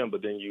losing them,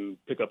 but then you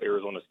pick up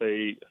Arizona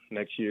State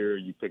next year,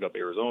 you pick up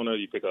Arizona,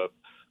 you pick up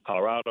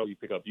Colorado, you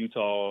pick up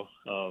Utah,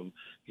 you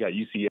got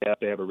UCF,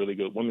 they have a really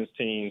good women's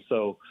team.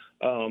 So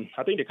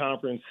I think the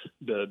conference,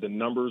 the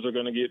numbers are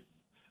going to get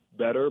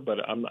better, but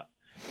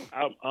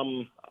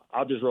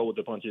I'll just roll with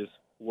the punches.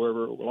 As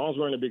long as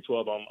we're in the Big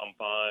 12, I'm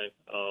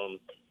fine.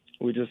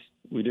 We just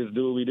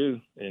do what we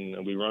do,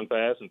 and we run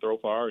fast and throw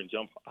far and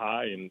jump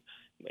high, and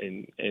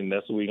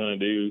that's what we're going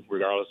to do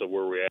regardless of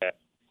where we're at.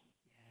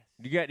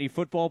 You got any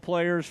football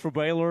players for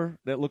Baylor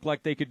that look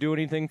like they could do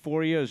anything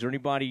for you? Is there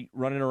anybody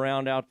running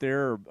around out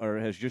there or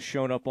has just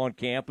shown up on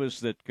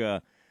campus that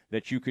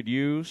you could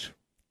use?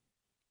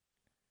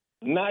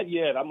 Not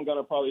yet. I'm going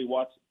to probably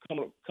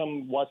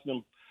come watch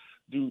them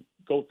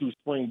go through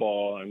spring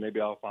ball, and maybe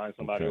I'll find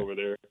somebody over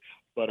there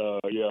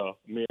yeah,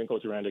 me and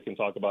Coach Aranda can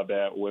talk about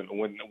that when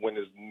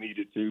it's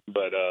needed to.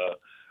 But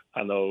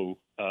I know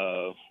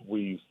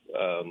we've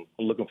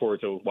looking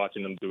forward to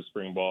watching them do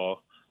spring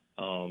ball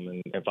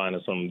and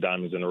finding some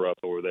diamonds in the rough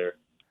over there.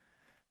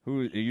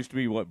 It used to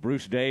be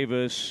Bruce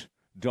Davis,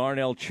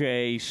 Darnell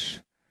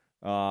Chase,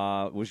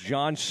 was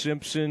John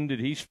Simpson? Did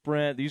he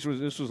sprint? This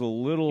was a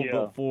little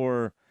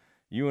before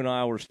you and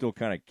I were still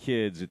kind of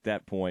kids at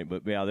that point.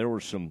 But yeah, there were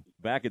some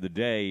back in the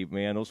day.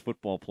 Man, those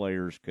football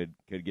players could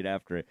get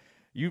after it.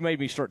 You made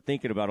me start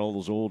thinking about all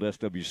those old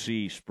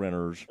SWC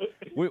sprinters.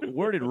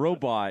 Where did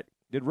Robot?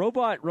 Did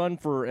Robot run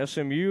for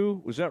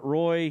SMU? Was that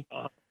Roy?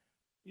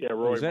 Yeah,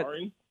 Roy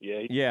Martin.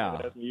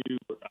 Yeah. SMU.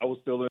 I was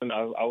still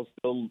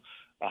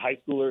a high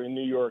schooler in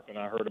New York, and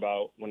I heard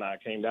about when I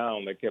came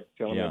down. They kept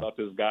telling me about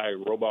this guy,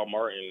 Robot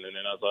Martin, and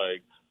then I was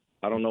like,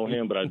 I don't know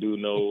him, but I do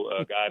know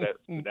a guy that's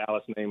in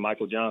Dallas named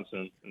Michael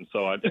Johnson, and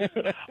so I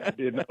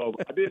did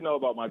know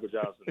about Michael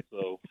Johnson.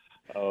 So,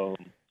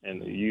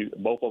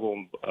 both of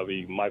them. I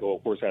mean, Michael,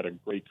 of course, had a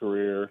great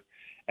career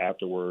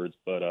afterwards,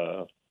 but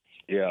I'm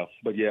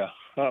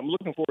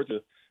looking forward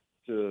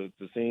to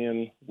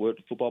seeing what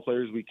football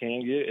players we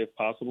can get if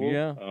possible.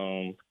 Yeah.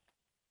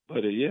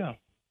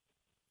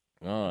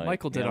 All right.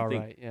 Michael did all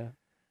right.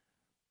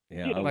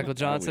 Yeah. Michael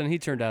Johnson, he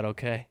turned out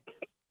okay.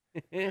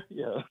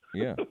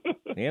 Yeah.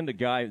 And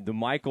the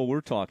Michael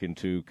we're talking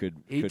to could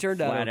turned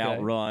flat out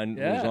okay. run.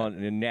 Yeah. Was on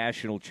a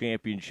national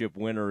championship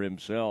winner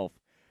himself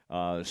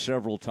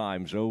several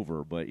times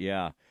over. But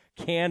yeah,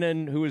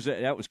 Cannon, who was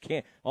that? That was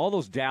all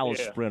those Dallas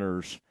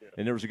sprinters. Yeah.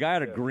 And there was a guy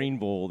out of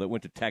Greenville that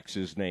went to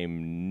Texas named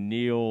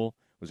Neal.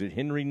 Was it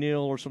Henry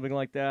Neal or something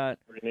like that?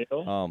 Henry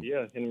Neal.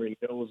 Henry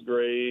Neal was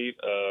great.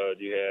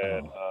 You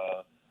had.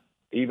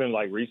 Even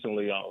like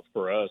recently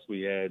for us,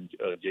 we had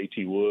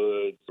J.T.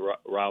 Woods,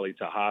 Raleigh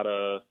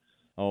Tejada.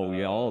 Oh,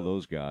 yeah, all of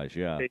those guys,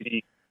 yeah.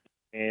 Katie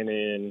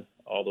Cannon,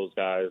 all those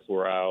guys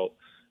were out,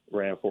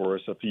 ran for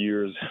us a few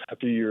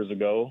years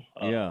ago.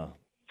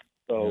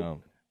 So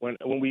when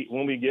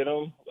we get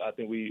them, I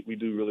think we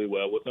do really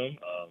well with them.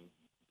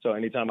 So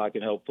anytime I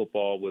can help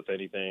football with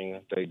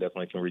anything, they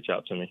definitely can reach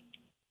out to me.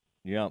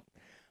 Yeah.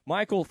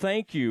 Michael,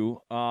 thank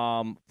you.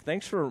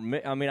 Thanks for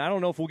 – I mean, I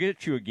don't know if we'll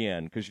get you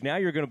again because now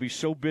you're going to be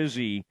so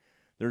busy,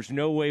 there's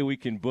no way we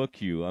can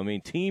book you. I mean,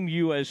 Team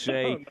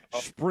USA,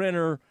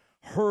 sprinter,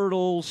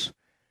 hurdles.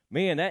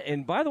 Man,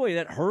 and by the way,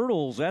 that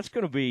hurdles, that's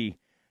going to be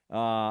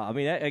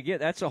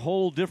that's a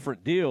whole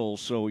different deal.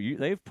 So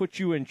they've put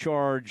you in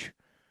charge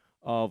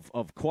of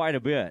quite a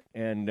bit.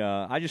 And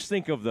I just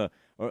think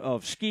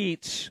of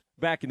Skeets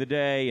back in the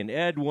day and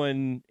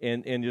Edwin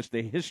and just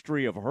the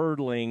history of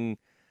hurdling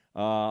 –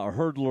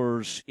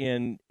 hurdlers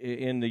in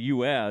the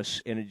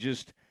U.S. and it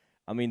just,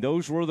 I mean,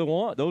 those were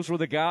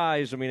the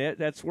guys. I mean,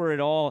 that's where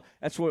it all.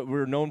 That's what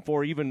we're known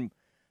for. Even,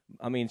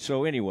 I mean,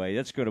 so anyway,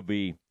 that's going to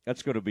be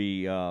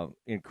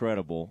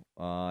incredible.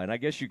 And I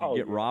guess you can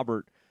get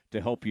Robert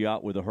to help you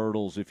out with the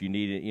hurdles if you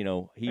need it. You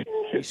know, he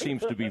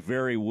seems to be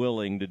very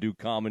willing to do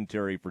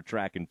commentary for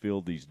track and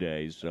field these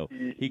days, so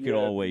he could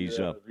always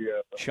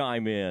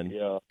chime in.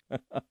 Yeah,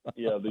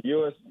 the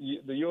U.S.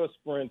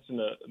 sprints and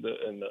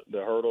the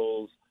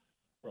hurdles.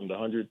 From the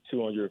 100,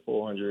 200,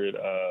 400,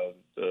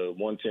 the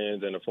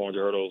 110s, and the 400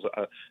 hurdles,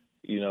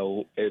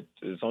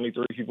 it's only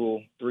three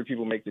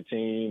people make the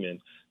team,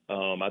 and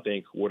I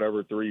think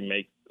whatever three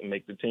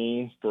make the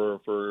team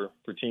for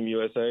Team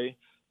USA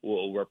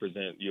will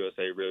represent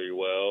USA really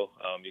well.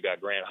 You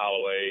got Grant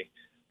Holloway,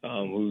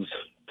 who's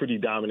pretty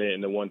dominant in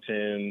the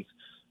 110s,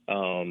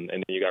 and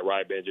then you got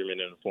Rye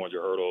Benjamin in the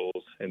 400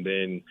 hurdles, and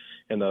then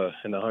in the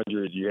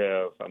 100 you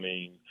have,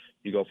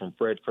 you go from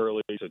Fred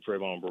Curley to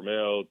Trayvon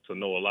Bromell to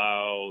Noah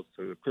Lyles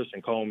to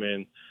Christian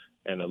Coleman,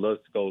 and the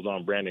list goes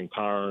on, Brandon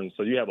Carnes.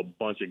 So you have a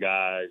bunch of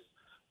guys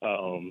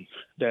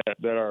that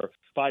are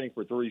fighting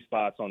for three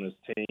spots on this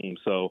team.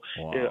 So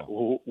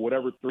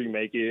whatever three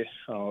make it,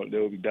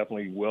 they'll be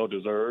definitely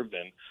well-deserved,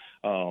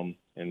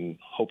 and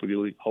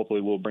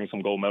hopefully we'll bring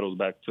some gold medals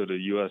back to the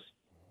U.S.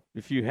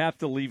 If you have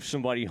to leave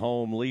somebody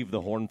home, leave the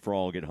Horn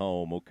Frog at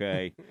home,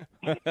 okay?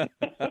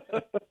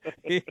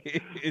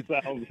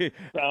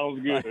 Sounds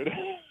good.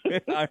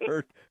 I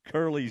heard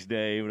Curly's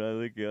name, and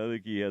I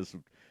think he has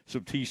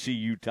some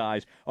TCU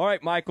ties. All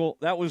right, Michael,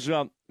 that was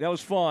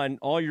fun.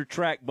 All your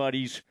track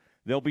buddies,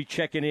 they'll be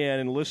checking in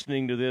and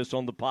listening to this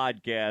on the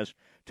podcast.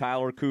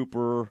 Tyler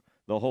Cooper,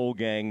 the whole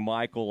gang,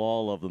 Michael,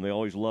 all of them. They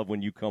always love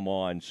when you come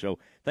on. So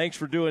thanks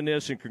for doing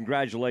this, and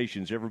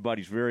congratulations.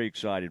 Everybody's very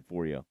excited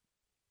for you.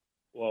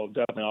 Well,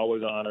 definitely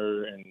always an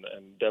honor, and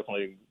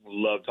definitely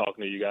love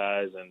talking to you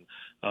guys,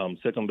 and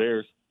sick 'em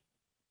Bears.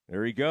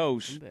 There he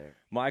goes.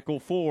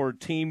 Michael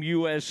Ford, Team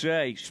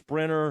USA,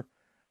 sprinter,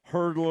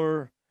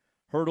 hurdler,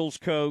 hurdles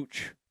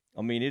coach.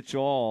 I mean, it's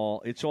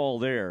all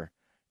there.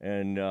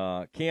 And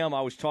Cam,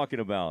 I was talking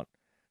about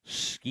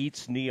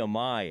Skeets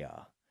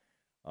Nehemiah,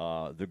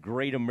 the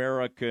great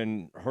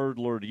American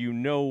hurdler. Do you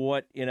know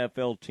what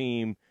NFL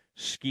team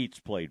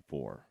Skeets played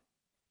for?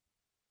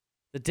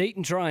 The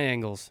Dayton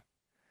Triangles.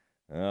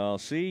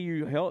 See,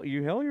 you held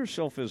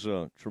yourself as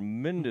a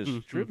tremendous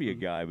trivia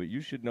guy, but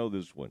you should know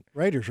this one.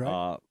 Raiders,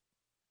 right?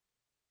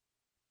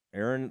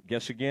 Aaron,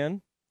 guess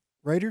again.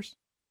 Raiders?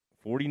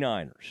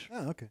 49ers.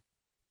 Oh, okay.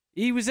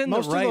 He was in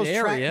the right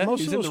area.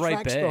 Most of those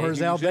track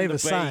stars Al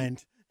Davis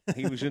signed.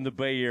 He was in the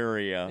Bay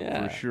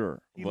Area for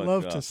sure. He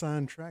loved to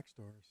sign track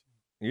stars.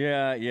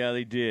 Yeah,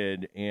 they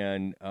did.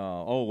 And,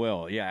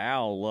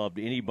 Al loved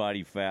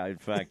anybody fat. In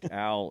fact,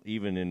 Al,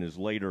 even in his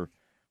later,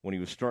 when he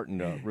was starting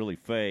to really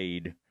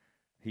fade,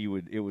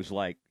 it was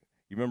like,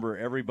 you remember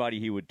everybody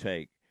he would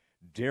take.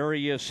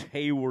 Darius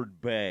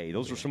Hayward Bay.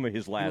 Those were some of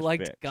his last he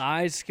liked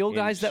picks. Skill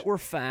guys that were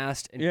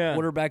fast, and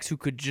quarterbacks who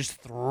could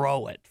just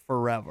throw it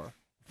forever.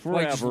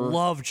 I just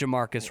love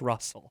Jamarcus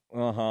Russell.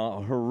 A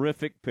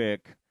horrific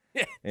pick.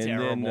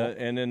 Terrible.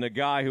 And then the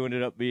guy who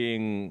ended up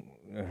being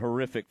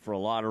horrific for a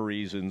lot of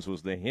reasons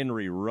was the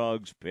Henry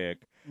Ruggs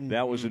pick. Mm-hmm.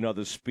 That was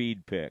another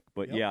speed pick.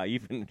 But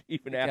even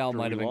after Al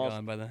might have been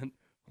gone by then.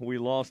 We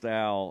lost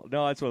Al.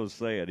 No, that's what I was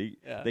saying.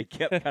 They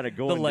kept kind of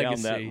going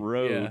down that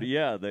road.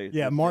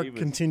 Mark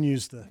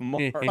continues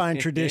the fine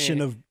tradition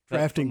of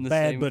drafting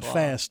bad but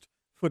fast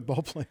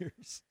football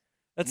players.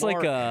 That's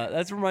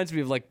that reminds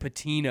me of like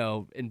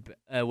Patino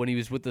when he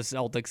was with the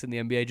Celtics in the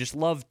NBA. Just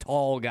loved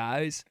tall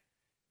guys.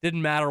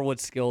 Didn't matter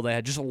what skill they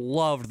had. Just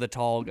loved the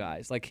tall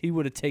guys. Like he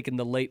would have taken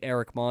the late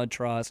Eric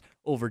Montross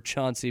over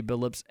Chauncey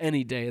Billups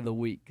any day of the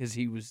week because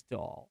he was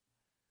tall.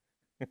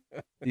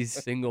 These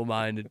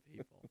single-minded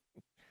people.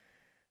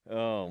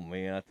 Oh,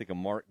 man, I think of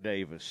Mark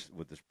Davis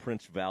with his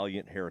Prince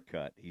Valiant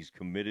haircut. He's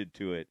committed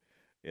to it,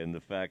 and the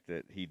fact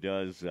that he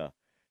does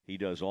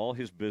all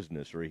his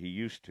business, or he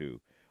used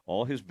to,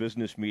 all his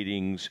business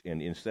meetings,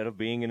 and instead of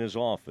being in his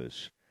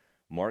office,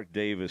 Mark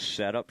Davis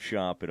set up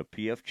shop at a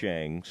P.F.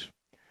 Chang's.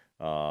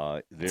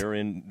 They're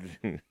in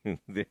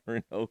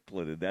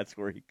Oakland, and that's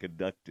where he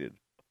conducted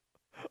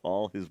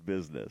all his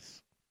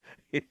business.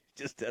 He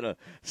just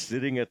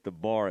sitting at the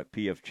bar at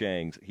P.F.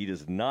 Chang's. He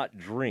does not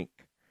drink.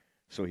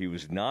 So he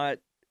was not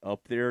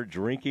up there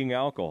drinking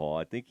alcohol.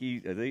 I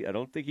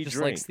don't think he just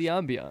drinks. Likes the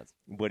ambiance.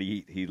 But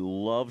he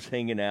loves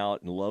hanging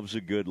out and loves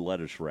a good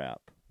lettuce wrap.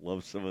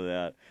 Loves some of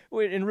that.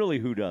 And really,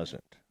 who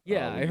doesn't?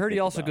 Yeah, I heard he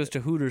also goes to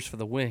Hooters for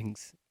the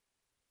wings.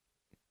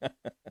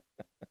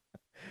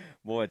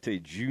 Boy, I tell you,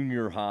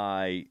 junior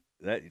high.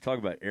 You talk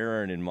about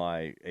Aaron in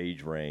my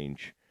age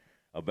range.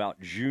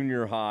 About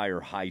junior high or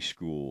high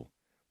school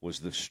was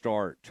the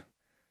start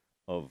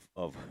of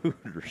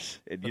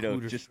Hooters, and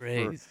Hooters just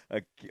craze.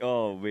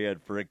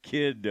 For a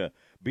kid to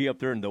be up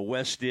there in the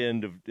West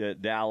End of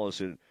Dallas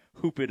and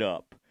hoop it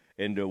up,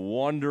 and to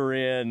wander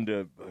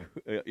into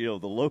the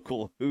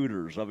local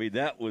Hooters. I mean,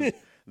 that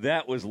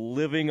was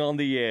living on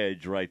the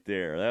edge right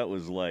there. That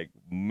was like,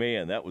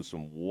 man, that was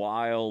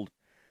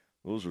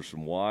those were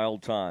some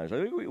wild times.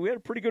 I think we had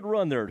a pretty good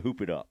run there at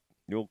Hoop It Up.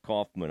 The old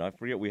Kaufman. I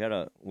forget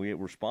we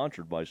were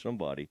sponsored by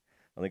somebody.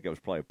 I think that was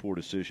probably a poor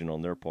decision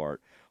on their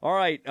part. All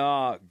right,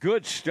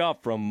 good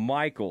stuff from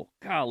Michael.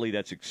 Golly,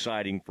 that's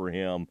exciting for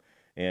him,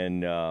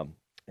 and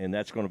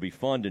that's going to be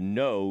fun to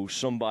know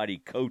somebody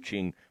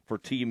coaching for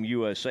Team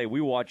USA.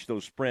 We watch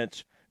those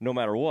sprints no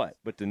matter what,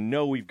 but to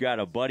know we've got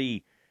a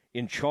buddy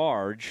in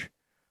charge,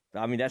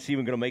 I mean, that's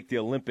even going to make the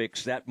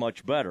Olympics that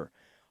much better.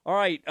 All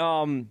right,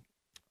 I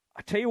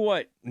tell you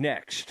what,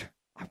 next.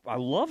 I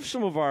love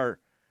some of our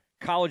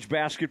college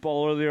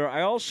basketball earlier.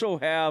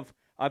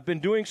 I've been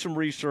doing some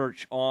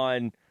research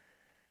on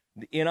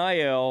the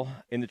NIL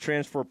and the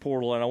transfer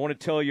portal, and I want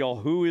to tell y'all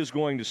who is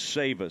going to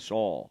save us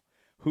all,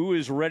 who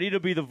is ready to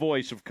be the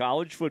voice of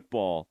college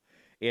football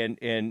and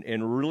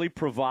really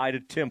provide a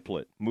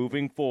template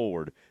moving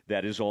forward.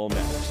 That is all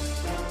next.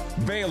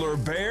 Baylor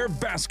Bear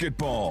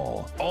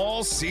basketball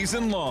all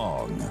season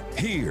long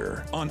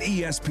here on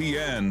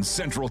ESPN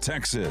Central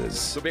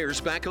Texas. The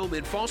Bears back home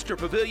in Foster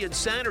Pavilion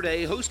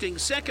Saturday, hosting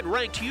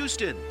second-ranked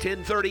Houston.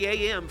 10:30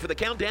 a.m. for the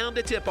countdown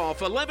to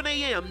tip-off. 11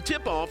 a.m.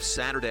 tip-off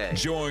Saturday.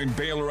 Join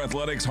Baylor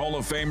Athletics Hall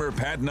of Famer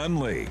Pat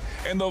Nunley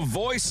and the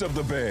voice of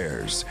the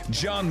Bears,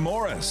 John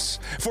Morris,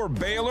 for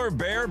Baylor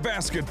Bear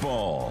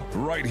basketball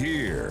right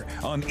here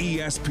on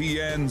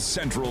ESPN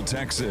Central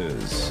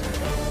Texas.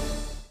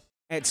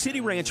 At City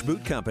Ranch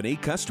Boot Company,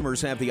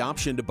 customers have the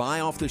option to buy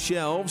off the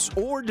shelves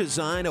or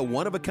design a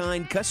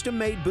one-of-a-kind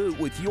custom-made boot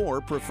with your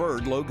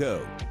preferred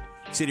logo.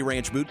 City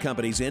Ranch Boot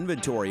Company's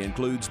inventory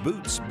includes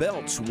boots,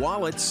 belts,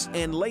 wallets,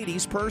 and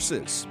ladies'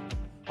 purses.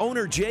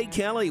 Owner Jay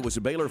Kelly was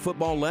a Baylor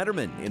football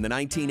letterman in the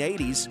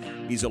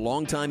 1980s. He's a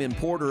longtime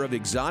importer of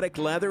exotic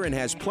leather and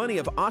has plenty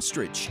of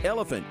ostrich,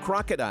 elephant,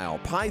 crocodile,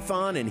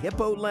 python, and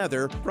hippo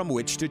leather from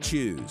which to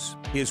choose.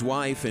 His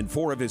wife and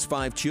 4 of his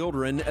 5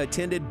 children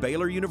attended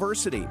Baylor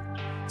University.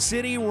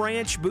 City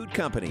Ranch Boot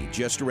Company,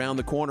 just around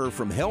the corner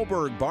from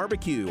Hellberg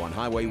Barbecue on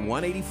Highway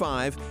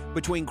 185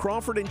 between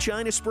Crawford and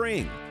China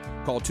Spring.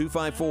 Call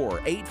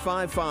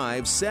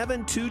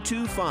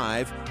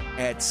 254-855-7225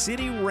 at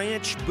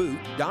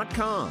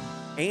cityranchboot.com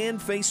and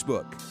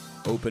Facebook.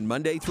 Open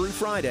Monday through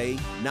Friday,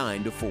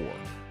 9 to 4.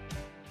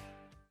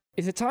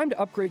 Is it time to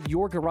upgrade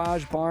your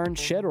garage, barn,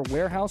 shed, or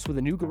warehouse with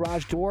a new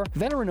garage door?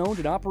 Veteran-owned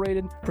and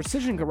operated,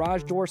 Precision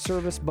Garage Door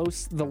Service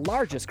boasts the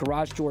largest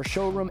garage door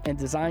showroom and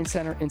design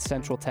center in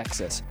Central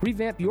Texas.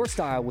 Revamp your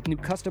style with new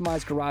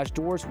customized garage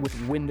doors with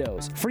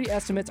windows. Free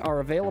estimates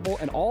are available,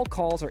 and all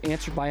calls are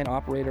answered by an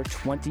operator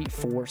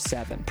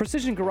 24/7.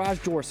 Precision Garage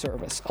Door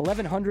Service,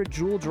 1100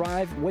 Jewel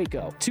Drive,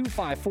 Waco,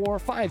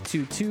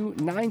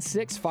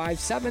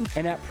 254-522-9657,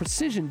 and at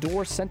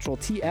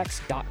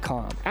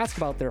PrecisionDoorCentralTX.com. Ask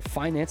about their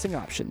financing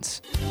options.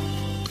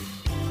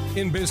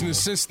 In business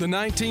since the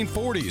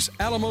 1940s,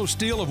 Alamo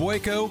Steel of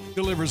Waco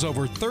delivers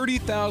over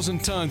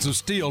 30,000 tons of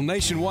steel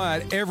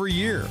nationwide every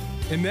year.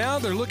 And now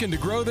they're looking to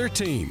grow their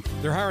team.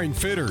 They're hiring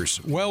fitters,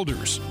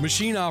 welders,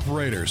 machine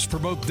operators for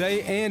both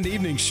day and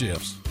evening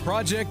shifts,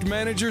 project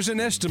managers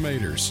and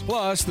estimators.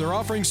 Plus, they're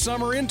offering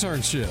summer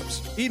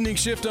internships. Evening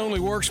shift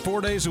only works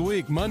 4 days a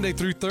week, Monday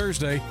through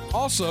Thursday.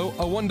 Also,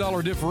 a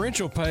 $1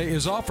 differential pay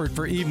is offered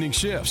for evening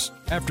shifts.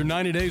 After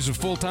 90 days of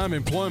full-time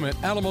employment,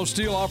 Alamo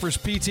Steel offers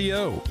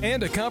PTO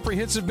and a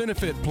comprehensive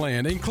benefit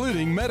plan,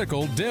 including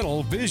medical,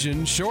 dental,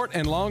 vision, short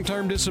and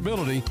long-term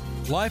disability,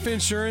 life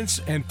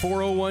insurance, and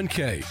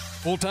 401k.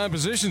 Full-time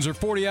positions are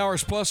 40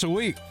 hours plus a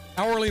week.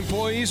 Hourly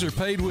employees are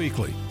paid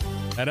weekly.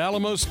 At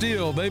Alamo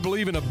Steel, they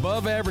believe in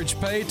above-average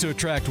pay to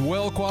attract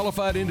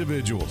well-qualified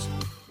individuals.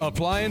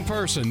 Apply in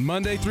person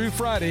Monday through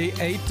Friday,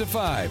 8 to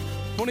 5,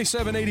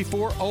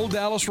 2784 Old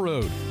Dallas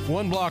Road,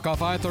 1 block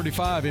off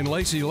I-35 in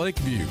Lacey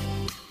Lakeview.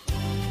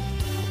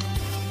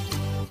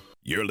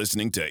 You're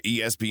listening to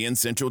ESPN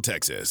Central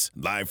Texas,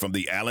 live from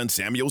the Allen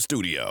Samuel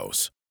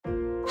Studios.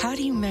 How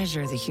do you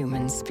measure the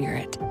human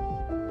spirit?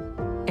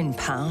 In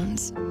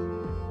pounds?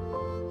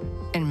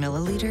 In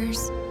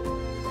milliliters?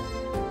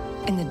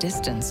 In the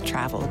distance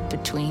traveled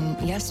between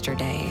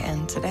yesterday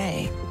and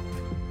today?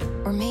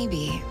 Or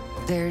maybe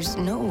there's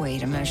no way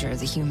to measure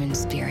the human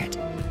spirit,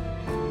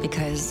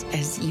 because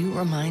as you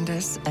remind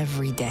us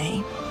every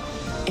day,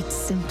 it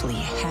simply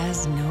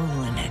has no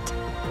limit.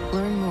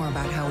 Learn more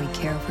about how we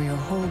care for your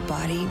whole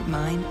body,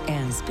 mind,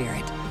 and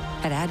spirit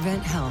at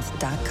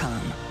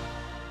AdventHealth.com.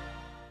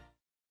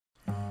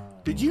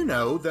 Did you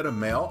know that a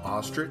male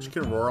ostrich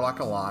can roar like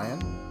a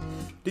lion?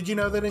 Did you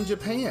know that in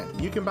Japan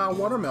you can buy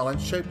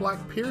watermelons shaped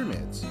like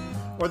pyramids?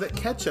 Or that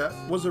ketchup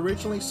was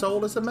originally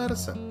sold as a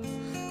medicine?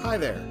 Hi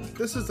there,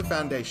 this is the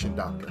Foundation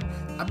Doctor.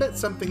 I bet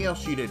something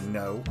else you didn't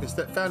know is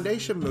that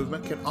foundation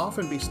movement can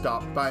often be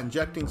stopped by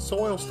injecting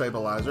soil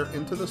stabilizer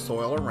into the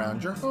soil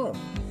around your home.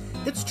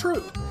 It's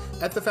true.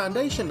 At the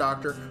Foundation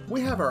Doctor,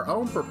 we have our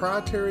own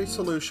proprietary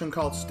solution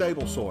called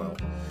Stable Soil.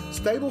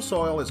 Stable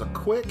Soil is a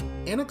quick,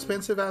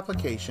 inexpensive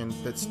application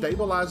that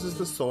stabilizes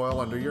the soil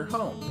under your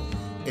home.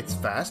 It's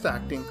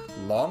fast-acting,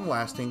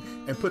 long-lasting,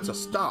 and puts a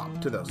stop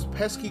to those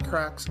pesky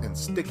cracks and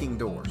sticking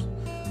doors.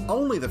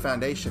 Only the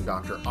Foundation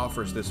Doctor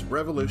offers this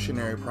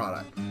revolutionary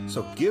product.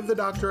 So give the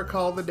doctor a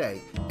call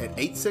today at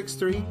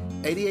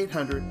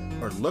 863-8800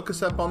 or look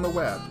us up on the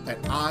web at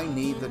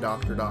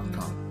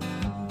ineedthedoctor.com.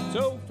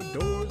 So for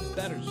doors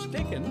that are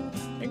sticking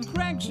and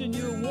cracks in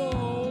your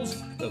walls,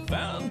 the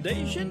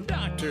Foundation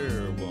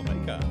Doctor will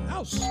make a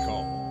house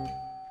call.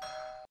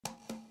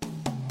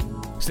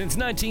 Since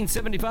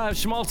 1975,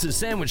 Schmaltz's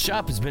Sandwich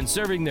Shop has been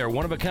serving their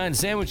one-of-a-kind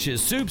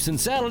sandwiches, soups, and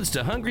salads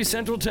to hungry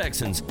Central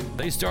Texans.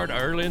 They start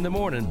early in the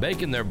morning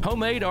baking their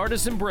homemade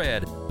artisan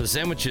bread. The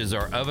sandwiches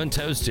are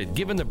oven-toasted,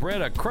 giving the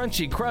bread a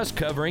crunchy crust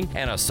covering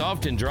and a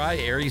soft and dry,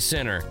 airy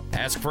center.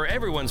 Ask for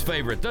everyone's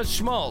favorite, the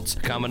Schmaltz,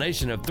 a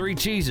combination of 3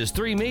 cheeses,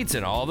 3 meats,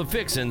 and all the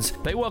fixins.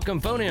 They welcome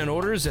phone-in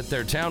orders at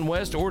their Town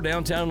West or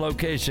downtown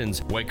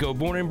locations. Waco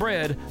born and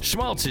bred,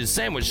 Schmaltz's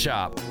Sandwich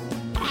Shop.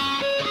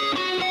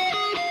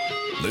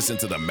 Listen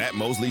to the Matt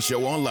Mosley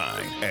Show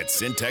online at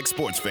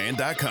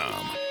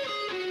syntechsportsfan.com.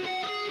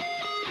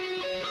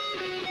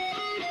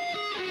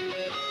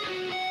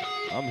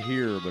 I'm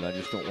here, but I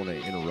just don't want to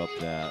interrupt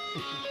that.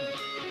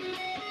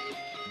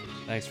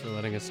 Thanks for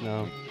letting us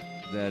know.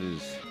 That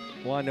is,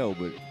 well, I know,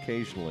 but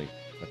occasionally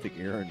I think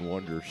Aaron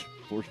wonders,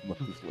 where's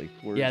Mosley?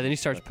 Then he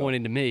starts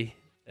pointing to me.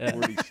 Where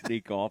did he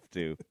sneak off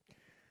to?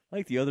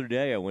 Like the other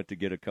day, I went to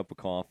get a cup of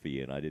coffee,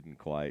 and I didn't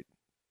quite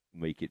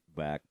make it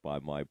back by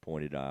my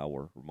appointed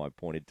hour or my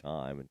appointed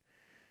time. And,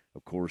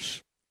 of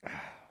course,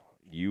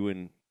 you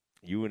and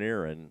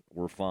Aaron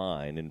were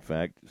fine. In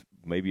fact,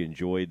 maybe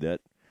enjoyed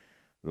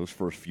those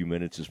first few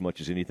minutes as much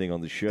as anything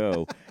on the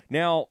show.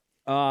 Now,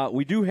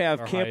 we do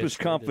have Campus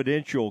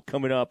Confidential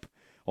coming up,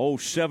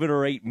 7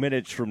 or 8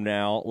 minutes from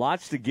now.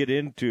 Lots to get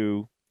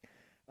into.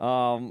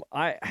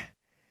 I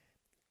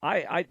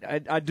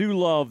do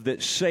love that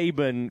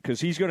Saban, because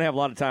he's going to have a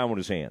lot of time on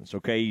his hands,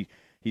 okay?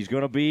 He's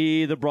going to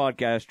be the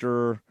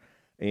broadcaster,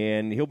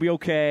 and he'll be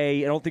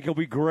okay. I don't think he'll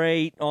be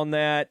great on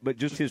that, but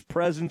just his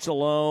presence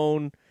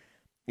alone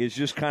is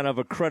just kind of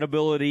a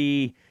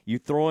credibility. You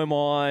throw him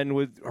on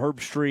with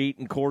Herb Street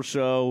and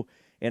Corso,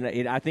 and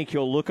I think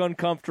he'll look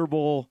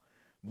uncomfortable,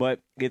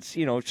 but it's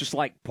just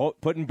like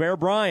putting Bear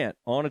Bryant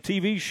on a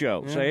TV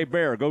show. Yeah. Say, hey,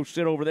 Bear, go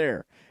sit over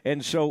there.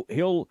 And so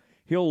he'll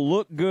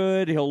look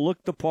good. He'll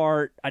look the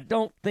part. I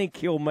don't think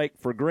he'll make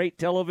for great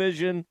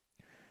television,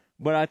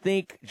 but I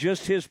think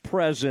just his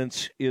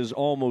presence is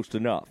almost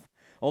enough.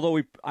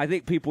 Although I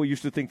think people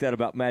used to think that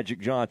about Magic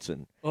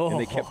Johnson, and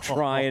they kept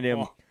trying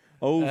him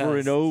over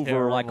and over,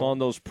 terrible. like on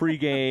those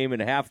pregame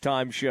and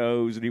halftime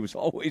shows, and he was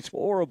always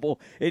horrible.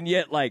 And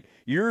yet, like,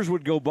 years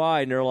would go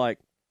by, and they're like,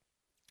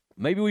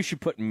 maybe we should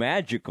put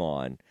Magic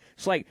on.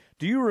 It's like,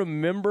 do you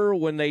remember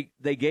when they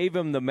gave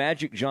him the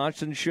Magic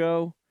Johnson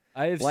show?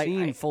 I have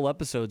seen full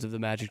episodes of the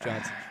Magic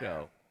Johnson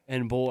show,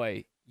 and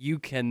boy, you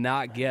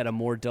cannot get a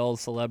more dull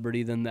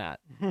celebrity than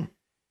that.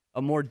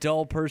 A more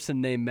dull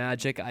person named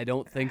Magic, I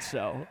don't think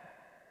so.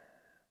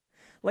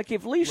 Like,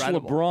 if Lisa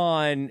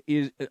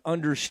LeBron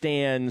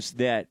understands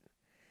that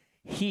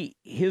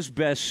his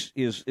best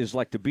is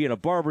like to be in a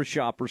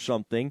barbershop or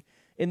something,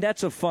 and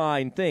that's a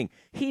fine thing.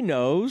 He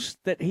knows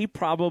that he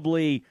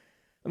probably,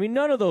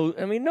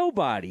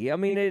 nobody.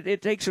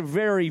 It takes a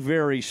very,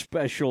 very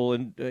special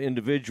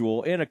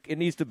individual, and it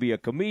needs to be a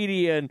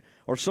comedian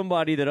or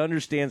somebody that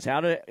understands how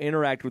to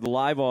interact with a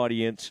live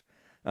audience.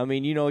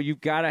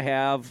 You've got to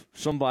have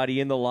somebody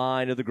in the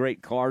line of the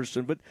great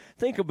Carson. But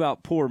think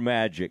about poor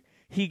Magic.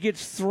 He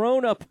gets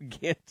thrown up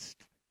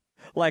against,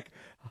 like,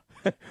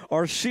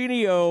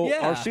 Arsenio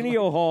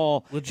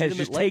Hall has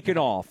just taken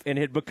off and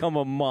had become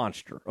a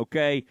monster,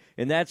 okay?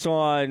 And that's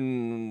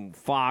on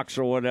Fox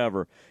or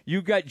whatever.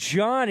 You've got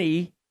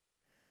Johnny.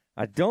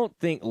 I don't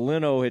think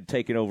Leno had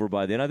taken over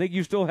by then. I think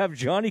you still have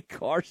Johnny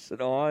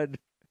Carson on.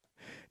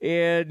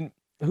 And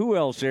who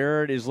else,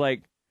 Aaron, is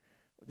like,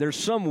 there's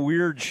some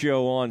weird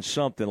show on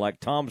something, like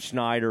Tom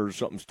Snyder or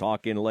something's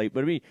talking late.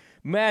 But,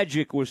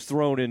 Magic was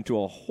thrown into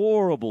a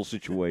horrible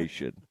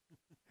situation.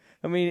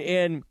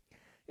 And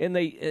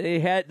they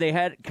had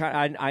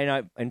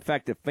in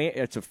fact,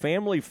 it's a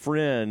family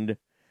friend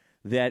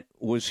that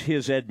was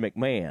his Ed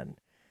McMahon.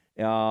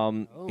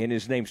 And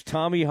his name's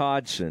Tommy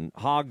Hodgson,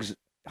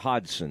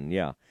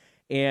 yeah.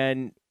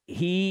 And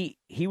he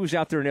was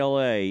out there in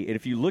L.A., and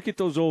if you look at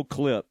those old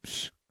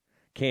clips,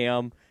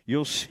 Cam,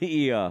 you'll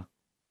see,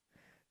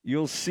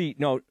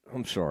 no,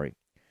 I'm sorry.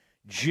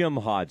 Jim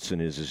Hodgson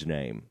is his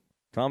name.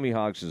 Tommy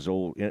Hodgson's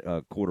old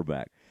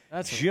quarterback.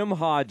 Jim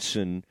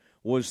Hodgson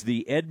was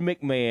the Ed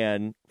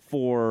McMahon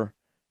for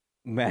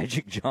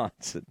Magic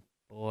Johnson.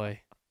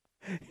 Boy.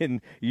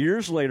 And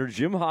years later,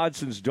 Jim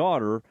Hodgson's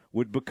daughter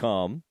would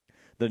become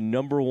the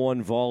number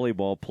one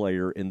volleyball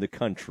player in the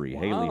country,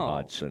 Haley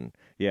Hodgson.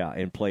 Yeah,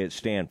 and play at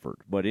Stanford.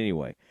 But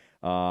anyway.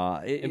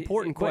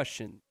 Important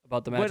question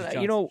about the Magic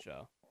Johnson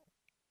show.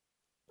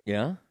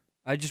 Yeah?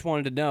 I just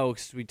wanted to know,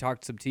 because we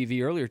talked some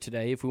TV earlier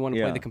today, if we want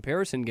to play the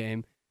comparison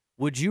game,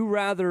 would you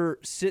rather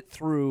sit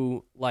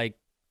through, like,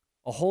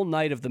 a whole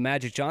night of the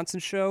Magic Johnson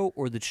show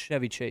or the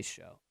Chevy Chase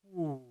show?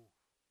 Ooh.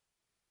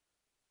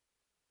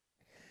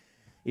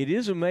 It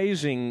is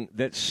amazing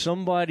that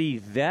somebody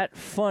that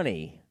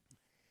funny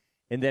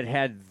and that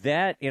had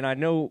that, and I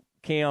know,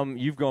 Cam,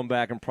 you've gone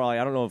back and probably,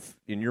 I don't know if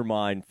in your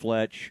mind,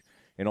 Fletch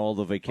and all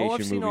the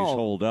vacation movies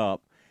hold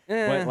up.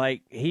 But,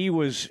 like, he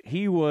was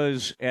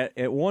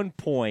at one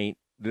point,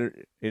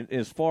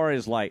 as far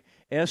as, like,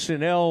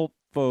 SNL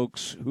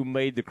folks who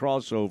made the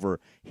crossover,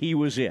 he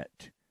was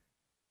it.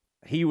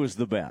 He was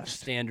the best.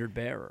 Standard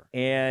bearer.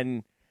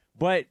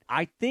 But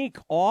I think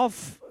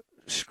off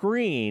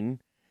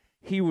screen,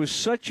 he was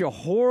such a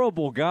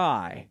horrible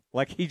guy.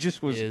 Like, he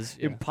just was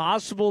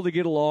impossible to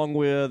get along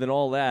with and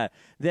all that,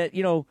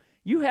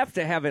 you have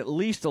to have at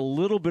least a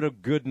little bit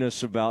of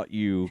goodness about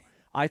you,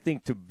 I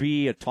think, to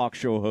be a talk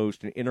show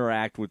host and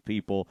interact with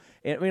people.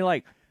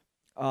 And,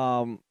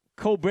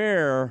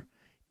 Colbert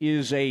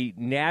is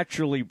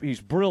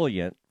he's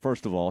brilliant,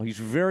 first of all. He's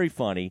very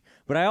funny,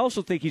 but I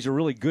also think he's a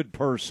really good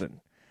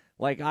person.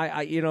 Like,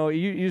 but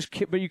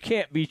you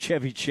can't be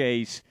Chevy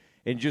Chase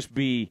and just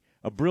be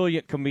a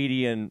brilliant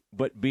comedian,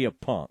 but be a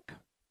punk.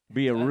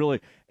 Be a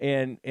really,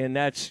 and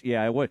that's,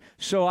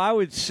 So I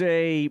would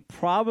say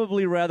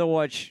probably rather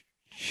watch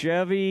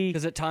Chevy.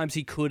 Because at times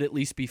he could at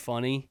least be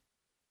funny.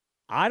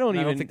 I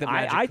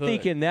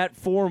think in that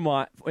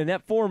format,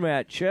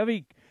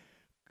 Chevy,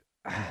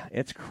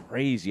 it's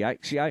crazy.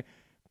 I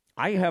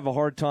have a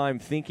hard time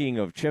thinking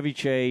of Chevy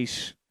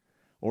Chase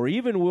or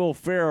even Will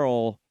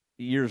Ferrell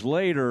years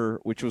later,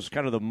 which was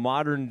kind of the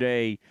modern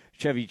day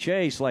Chevy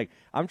Chase. Like,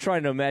 I'm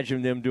trying to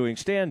imagine them doing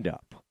stand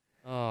up.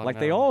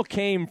 They all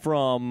came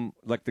from,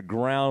 like, the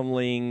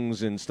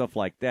Groundlings and stuff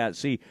like that.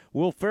 See,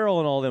 Will Ferrell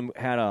and all of them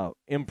had a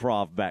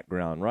improv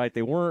background, right?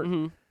 They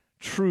weren't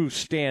true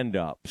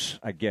stand-ups,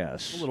 I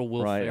guess. A little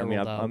Will Ferrell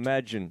out. I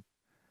imagine.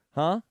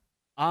 Huh?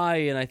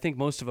 I think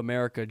most of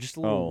America, just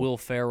a little Will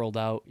Ferrelled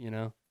out,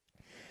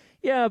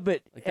 Yeah,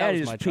 but like at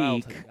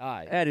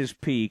his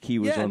peak, he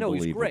was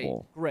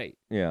unbelievable. He's great.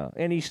 Yeah,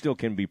 and he still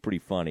can be pretty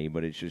funny,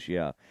 but it's just,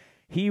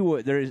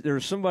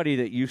 there's somebody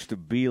that used to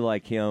be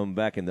like him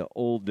back in the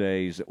old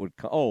days that would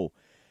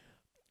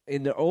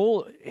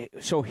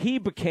so he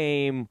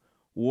became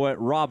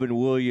what Robin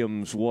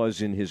Williams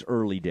was in his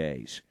early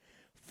days.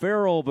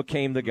 Ferrell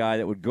became the guy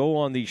that would go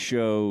on these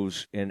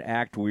shows and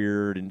act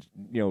weird and,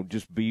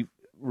 just be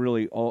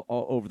really all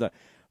over the.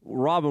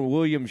 Robin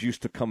Williams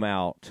used to come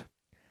out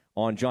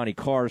on Johnny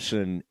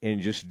Carson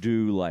and just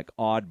do like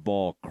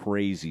oddball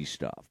crazy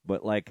stuff.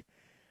 But like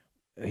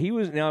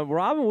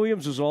Robin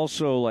Williams is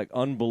also like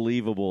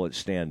unbelievable at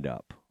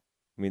stand-up.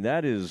 I mean,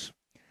 that is,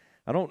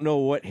 I don't know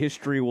what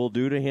history will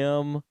do to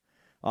him.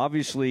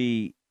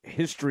 Obviously,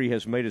 history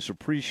has made us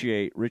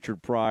appreciate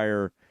Richard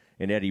Pryor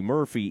and Eddie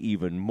Murphy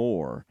even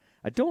more.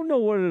 I don't know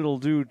what it'll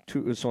do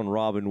to us on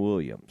Robin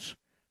Williams,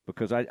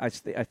 because I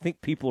think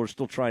people are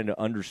still trying to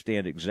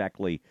understand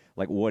exactly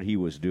like what he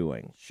was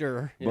doing.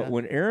 Sure. Yeah. But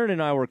when Aaron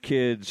and I were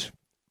kids,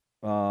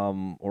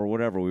 or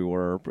whatever we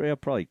were,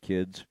 probably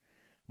kids,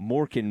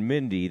 Mork and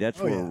Mindy,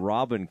 that's where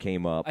Robin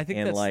came up. I think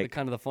and that's like,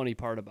 kind of the funny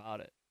part about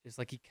it. Is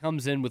like he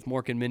comes in with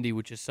Mork and Mindy,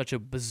 which is such a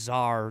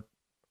bizarre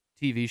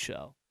TV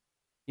show.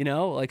 You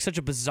know, like such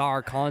a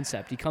bizarre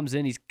concept. He comes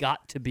in, he's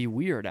got to be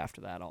weird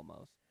after that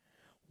almost.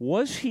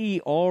 Was he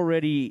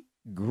already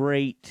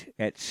great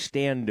at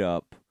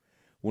stand-up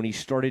when he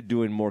started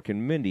doing Mork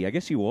and Mindy? I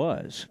guess he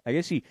was. I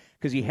guess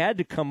because he had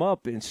to come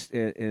up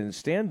in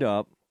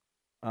stand-up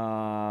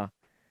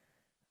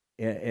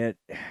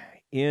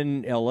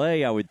in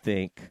L.A., I would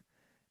think.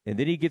 And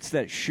then he gets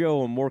that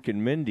show on Mork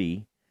and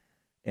Mindy.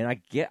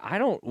 And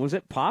was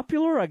it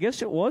popular? I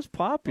guess it was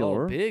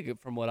popular. Oh, big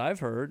from what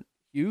I've heard.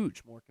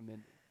 Huge, Mork and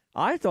Mindy.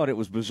 I thought it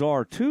was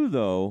bizarre too,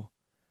 though.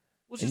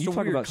 Well, and you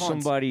talk about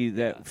somebody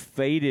that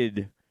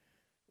faded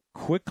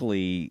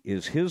quickly.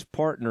 Is his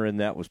partner in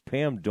that was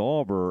Pam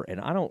Dauber,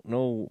 and I don't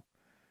know.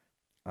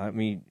 I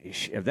mean,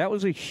 that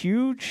was a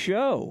huge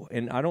show,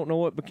 and I don't know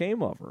what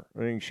became of her. I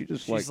mean,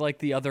 she's like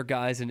the other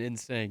guys in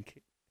NSYNC,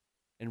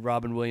 and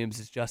Robin Williams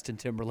is Justin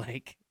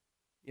Timberlake.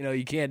 You know,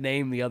 you can't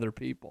name the other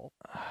people.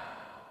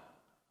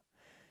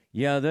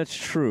 Yeah, that's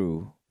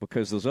true.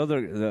 Because those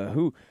other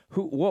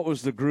what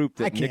was the group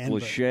that Nick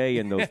Lachey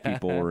and those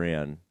people were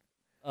in?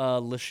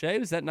 Lachey,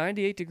 was that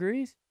 98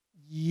 Degrees?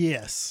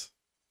 Yes.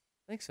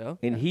 I think so.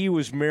 And he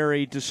was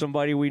married to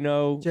somebody we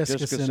know,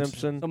 Jessica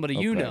Simpson. Somebody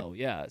you know,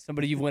 yeah.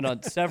 Somebody you've went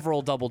on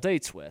several double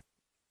dates with,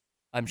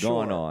 I'm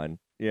sure. Gone on,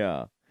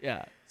 yeah.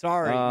 Yeah.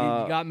 Sorry,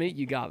 you got me.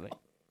 You got me.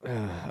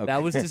 Okay.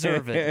 That was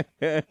deserving.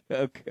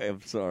 Okay, I'm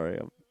sorry.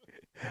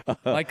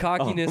 My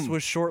cockiness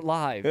was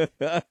short-lived.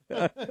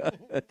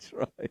 That's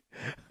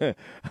right.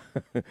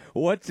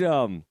 What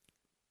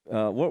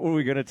were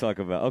we going to talk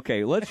about?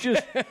 Okay, let's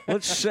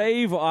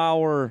save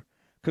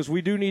because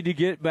we do need to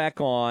get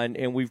back on,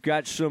 and we've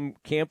got some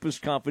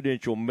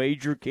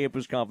major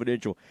Campus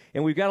Confidential,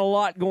 and we've got a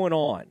lot going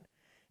on.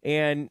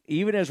 And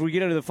even as we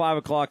get into the 5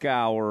 o'clock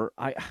hour,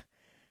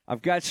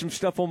 I've got some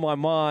stuff on my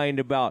mind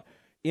about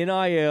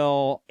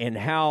NIL and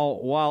how,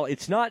 while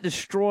it's not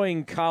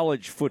destroying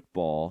college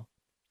football,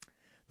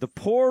 the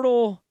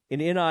portal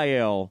and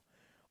NIL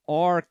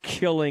are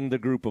killing the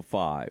group of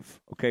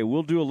five. Okay,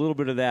 we'll do a little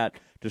bit of that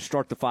to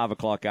start the 5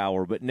 o'clock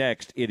hour, but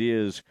next it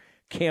is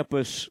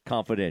Campus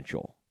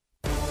Confidential.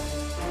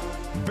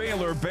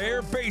 Baylor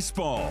Bear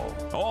Baseball,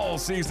 all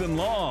season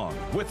long,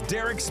 with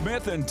Derek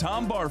Smith and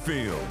Tom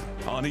Barfield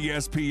on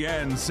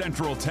ESPN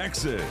Central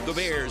Texas. The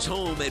Bears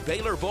home at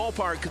Baylor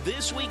Ballpark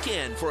this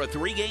weekend for a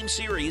 3-game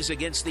series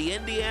against the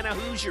Indiana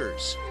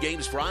Hoosiers.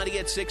 Games Friday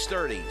at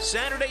 6:30,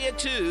 Saturday at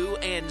 2,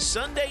 and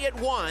Sunday at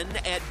 1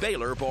 at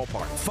Baylor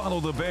Ballpark.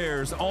 Follow the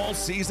Bears all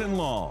season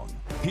long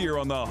here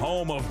on the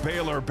home of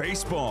Baylor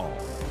Baseball,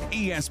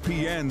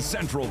 ESPN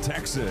Central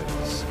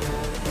Texas.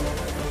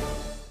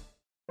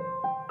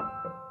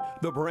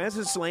 The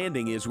Brazos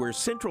Landing is where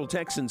Central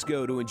Texans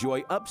go to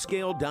enjoy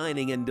upscale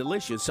dining and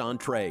delicious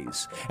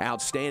entrees,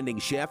 outstanding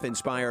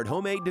chef-inspired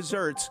homemade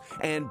desserts,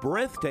 and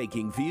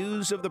breathtaking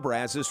views of the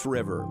Brazos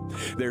River.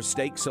 Their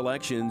steak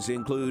selections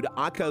include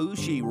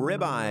akaushi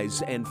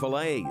ribeyes and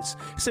fillets,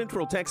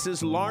 Central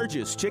Texas'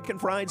 largest chicken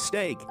fried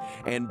steak,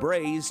 and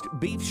braised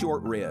beef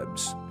short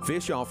ribs.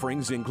 Fish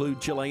offerings include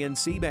Chilean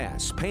sea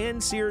bass,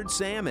 pan-seared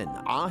salmon,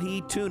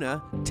 ahi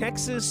tuna,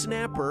 Texas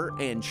snapper,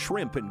 and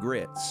shrimp and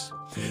grits.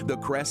 The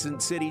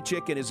Crescent City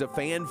Chicken is a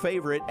fan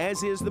favorite,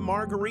 as is the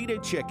Margarita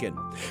Chicken.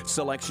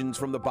 Selections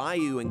from the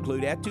Bayou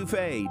include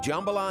etouffee,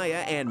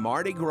 jambalaya, and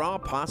Mardi Gras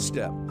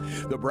pasta.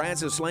 The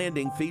Brazos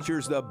Landing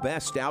features the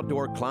best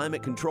outdoor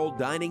climate-controlled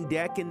dining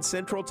deck in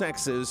Central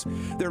Texas.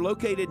 They're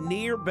located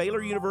near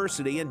Baylor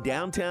University in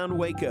downtown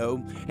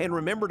Waco. And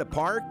remember to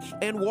park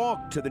and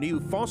walk to the new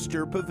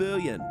Foster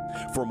Pavilion.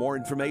 For more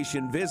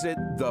information, visit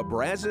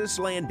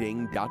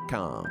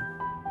thebrazoslanding.com.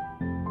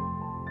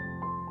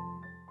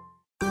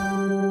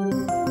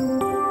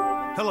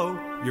 Hello,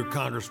 your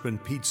Congressman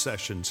Pete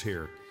Sessions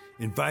here,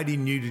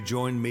 inviting you to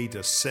join me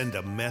to send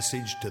a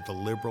message to the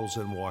liberals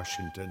in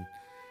Washington.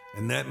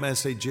 And that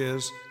message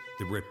is,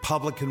 the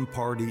Republican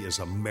Party is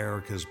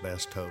America's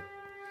best hope.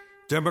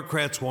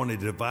 Democrats want to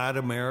divide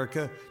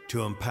America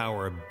to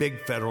empower a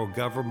big federal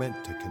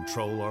government to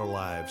control our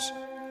lives.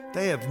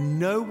 They have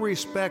no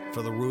respect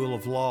for the rule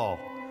of law.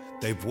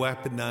 They've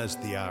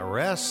weaponized the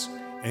IRS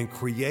and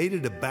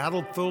created a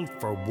battlefield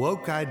for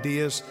woke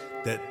ideas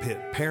that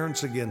pit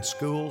parents against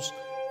schools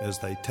as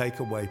they take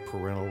away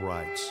parental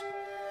rights.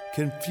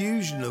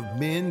 Confusion of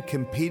men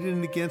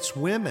competing against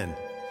women,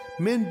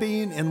 men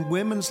being in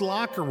women's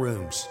locker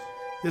rooms,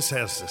 This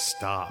has to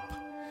stop.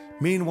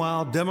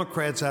 Meanwhile,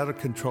 Democrats'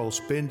 out-of-control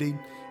spending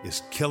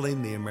is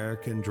killing the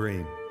American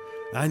dream.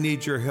 I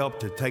need your help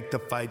to take the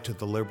fight to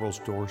the liberals'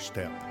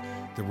 doorstep.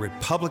 The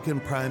Republican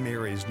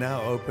primary is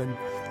now open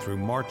through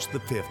March the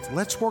 5th.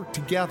 Let's work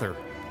together.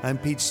 I'm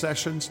Pete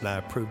Sessions, and I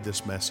approve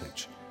this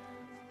message.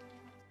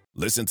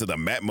 Listen to the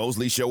Matt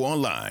Mosley Show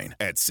online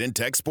at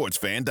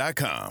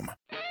syntechsportsfan.com.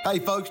 Hey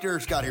folks,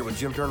 Derek Scott here with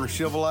Jim Turner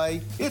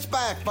Chevrolet. It's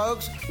back,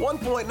 folks.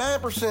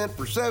 1.9%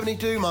 for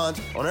 72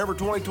 months on every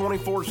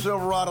 2024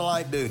 Silverado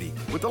light duty.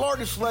 With the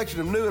largest selection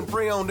of new and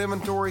pre-owned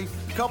inventory,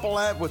 couple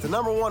that with the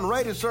 #1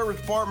 rated service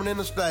department in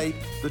the state,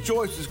 the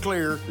choice is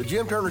clear. The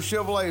Jim Turner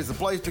Chevrolet is the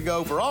place to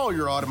go for all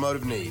your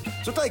automotive needs.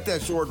 So take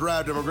that short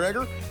drive to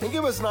McGregor and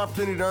give us an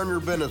opportunity to earn your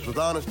business with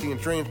honesty and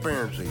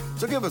transparency.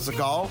 So give us a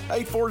call,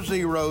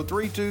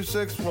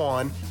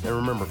 840-3261. And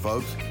remember,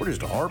 folks, we're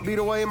just a heartbeat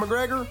away in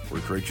McGregor. We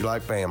treat you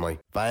like family.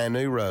 Find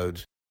new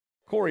roads.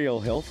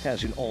 Coriel Health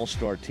has an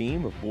all-star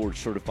team of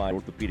board-certified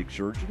orthopedic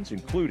surgeons,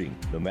 including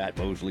the Matt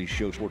Mosley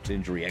Show sports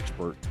injury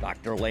expert,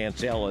 Dr.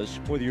 Lance Ellis.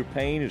 Whether your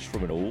pain is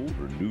from an old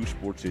or new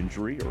sports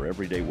injury or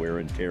everyday wear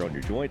and tear on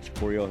your joints,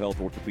 Coriel Health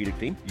orthopedic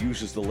team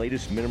uses the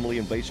latest minimally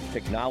invasive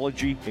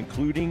technology,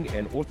 including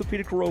an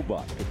orthopedic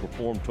robot to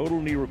perform total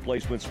knee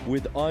replacements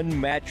with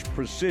unmatched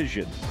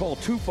precision. Call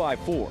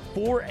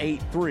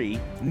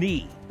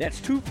 254-483-KNEE. That's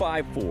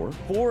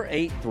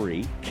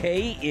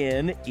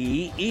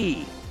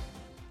 254-483-KNEE.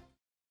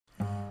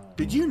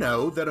 Did you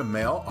know that a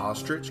male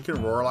ostrich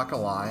can roar like a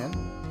lion?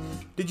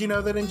 Did you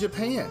know that in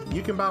Japan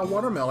you can buy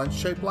watermelons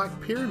shaped like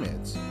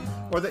pyramids?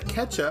 Or that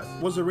ketchup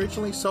was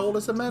originally sold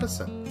as a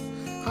medicine?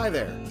 Hi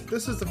there,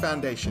 this is the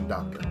Foundation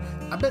Doctor.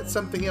 I bet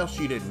something else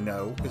you didn't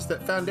know is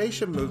that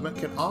foundation movement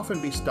can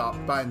often be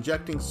stopped by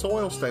injecting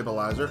soil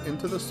stabilizer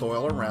into the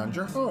soil around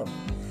your home.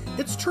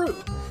 It's true.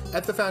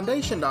 At the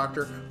Foundation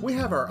Doctor, we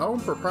have our own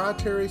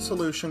proprietary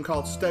solution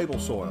called Stable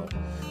Soil.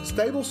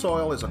 Stable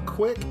Soil is a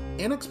quick,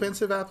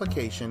 inexpensive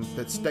application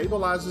that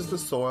stabilizes the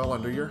soil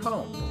under your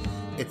home.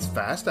 It's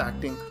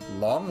fast-acting,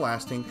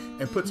 long-lasting,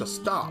 and puts a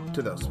stop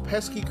to those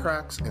pesky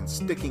cracks and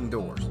sticking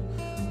doors.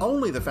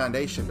 Only the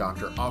Foundation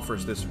Doctor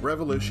offers this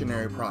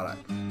revolutionary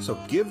product. So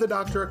give the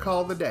doctor a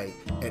call today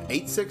at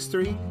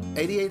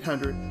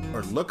 863-8800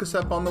 or look us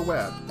up on the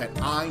web at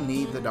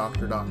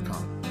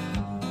ineedthedoctor.com.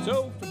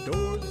 So for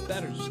doors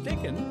that are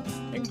sticking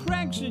and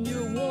cracks in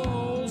your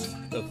walls,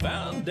 the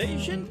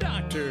Foundation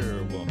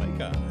Doctor will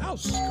make a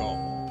house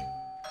call.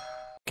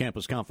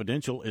 Campus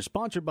Confidential is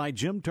sponsored by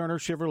Jim Turner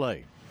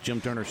Chevrolet. Jim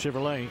Turner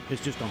Chevrolet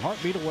is just a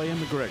heartbeat away in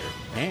McGregor,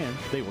 and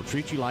they will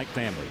treat you like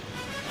family.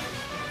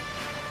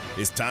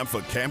 It's time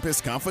for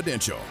Campus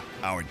Confidential,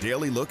 our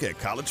daily look at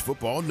college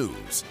football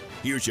news.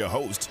 Here's your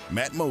host,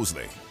 Matt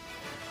Mosley.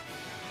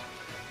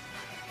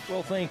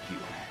 Well, thank you.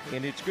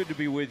 And it's good to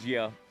be with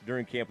you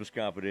during Campus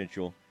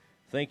Confidential.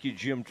 Thank you,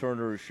 Jim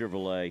Turner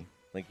Chevrolet.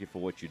 Thank you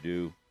for what you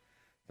do.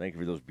 Thank you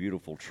for those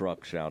beautiful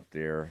trucks out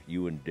there.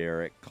 You and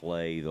Derek,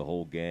 Clay, the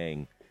whole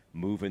gang,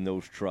 moving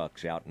those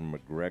trucks out in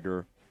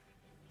McGregor,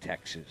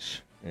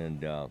 Texas.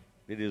 And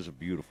it is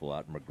beautiful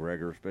out in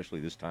McGregor,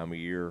 especially this time of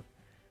year.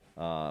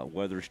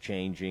 Weather's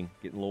changing,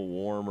 getting a little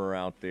warmer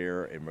out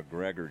there, and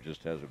McGregor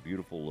just has a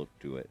beautiful look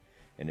to it.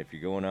 And if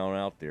you're going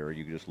out there,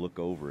 you can just look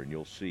over and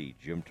you'll see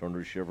Jim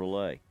Turner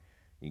Chevrolet.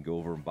 You can go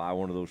over and buy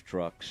one of those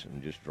trucks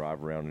and just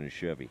drive around in a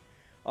Chevy.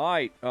 All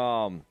right,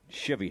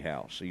 Chevy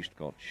House. I used to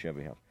call it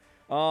Chevy House.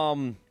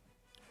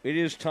 It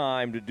is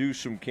time to do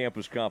some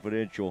Campus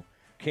Confidential.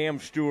 Cam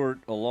Stewart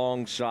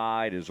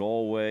alongside, as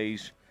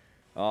always.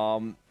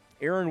 Aaron,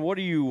 what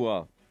do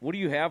you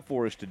have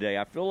for us today?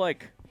 I feel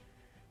like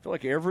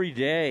every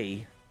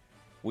day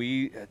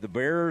the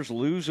Bears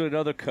lose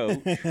another coach,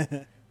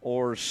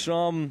 or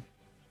some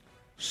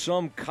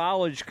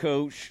college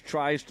coach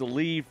tries to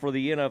leave for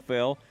the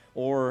NFL.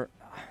 Or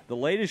the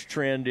latest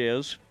trend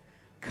is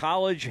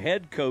college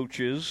head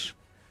coaches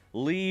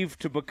leave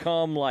to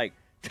become like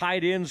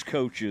tight ends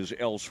coaches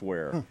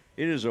elsewhere.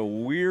 It is a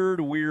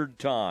weird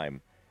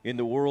time in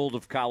the world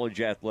of college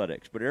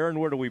athletics. But, Aaron,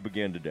 where do we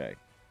begin today?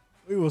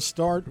 We will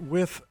start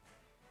with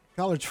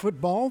college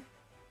football.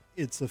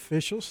 It's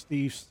official.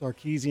 Steve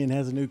Sarkisian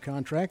has a new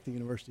contract. The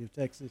University of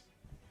Texas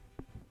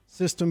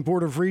System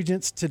Board of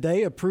Regents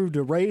today approved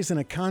a raise and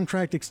a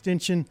contract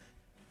extension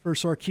for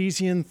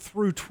Sarkisian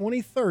through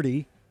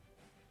 2030.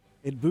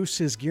 It boosts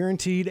his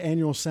guaranteed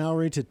annual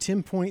salary to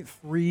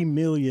 $10.3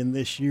 million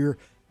this year.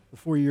 The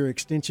 4-year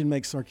extension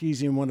makes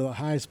Sarkisian one of the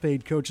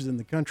highest-paid coaches in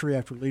the country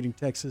after leading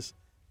Texas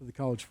to the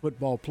college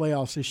football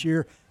playoffs this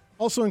year.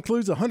 Also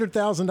includes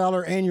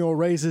 $100,000 annual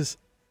raises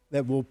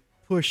that will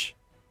push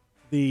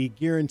the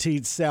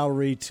guaranteed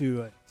salary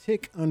to a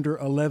tick under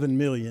 $11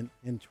 million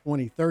in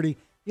 2030.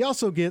 He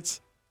also gets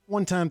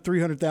one-time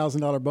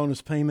 $300,000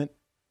 bonus payment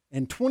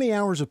and 20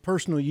 hours of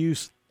personal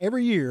use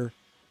every year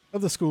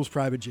of the school's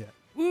private jet.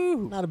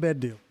 Woo! Not a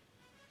bad deal.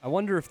 I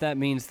wonder if that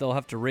means they'll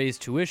have to raise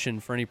tuition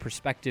for any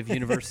prospective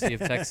University of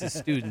Texas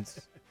students.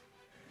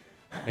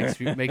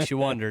 Makes you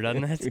wonder,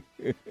 doesn't it?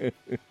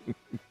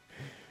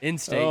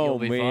 In-state, you'll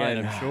be fine,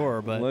 I'm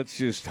sure. But let's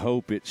just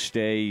hope it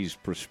stays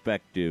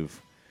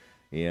prospective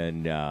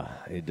and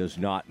it does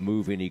not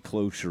move any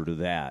closer to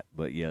that.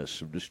 But, yes,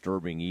 some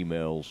disturbing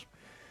emails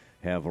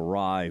have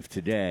arrived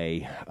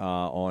today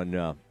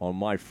on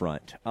my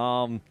front.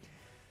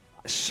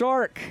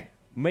 Sark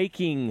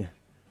making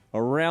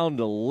around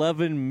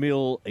 $11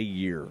 million a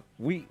year.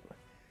 We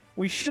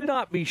should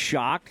not be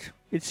shocked.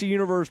 It's the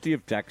University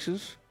of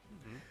Texas.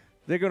 Mm-hmm.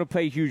 They're going to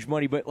pay huge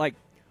money, but like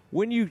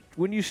when you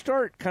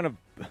start kind of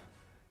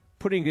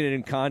putting it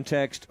in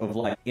context of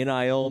like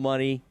NIL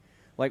money,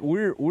 like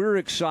we're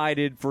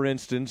excited, for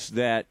instance,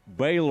 that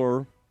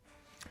Baylor,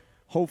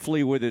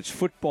 hopefully with its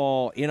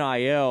football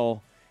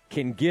NIL,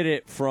 can get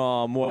it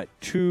from what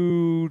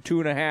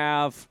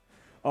 2.5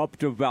 up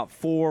to about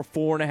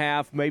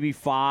 4.5, maybe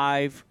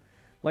 5.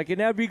 Like, and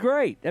that'd be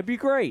great. That'd be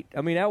great.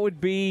 I mean, that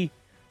would be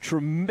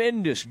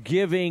tremendous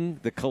giving,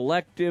 the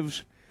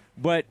collectives,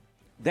 but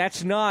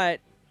that's not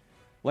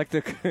like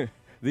the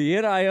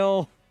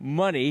NIL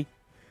money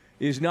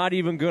is not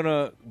even going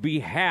to be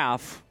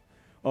half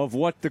of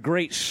what the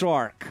great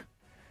Sark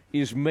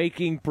is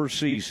making per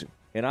season.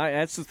 And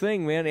that's the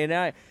thing, man.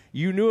 And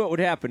you knew it would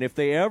happen if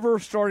they ever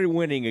started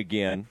winning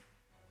again,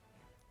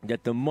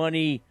 that the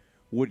money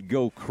would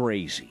go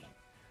crazy.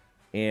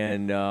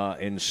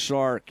 And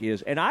Sark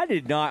is, and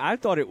I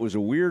thought it was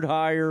a weird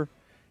hire.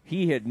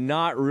 He had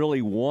not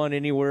really won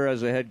anywhere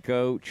as a head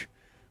coach,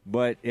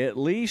 but at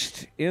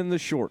least in the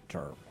short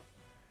term,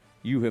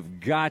 you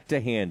have got to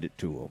hand it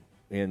to him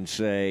and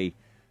say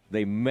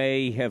they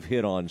may have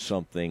hit on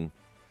something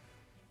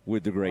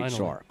with the great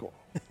Sark.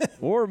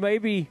 Or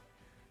maybe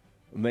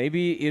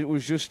it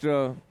was just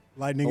a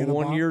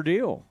one-year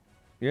deal.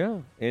 Yeah,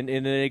 and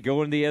then they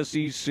go in the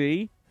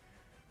SEC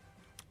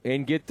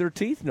and get their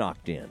teeth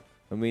knocked in.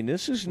 I mean,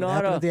 this is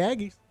not the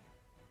Aggies.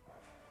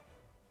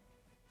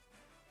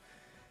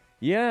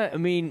 Yeah, I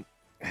mean,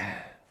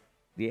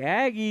 the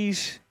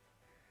Aggies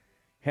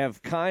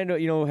have kind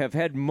of, have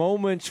had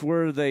moments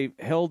where they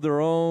held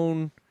their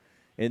own.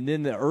 And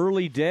then the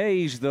early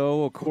days,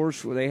 though, of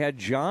course, they had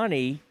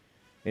Johnny.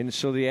 And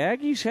so the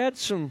Aggies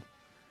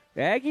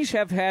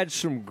have had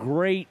some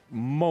great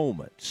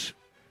moments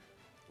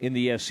in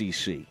the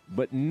SEC,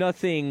 but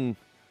nothing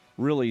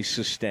really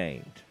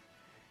sustained.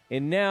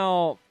 And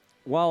now,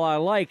 while I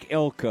like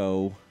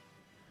Elko,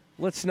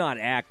 let's not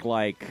act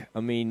like,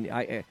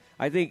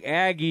 I think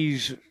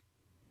Aggies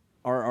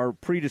are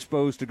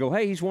predisposed to go,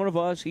 hey, he's one of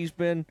us. He's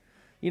been,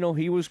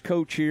 he was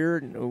coach here.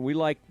 We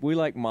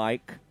like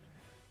Mike.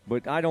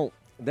 But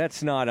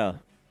that's not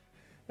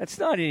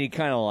any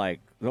kind of like,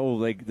 oh,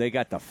 they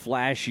got the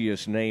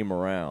flashiest name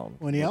around.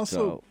 When he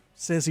also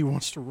says he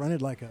wants to run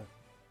it like a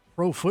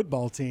pro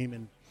football team,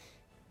 and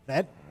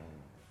that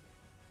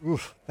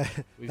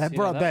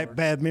brought back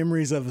bad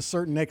memories of a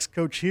certain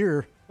ex-coach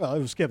here. Well, it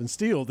was Kevin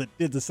Steele that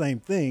did the same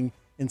thing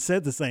and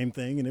said the same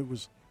thing, and it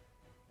was,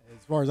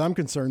 as far as I'm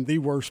concerned, the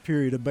worst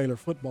period of Baylor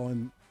football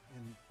in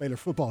Baylor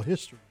football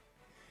history.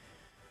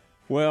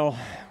 Well,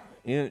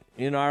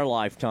 in our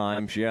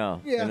lifetimes, yeah.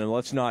 And then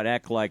let's not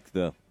act like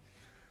the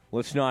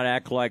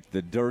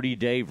Dirty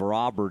Dave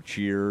Roberts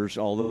years,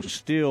 although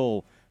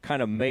still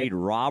kind of made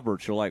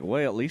Roberts. You're like,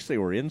 well, at least they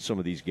were in some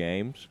of these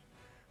games.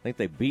 I think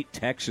they beat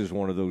Texas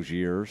one of those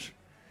years.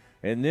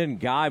 And then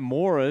Guy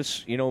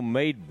Morris,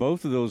 made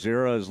both of those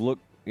eras look,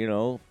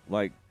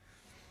 like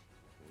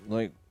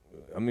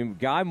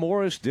Guy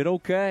Morris did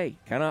okay.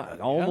 Kind of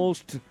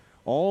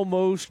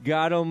almost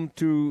got them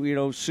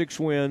to, 6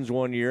 wins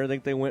one year. I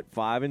think they went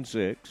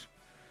 5-6.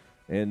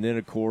 And then,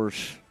 of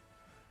course,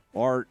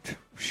 Art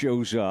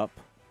shows up,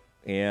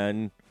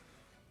 and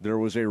there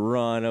was a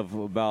run of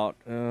about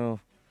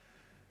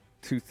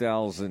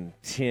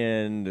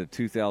 2010 to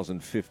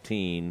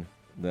 2015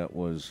 that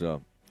was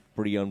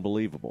pretty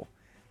unbelievable.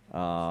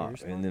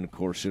 And then, of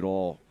course, it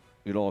all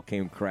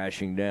came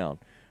crashing down.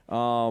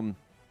 All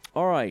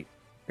right.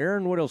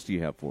 Aaron, what else do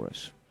you have for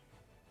us?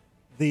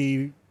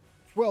 The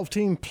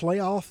 12-team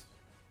playoff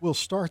will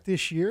start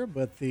this year,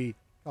 but the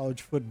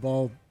college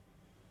football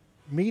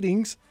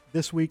meetings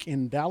this week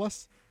in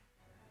Dallas,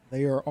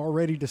 they are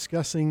already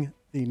discussing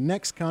the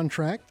next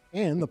contract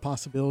and the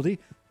possibility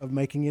of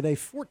making it a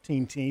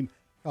 14-team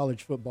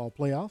college football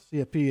playoff.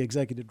 CFP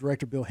Executive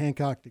Director Bill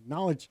Hancock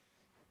acknowledged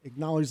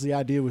the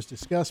idea was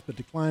discussed, but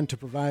declined to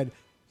provide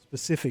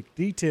specific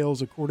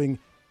details. According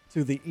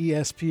to the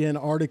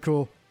ESPN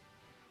article,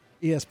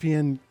 Big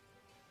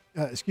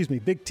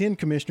Ten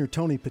Commissioner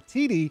Tony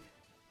Petitti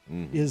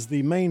is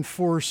the main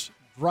force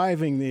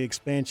driving the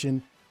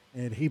expansion,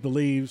 and he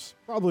believes,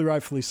 probably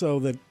rightfully so,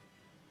 that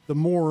the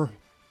more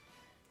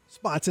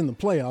spots in the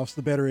playoffs,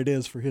 the better it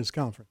is for his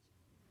conference.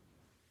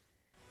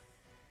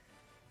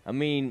 I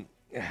mean,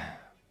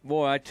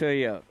 boy, I tell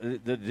you,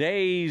 the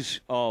days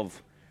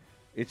of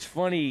 – it's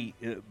funny,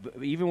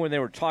 even when they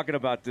were talking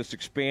about this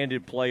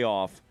expanded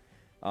playoff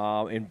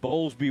and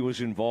Bowlesby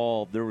was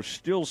involved, there was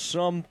still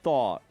some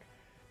thought,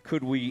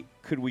 could we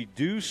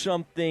do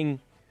something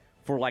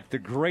for like the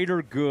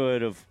greater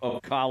good of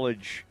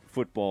college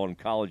football and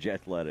college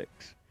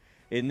athletics?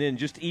 And then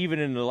just even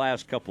in the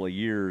last couple of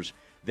years,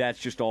 that's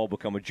just all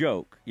become a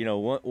joke.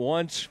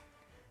 Once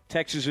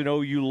Texas and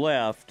OU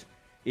left,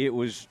 it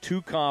was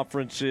two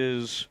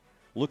conferences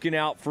looking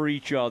out for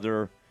each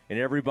other, and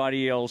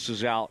everybody else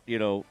is out,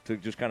 to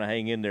just kind of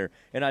hang in there.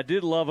 And I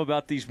did love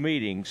about these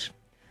meetings,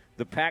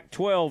 the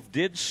Pac-12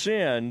 did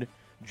send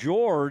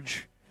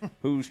George,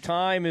 whose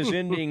time is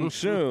ending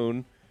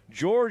soon.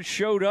 George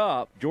showed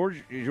up,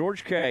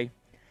 George K.,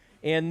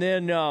 and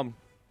then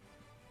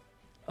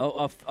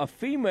a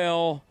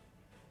female,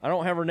 I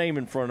don't have her name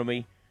in front of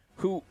me,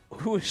 who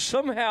is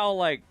somehow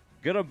like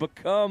going to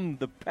become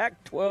the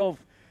Pac-12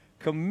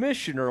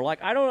 commissioner.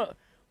 Like, I don't know.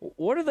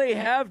 What do they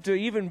have to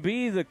even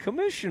be the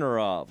commissioner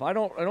of? I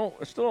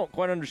still don't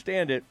quite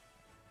understand it.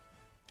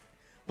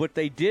 But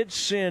they did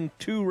send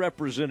two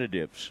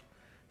representatives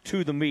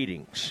to the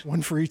meetings.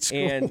 One for each school.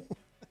 And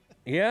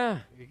yeah.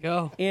 There you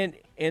go. And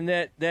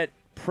that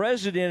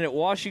president at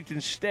Washington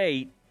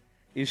State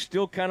is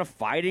still kind of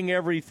fighting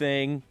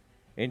everything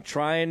and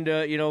trying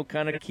to,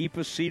 kind of keep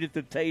a seat at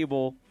the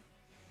table.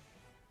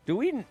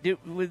 Would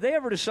they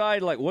ever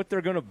decide like what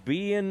they're going to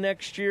be in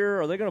next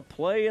year? Are they going to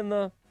play in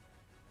the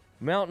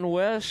Mountain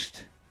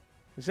West?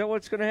 Is that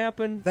what's going to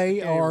happen?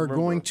 They are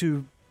going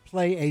to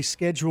play a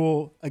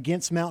schedule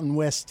against Mountain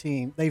West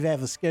team. They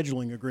have a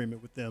scheduling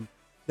agreement with them.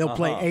 They'll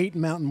play 8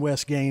 Mountain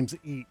West games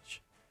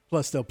each,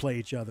 plus they'll play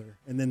each other,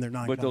 and then they're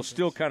 9. But they'll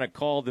still kind of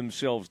call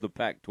themselves the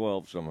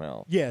Pac-12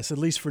 somehow. Yes, at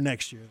least for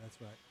next year. That's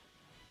right.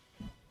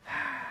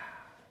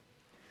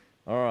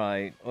 All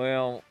right.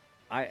 Well,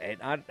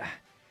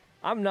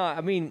 I'm not.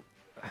 I mean,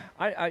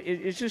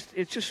 it's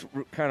just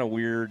kind of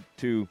weird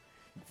to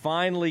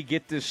finally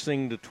get this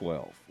thing to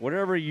 12.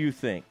 Whatever you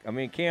think. I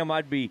mean, Cam,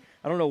 I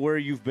don't know where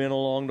you've been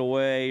along the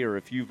way, or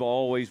if you've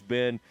always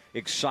been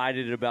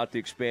excited about the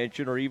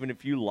expansion, or even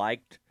if you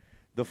liked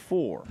the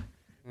 4.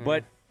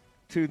 But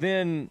to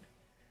then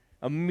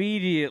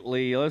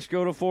immediately, let's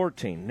go to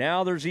 14.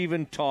 Now there's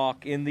even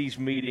talk in these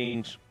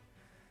meetings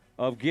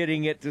of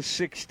getting it to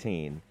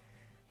 16.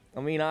 I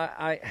mean,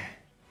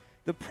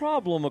 the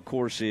problem, of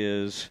course,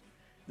 is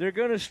they're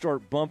going to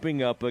start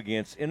bumping up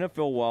against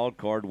NFL Wild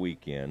Card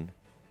Weekend.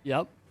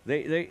 Yep.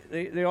 They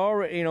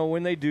already,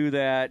 when they do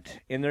that,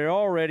 and they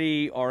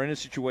already are in a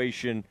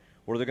situation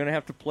where they're going to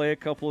have to play a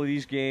couple of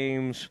these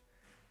games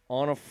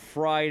on a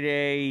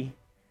Friday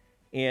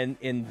and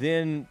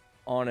then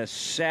on a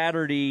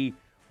Saturday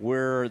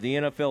where the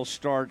NFL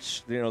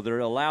starts, they're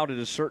allowed at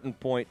a certain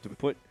point to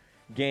put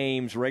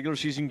games, regular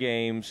season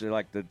games,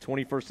 like the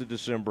 21st of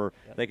December,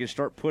 they can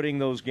start putting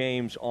those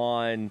games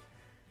on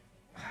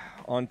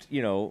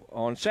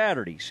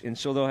Saturdays. And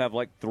so they'll have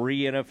like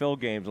 3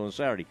 NFL games on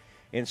Saturday.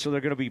 And so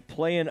they're going to be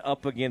playing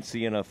up against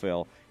the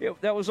NFL.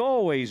 That was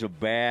always a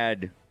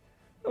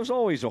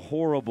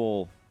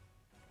horrible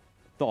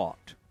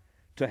thought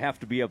to have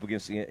to be up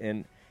against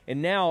the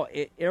and now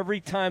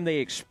every time they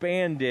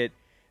expand it,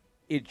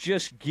 it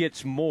just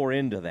gets more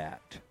into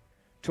that,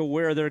 to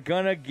where they're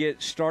going to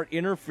start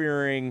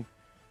interfering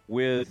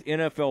with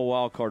NFL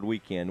Wild Card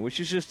Weekend, which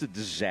is just a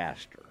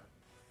disaster.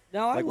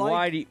 Now, I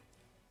was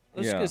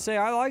going to say,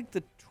 I like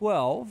the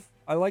 12.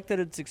 I like that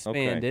it's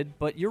expanded,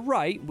 but you're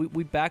right.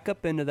 We back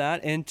up into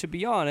that, and to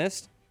be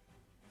honest,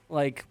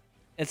 like,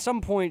 at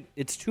some point,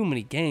 it's too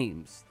many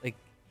games. Like,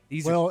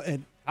 these are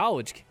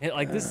college.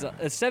 Like, this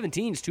is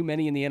 17 is too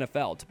many in the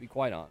NFL, to be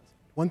quite honest.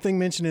 One thing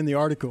mentioned in the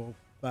article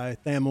by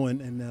Thamel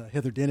and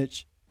Heather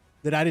Dinich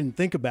that I didn't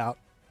think about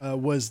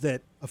was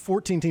that a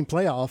 14-team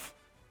playoff,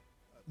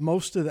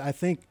 I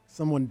think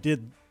someone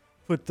did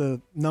put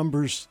the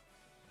numbers,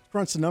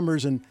 crunch the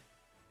numbers, and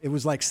it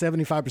was like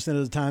 75%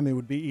 of the time it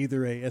would be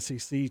either a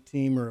SEC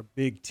team or a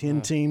Big Ten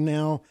team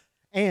now.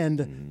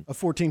 And a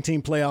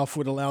 14-team playoff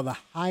would allow the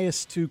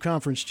highest 2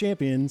 conference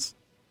champions,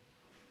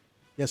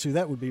 guess who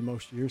that would be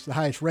most years, the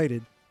highest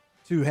rated,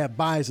 to have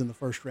buys in the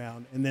first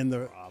round. And then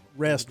the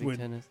rest would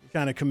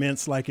kind of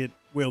commence like it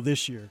will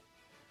this year.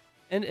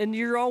 And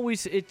you're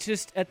always, it's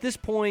just, at this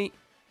point,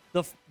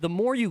 the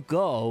more you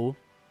go,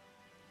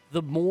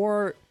 the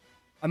more,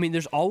 I mean,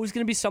 there's always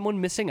going to be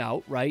someone missing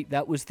out, right?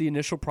 That was the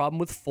initial problem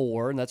with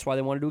 4, and that's why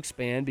they wanted to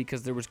expand,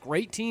 because there was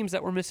great teams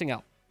that were missing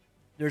out.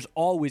 There's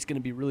always going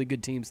to be really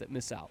good teams that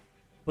miss out.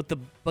 But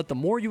the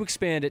more you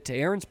expand it, to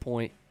Aaron's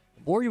point,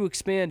 the more you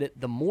expand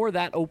it, the more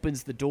that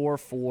opens the door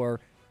for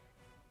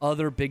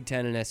other Big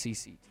Ten and SEC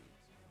teams.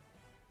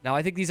 Now,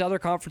 I think these other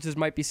conferences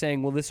might be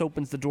saying, well, this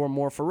opens the door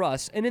more for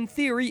us. And in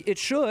theory, it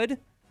should,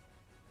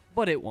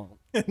 but it won't.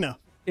 No.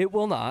 It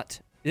will not.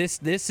 This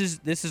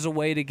is a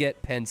way to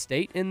get Penn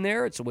State in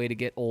there. It's a way to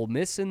get Ole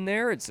Miss in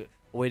there. It's a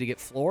way to get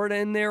Florida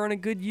in there on a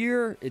good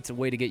year. It's a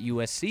way to get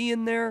USC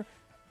in there.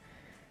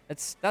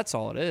 That's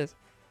all it is.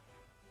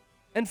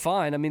 And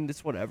fine. I mean,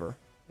 it's whatever.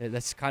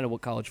 That's kind of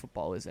what college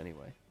football is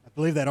anyway. I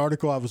believe that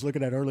article I was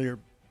looking at earlier,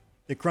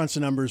 they crunched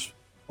the numbers.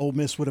 Ole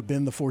Miss would have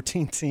been the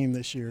 14th team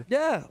this year.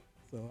 Yeah.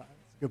 So that's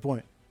a good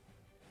point.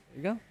 There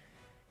you go.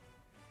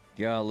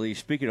 Golly,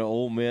 speaking of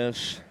Ole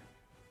Miss,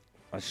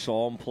 I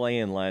saw him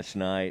playing last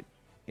night.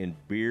 And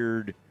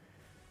Beard,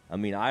 I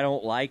mean, I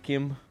don't like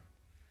him,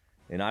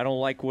 and I don't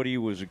like what he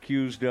was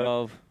accused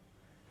of,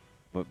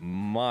 But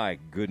my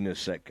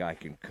goodness, that guy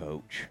can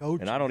coach.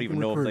 Coach and I don't even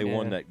know if they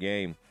won Yeah. that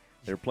game.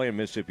 They were playing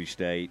Mississippi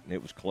State, and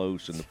it was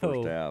close in the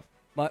first half.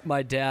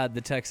 My dad,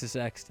 the Texas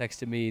ex,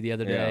 texted me the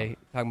other day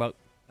talking about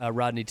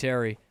Rodney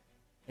Terry,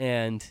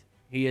 and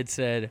he had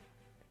said,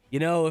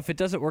 if it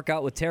doesn't work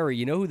out with Terry,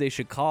 you know who they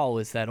should call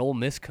is that Ole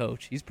Miss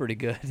coach. He's pretty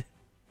good.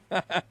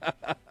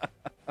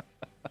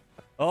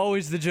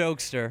 Always the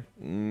jokester.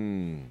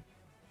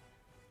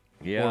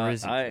 Yeah, Or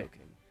is he joking?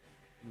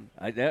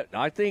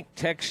 I think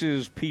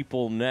Texas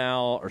people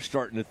now are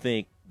starting to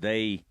think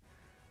they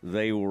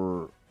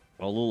were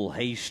a little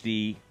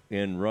hasty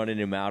in running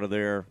him out of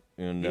there.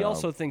 And He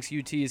also thinks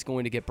UT is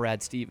going to get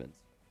Brad Stevens,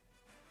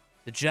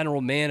 the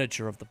general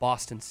manager of the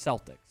Boston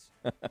Celtics,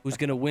 who's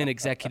going to win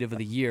Executive of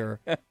the Year.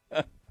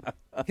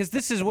 Because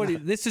this is what he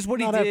Not did.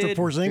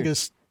 after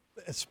Porzingis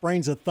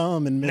sprains a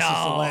thumb and misses the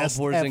last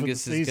half of the Porzingis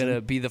is season. going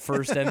to be the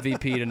first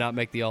MVP to not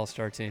make the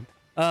All-Star team.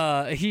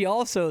 He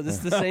also, this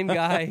is the same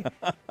guy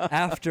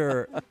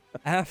after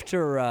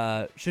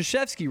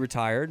Krzyzewski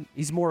retired.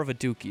 He's more of a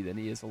Dookie than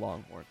he is a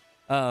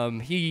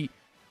Longhorn. He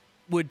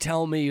would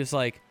tell me, he was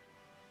like,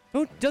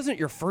 doesn't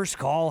your first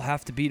call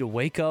have to be to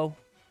Waco?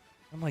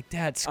 I'm like,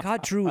 Dad,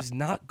 Scott Drew is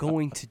not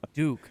going to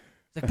Duke.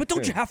 He's like, but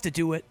don't you have to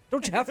do it?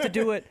 Don't you have to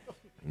do it?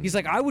 He's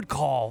like, I would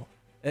call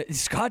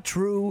Scott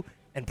Drew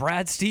and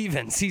Brad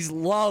Stevens. He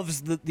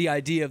loves the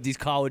idea of these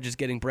colleges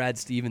getting Brad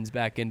Stevens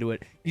back into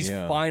it. He's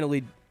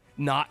finally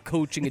not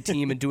coaching a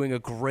team and doing a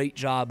great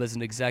job as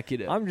an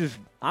executive.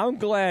 I'm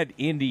glad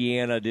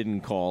Indiana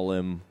didn't call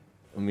him.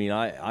 I mean,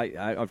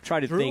 I've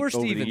tried to Drew think or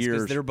over Stevens, the years.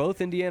 because they're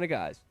both Indiana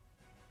guys.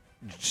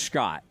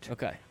 Scott.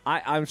 Okay.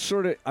 I'm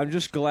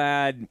just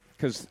glad,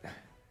 because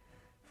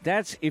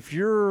that's, if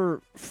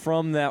you're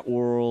from that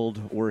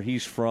world where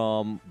he's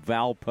from,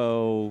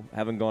 Valpo,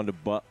 having gone to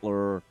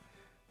Butler,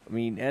 I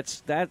mean,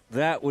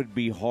 that would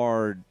be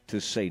hard to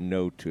say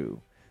no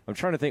to. I'm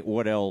trying to think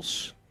what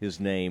else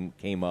his name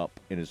came up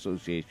in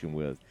association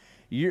with.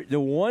 The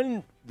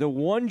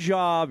one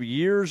job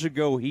years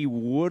ago he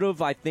would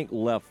have, I think,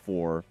 left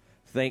for,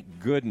 thank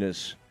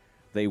goodness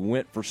they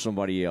went for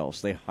somebody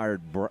else. They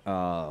hired,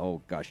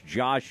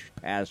 Josh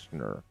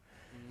Pastner.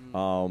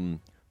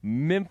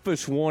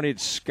 Memphis wanted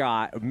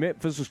Scott.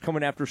 Memphis was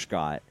coming after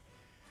Scott.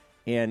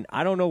 And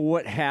I don't know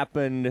what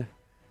happened,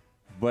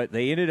 but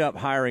they ended up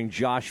hiring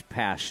Josh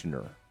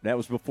Pastner. That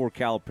was before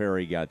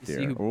Calipari got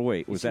there.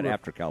 Was that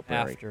after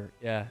Calipari?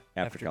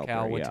 After Calipari,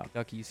 Cal went to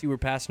Kentucky. You see where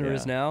Pastner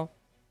is now?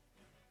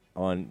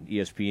 On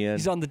ESPN.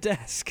 He's on the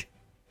desk.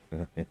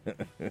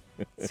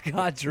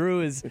 Scott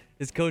Drew is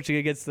coaching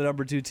against the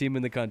number 2 team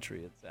in the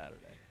country on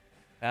Saturday.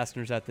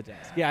 Pastner's at the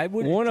desk. Yeah, I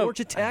would.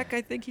 Georgia Tech,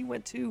 I think he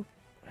went to,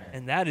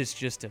 and that is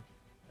just a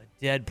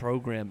dead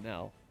program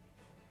now.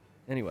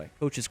 Anyway,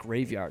 coach's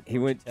graveyard. He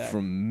went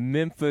from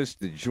Memphis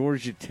to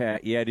Georgia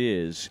Tech. Yeah, it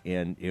is.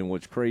 And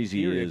what's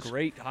crazy is a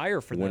great hire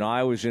for them. When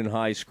I was in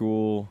high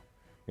school,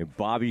 and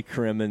Bobby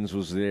Crimmins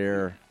was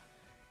there.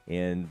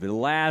 And the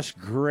last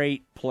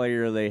great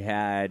player they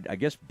had, I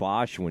guess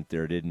Bosch went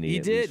there, didn't he? He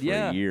did, for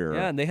a year.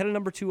 Yeah, and they had a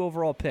number 2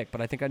 overall pick,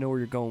 but I think I know where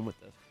you're going with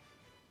this.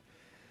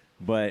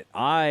 But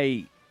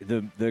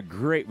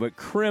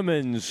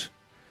Crimmins,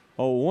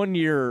 one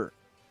year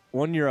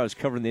I was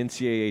covering the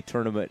NCAA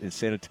tournament in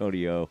San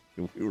Antonio,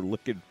 and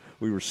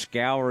we were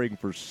scouring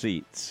for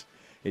seats,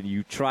 and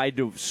you tried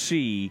to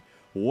see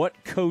what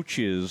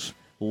coaches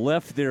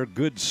left their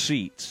good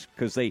seats,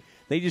 because they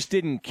just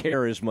didn't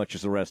care as much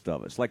as the rest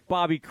of us. Like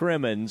Bobby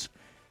Crimmins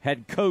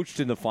had coached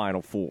in the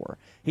Final Four.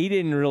 He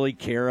didn't really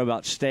care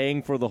about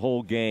staying for the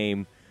whole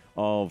game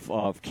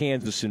of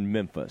Kansas and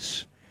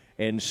Memphis.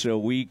 And so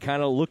we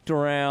kind of looked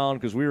around,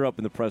 because we were up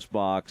in the press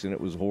box, and it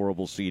was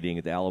horrible seating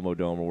at the Alamo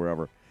Dome or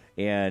wherever.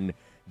 And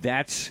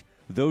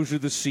those are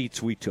the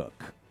seats we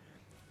took.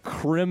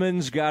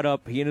 Crimmins got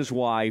up, he and his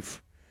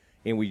wife,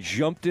 and we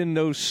jumped in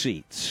those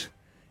seats.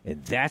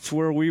 And that's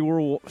where we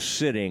were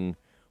sitting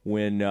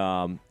when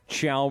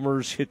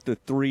Chalmers hit the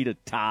 3 to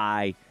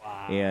tie,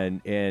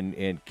 and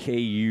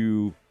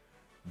KU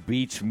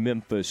beats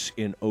Memphis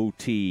in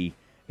OT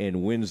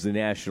and wins the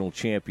national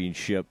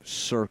championship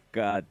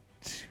circa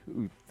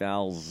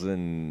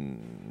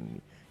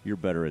 2000. You're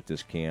better at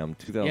this, Cam.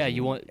 2008? Yeah,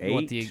 you want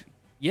the.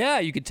 Yeah,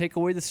 you could take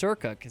away the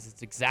circa because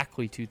it's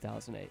exactly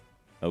 2008.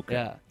 Okay.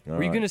 Yeah.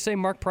 Were you going to say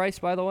Mark Price,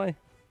 by the way?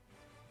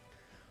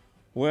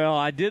 Well,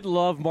 I did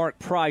love Mark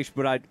Price,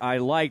 but I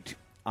liked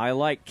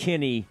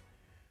Kenny.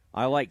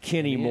 I like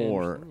Kenny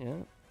more. Yeah.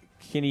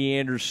 Kenny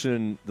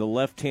Anderson, the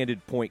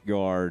left-handed point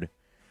guard.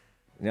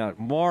 Now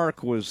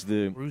Mark was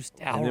and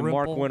then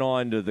Mark went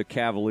on to the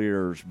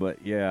Cavaliers.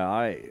 But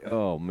yeah,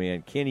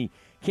 Kenny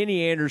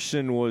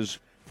Anderson was,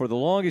 for the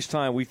longest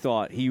time, we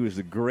thought he was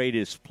the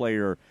greatest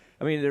player.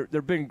 I mean,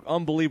 there've been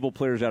unbelievable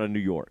players out of New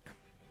York.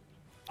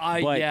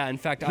 In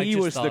fact, he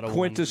was the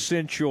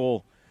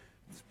quintessential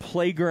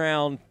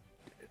playground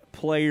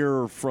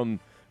player from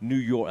New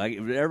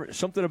York.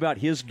 Something about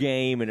his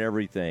game and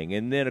everything.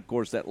 And then, of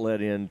course, that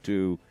led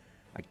into,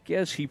 I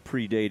guess he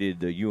predated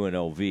the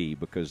UNLV,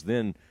 because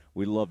then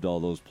we loved all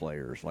those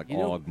players like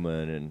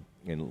Augman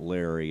and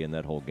Larry and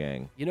that whole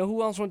gang. You know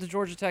who else went to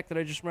Georgia Tech that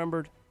I just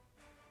remembered?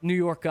 New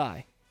York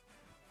guy.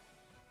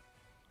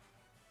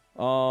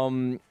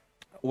 Well,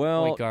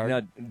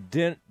 now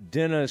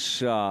Dennis,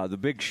 the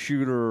big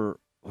shooter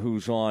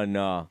who's on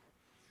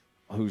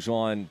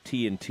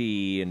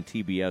TNT and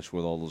TBS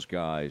with all those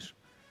guys.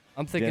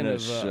 I'm thinking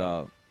Dennis,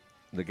 of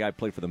the guy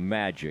played for the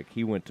Magic.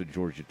 He went to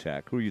Georgia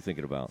Tech. Who are you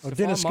thinking about?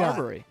 Dennis Scott.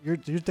 Marbury. You're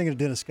thinking of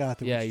Dennis Scott.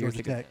 That went to you're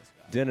Georgia thinking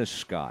Tech. Dennis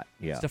Scott.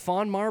 Yeah.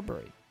 Stephon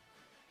Marbury,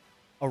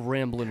 a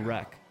rambling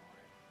wreck.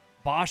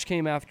 Bosch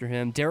came after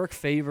him. Derek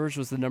Favors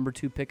was the number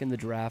 2 pick in the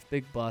draft.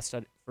 Big bust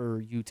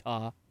for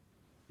Utah.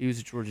 He was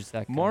a Georgia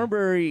Tech guy.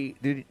 Marbury,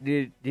 did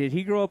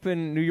he grow up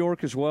in New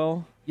York as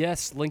well?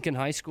 Yes, Lincoln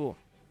High School.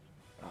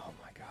 Oh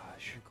my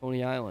gosh,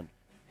 Coney Island.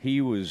 He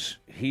was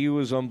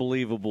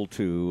unbelievable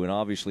too, and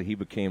obviously he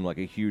became like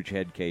a huge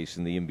head case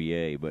in the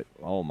NBA. But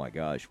oh my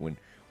gosh, when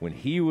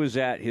he was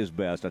at his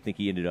best, I think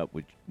he ended up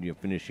with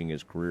finishing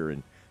his career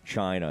in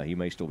China. He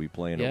may still be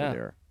playing over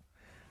there.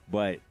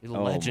 But a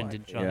legend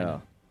in China. Yeah.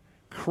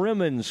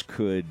 Crimmins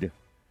could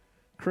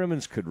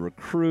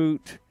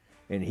recruit,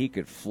 and he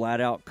could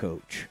flat out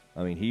coach.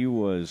 I mean, he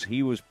was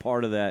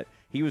part of that.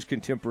 He was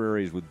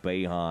contemporaries with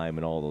Boeheim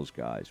and all those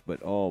guys.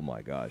 But oh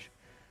my gosh,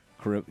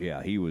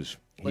 he was.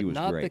 But was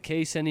not great. the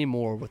case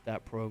anymore with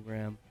that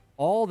program.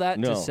 All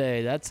that to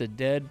say, that's a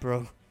dead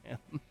program.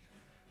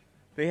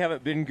 They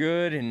haven't been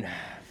good in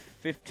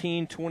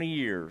 15, 20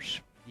 years.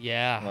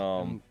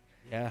 Yeah.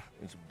 Yeah.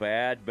 It's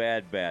bad.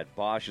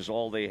 Bosch is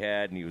all they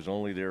had, and he was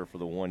only there for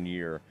the 1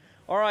 year.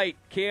 All right,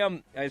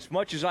 Cam, as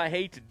much as I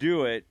hate to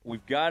do it,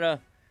 we've got to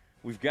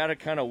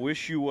kind of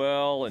wish you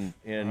well and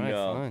all right,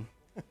 fine.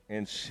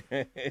 And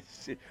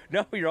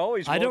no, you're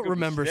always. I don't welcome to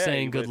remember stay,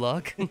 saying good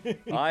luck.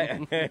 I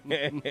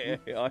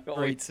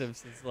Great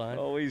Simpsons line.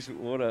 Always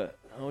want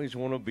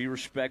to be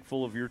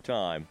respectful of your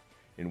time,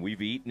 and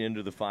we've eaten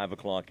into the 5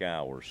 o'clock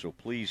hour. So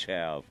please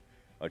have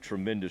a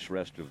tremendous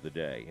rest of the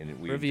day. And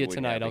we Trivia enjoyed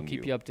tonight. I'll having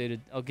keep you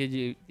updated. I'll give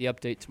you the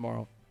update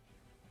tomorrow.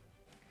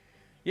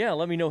 Yeah,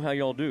 let me know how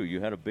y'all do.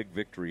 You had a big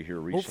victory here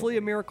recently. Hopefully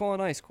a Miracle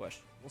on Ice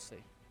question. We'll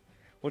see.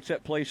 What's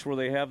that place where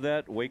they have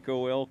that?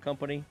 Waco Ale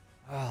Company?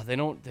 They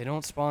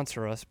don't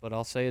sponsor us, but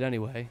I'll say it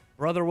anyway.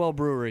 Brotherwell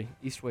Brewery,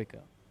 East Waco.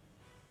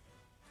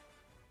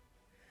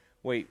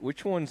 Wait,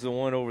 which one's the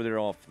one over there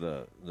off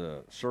the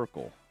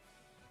circle?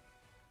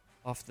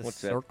 Off the What's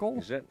circle?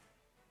 That? Is that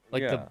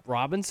like the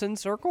Robinson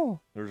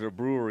Circle? There's a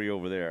brewery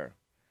over there.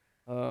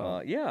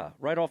 Yeah,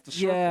 right off the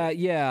circle.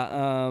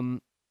 Yeah.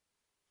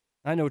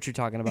 I know what you're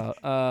talking about.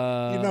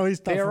 He's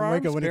tough from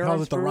Waco when he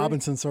calls it the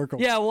Robinson Circle.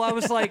 Yeah, well, I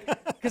was like,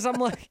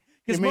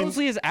 because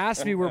Mosley has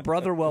asked me where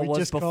Brotherwell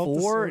was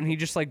before, and he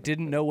just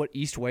didn't know what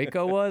East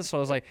Waco was. So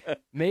I was like,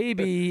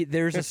 maybe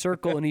there's a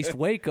circle in East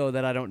Waco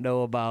that I don't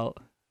know about.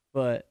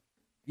 But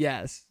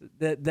yes,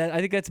 that I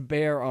think that's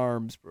Bear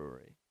Arms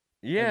Brewery.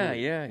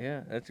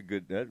 Yeah. That's a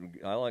good.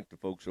 I like the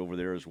folks over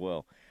there as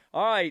well.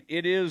 All right,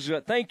 it is.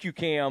 Thank you,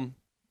 Cam.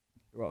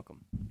 You're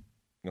welcome.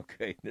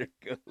 Okay, there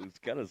he goes.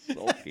 Kind of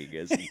sulking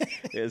as he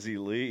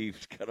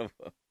leaves.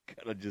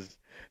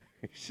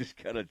 He's just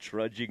kind of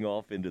trudging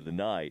off into the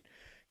night.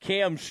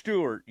 Cam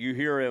Stewart, you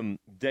hear him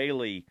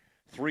daily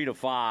 3 to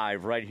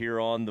 5 right here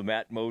on the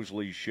Matt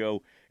Mosley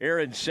Show.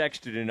 Aaron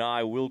Sexton and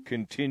I will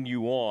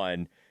continue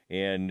on,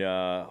 and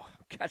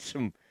got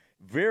some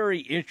very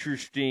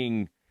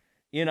interesting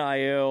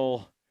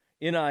NIL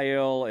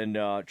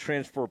and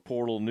transfer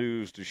portal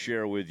news to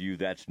share with you.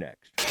 That's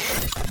next.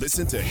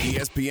 Listen to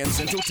ESPN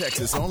Central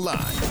Texas online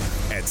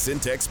at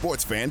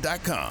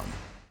syntechsportsfan.com.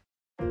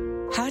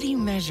 How do you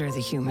measure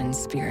the human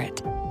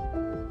spirit?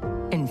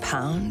 In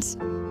pounds?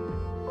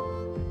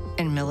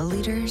 In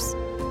milliliters?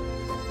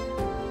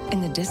 In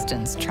the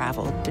distance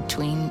traveled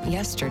between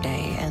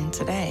yesterday and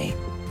today?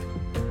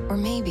 Or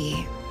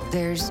maybe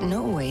there's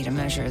no way to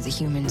measure the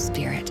human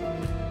spirit.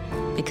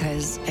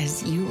 Because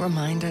as you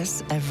remind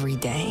us every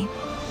day,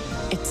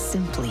 it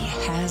simply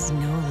has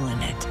no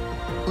limit.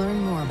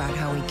 Learn more about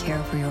how we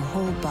care for your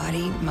whole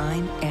body,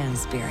 mind, and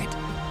spirit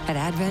at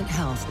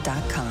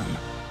AdventHealth.com.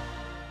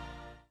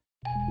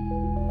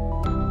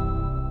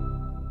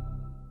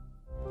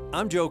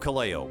 I'm Joe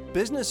Caleo.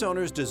 Business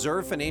owners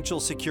deserve financial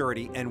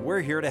security, and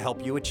we're here to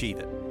help you achieve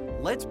it.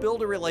 Let's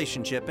build a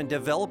relationship and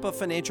develop a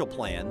financial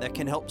plan that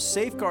can help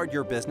safeguard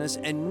your business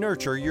and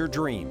nurture your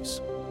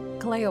dreams.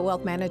 Caleo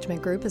Wealth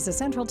Management Group is a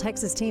Central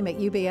Texas team at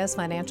UBS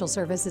Financial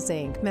Services,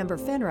 Inc., member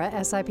FINRA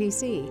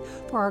SIPC.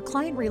 For our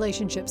client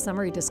relationship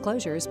summary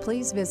disclosures,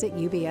 please visit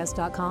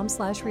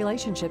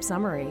ubs.com/relationship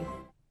summary.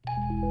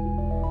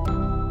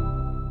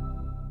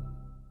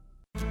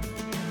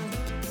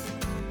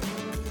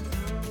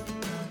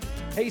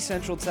 Hey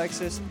Central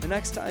Texas, the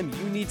next time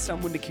you need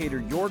someone to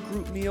cater your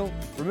group meal,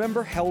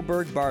 remember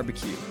Hellberg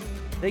Barbecue.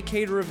 They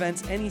cater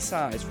events any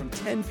size from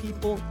 10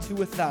 people to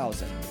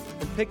 1,000,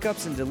 from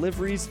pickups and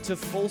deliveries to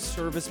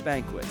full-service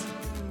banquets.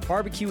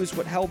 Barbecue is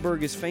what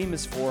Hellberg is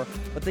famous for,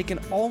 but they can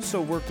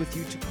also work with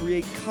you to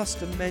create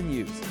custom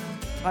menus.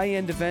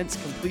 High-end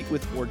events complete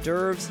with hors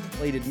d'oeuvres,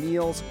 plated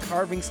meals,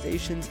 carving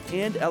stations,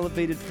 and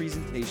elevated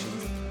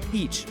presentations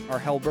each are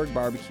Hellberg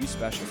Barbecue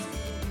specialties.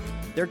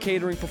 Their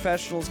catering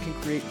professionals can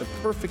create the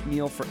perfect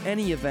meal for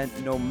any event,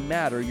 no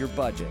matter your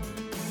budget.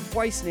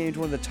 Twice named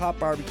one of the top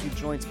barbecue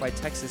joints by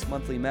Texas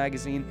Monthly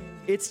Magazine,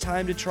 it's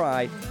time to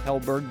try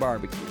Hellberg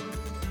Barbecue.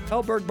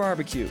 Hellberg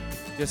Barbecue,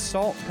 just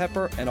salt,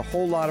 pepper, and a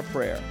whole lot of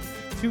prayer.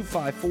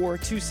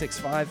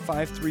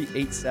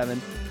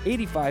 254-265-5387,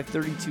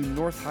 8532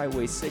 North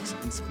Highway 6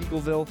 in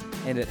Spiegelville,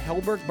 and at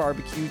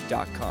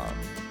hellbergbarbecue.com.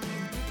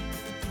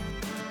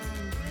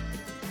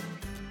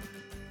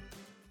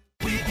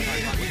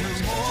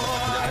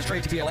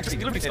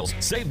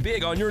 Save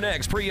big on your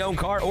next pre-owned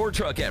car or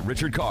truck at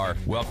Richard Carr.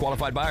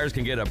 Well-qualified buyers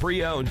can get a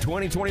pre-owned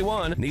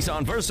 2021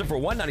 Nissan Versa for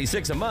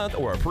 $196 a month,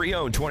 or a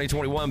pre-owned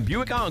 2021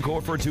 Buick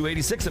Encore for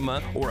 $286 a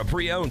month, or a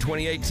pre-owned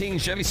 2018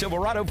 Chevy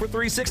Silverado for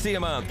 $360 a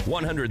month.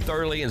 100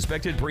 thoroughly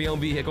inspected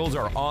pre-owned vehicles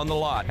are on the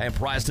lot and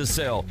priced to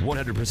sell.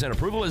 100%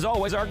 approval is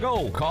always our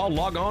goal. Call,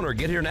 log on, or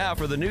get here now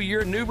for the New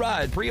Year, New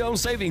Ride pre-owned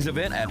savings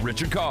event at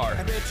Richard Carr.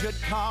 At Richard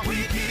Carr, we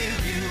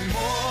give you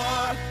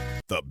more.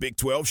 The Big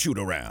 12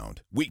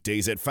 Shoot-Around,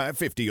 weekdays at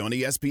 5:50 on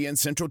ESPN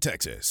Central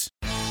Texas.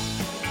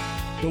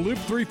 The Loop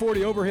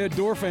 340 Overhead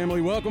Door family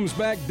welcomes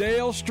back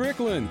Dale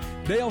Strickland.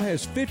 Dale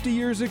has 50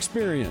 years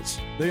experience.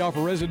 They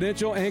offer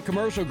residential and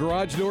commercial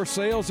garage door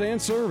sales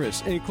and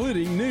service,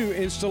 including new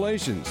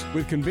installations,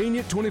 with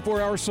convenient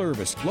 24-hour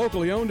service,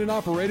 locally owned and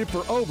operated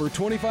for over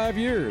 25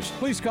 years.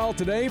 Please call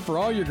today for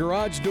all your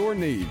garage door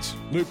needs.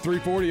 Loop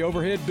 340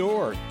 Overhead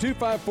Door,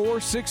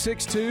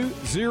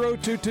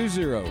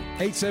 254-662-0220,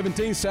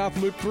 817 South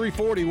Loop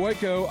 340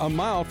 Waco, a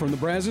mile from the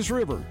Brazos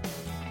River.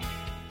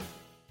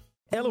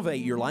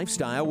 Elevate your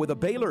lifestyle with a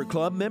Baylor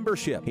Club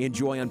membership.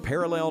 Enjoy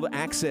unparalleled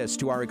access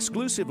to our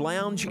exclusive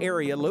lounge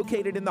area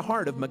located in the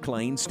heart of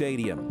McLean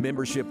Stadium.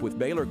 Membership with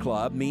Baylor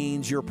Club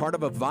means you're part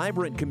of a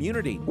vibrant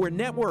community where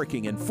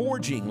networking and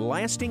forging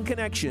lasting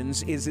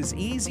connections is as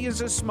easy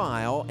as a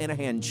smile and a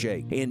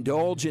handshake.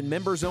 Indulge in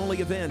members-only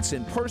events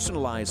and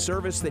personalized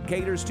service that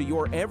caters to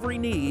your every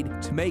need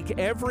to make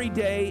every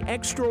day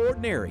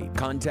extraordinary.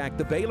 Contact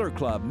the Baylor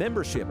Club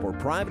membership or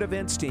private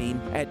events team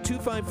at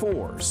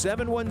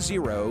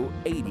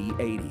 254-710-8080.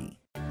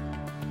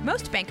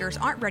 Most bankers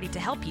aren't ready to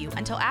help you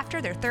until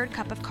after their third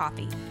cup of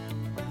coffee.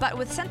 But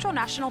with Central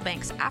National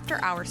Bank's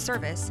after-hours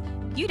service,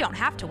 you don't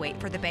have to wait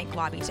for the bank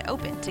lobby to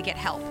open to get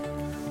help.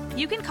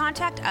 You can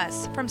contact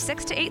us from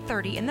 6 to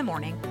 8:30 in the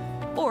morning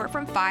or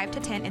from 5 to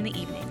 10 in the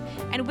evening,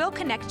 and we'll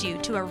connect you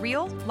to a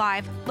real,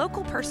 live,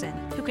 local person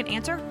who can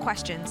answer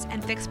questions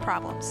and fix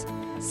problems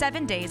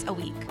 7 days a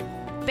week.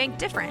 Bank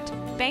different.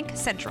 Bank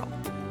Central.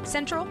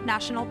 Central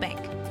National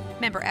Bank.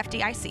 Member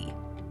FDIC.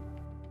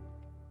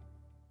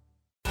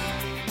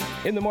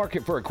 In the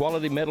market for a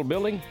quality metal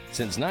building?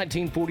 Since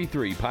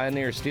 1943,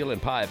 Pioneer Steel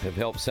and Pipe have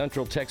helped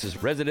Central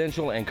Texas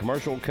residential and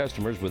commercial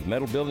customers with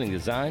metal building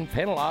design,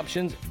 panel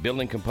options,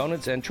 building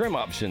components, and trim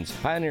options.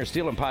 Pioneer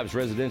Steel and Pipe's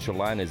residential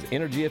line is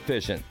energy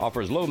efficient,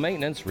 offers low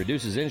maintenance,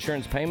 reduces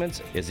insurance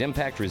payments, is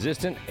impact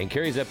resistant, and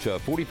carries up to a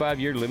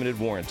 45-year limited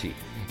warranty.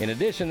 In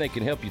addition, they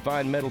can help you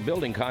find metal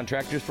building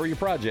contractors for your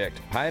project.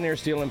 Pioneer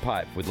Steel and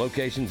Pipe, with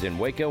locations in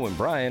Waco and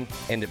Bryan,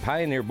 and at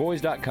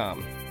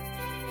pioneerboys.com.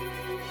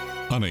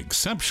 An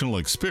exceptional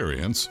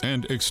experience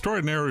and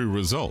extraordinary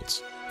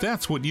results.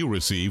 That's what you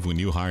receive when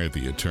you hire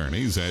the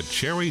attorneys at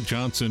Cherry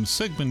Johnson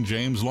Sigmund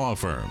James Law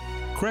Firm.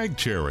 Craig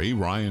Cherry,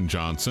 Ryan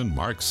Johnson,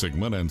 Mark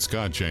Sigmund, and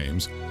Scott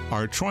James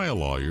are trial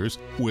lawyers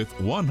with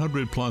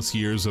 100-plus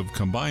years of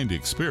combined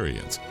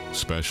experience,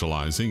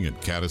 specializing in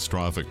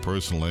catastrophic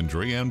personal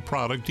injury and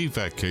product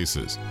defect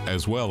cases,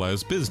 as well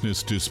as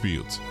business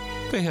disputes.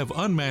 They have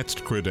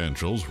unmatched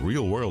credentials,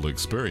 real-world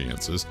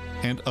experiences,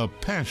 and a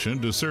passion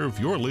to serve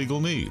your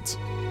legal needs.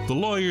 The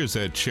lawyers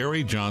at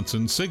Cherry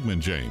Johnson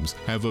Sigmund James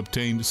have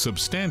obtained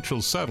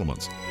substantial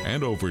settlements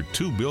and over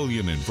 $2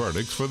 billion in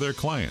verdicts for their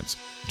clients,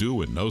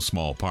 due in no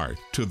small part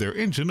to their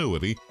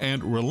ingenuity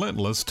and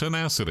relentless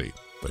tenacity.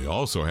 They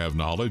also have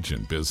knowledge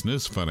in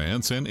business,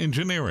 finance, and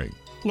engineering.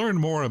 Learn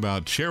more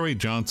about Cherry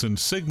Johnson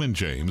Sigmund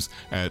James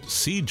at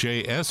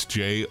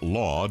cjsjlaw.com.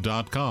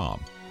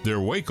 Their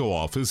Waco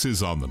office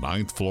is on the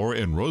 9th floor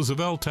in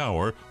Roosevelt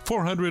Tower,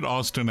 400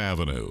 Austin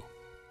Avenue.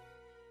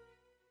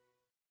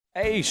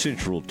 Hey,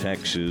 Central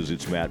Texas,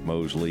 it's Matt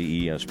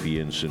Mosley,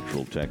 ESPN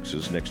Central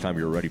Texas. Next time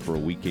you're ready for a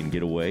weekend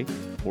getaway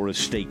or a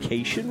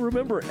staycation,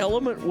 remember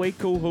Element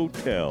Waco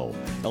Hotel.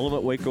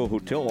 Element Waco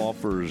Hotel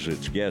offers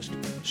its guests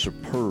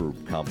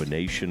superb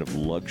combination of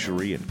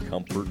luxury and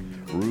comfort.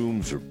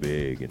 Rooms are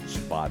big and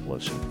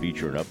spotless and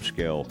feature an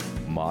upscale,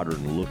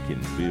 modern look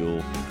and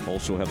feel.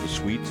 Also have the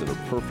suites that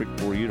are perfect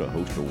for you to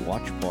host a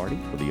watch party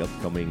for the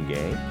upcoming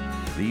game.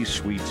 These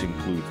suites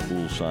include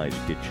full-size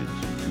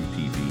kitchens and 2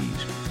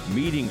 TVs,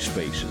 meeting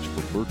spaces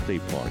for birthday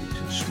parties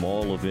and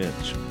small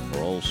events,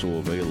 are also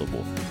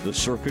available. The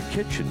Circa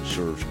Kitchen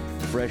serves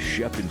fresh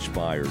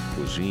chef-inspired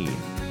cuisine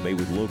made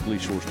with locally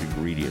sourced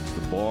ingredients.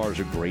 The bar is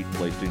a great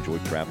place to enjoy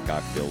craft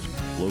cocktails,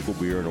 local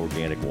beer, and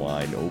organic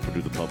wine. Open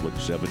to the public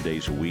 7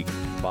 days a week,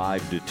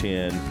 5 to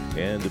 10,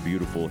 and the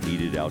beautiful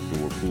heated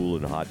outdoor pool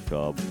and hot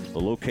tub. The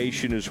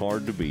location is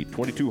hard to beat.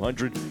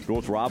 2200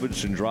 North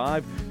Robinson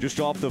Drive, just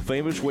off the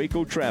famous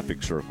Waco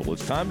traffic circle.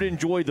 It's time to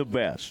enjoy the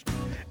best.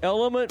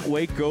 Element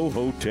Waco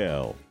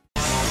Hotel.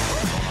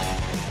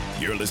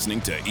 You're listening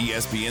to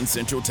ESPN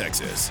Central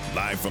Texas,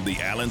 live from the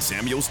Allen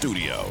Samuel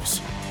Studios.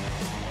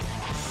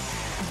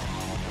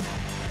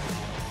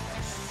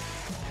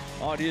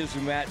 Oh, it is the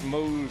Matt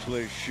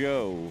Mosley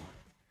Show.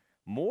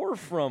 More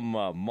from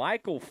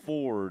Michael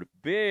Ford.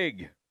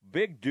 Big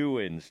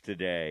doings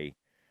today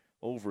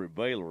over at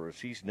Baylor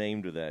as he's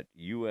named to that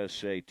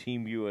USA,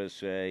 Team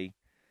USA,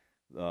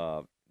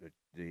 the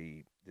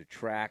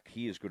track.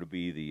 He is going to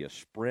be the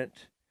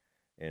sprint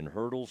and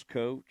hurdles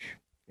coach,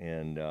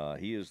 and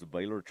he is the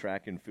Baylor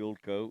track and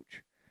field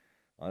coach.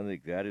 I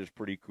think that is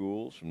pretty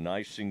cool. Some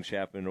nice things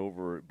happening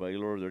over at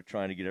Baylor. They're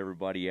trying to get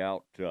everybody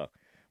out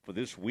for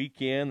this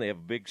weekend. They have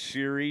a big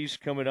series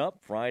coming up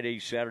Friday,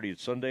 Saturday, and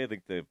Sunday. I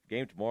think the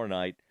game tomorrow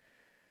night,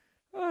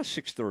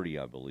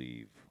 6:30, I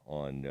believe,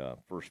 on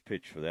first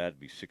pitch for that. It'd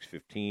be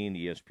 6:15,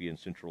 ESPN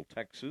Central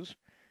Texas.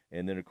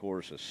 And then, of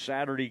course, a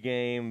Saturday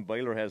game.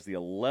 Baylor has the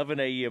 11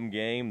 a.m.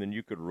 game. Then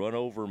you could run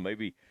over and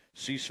maybe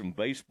see some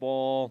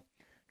baseball.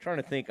 I'm trying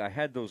to think. I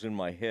had those in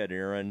my head,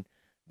 Aaron.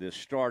 This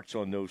starts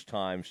on those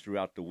times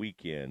throughout the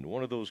weekend.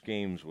 One of those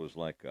games was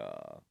like,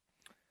 I'm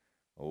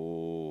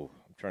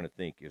trying to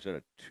think. Is that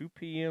a 2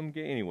 p.m.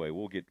 game? Anyway,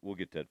 we'll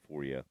get that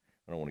for you.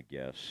 I don't want to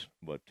guess,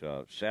 but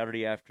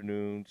Saturday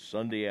afternoon,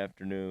 Sunday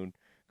afternoon,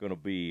 going to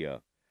be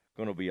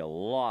a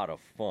lot of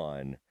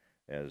fun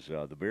as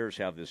the Bears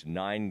have this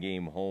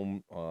 9-game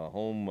home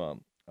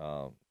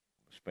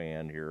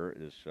span here,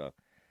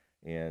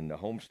 and a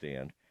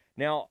homestand.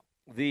 Now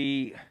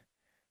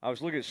I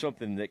was looking at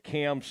something that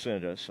Cam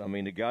sent us. I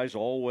mean, the guy's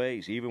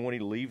always, even when he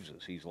leaves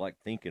us, he's like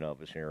thinking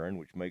of us, Aaron,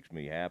 which makes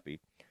me happy.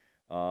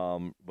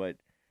 But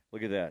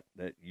look at that.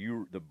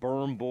 The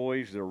Berm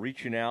boys, they're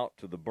reaching out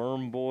to the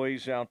Berm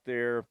boys out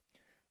there.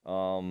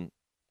 And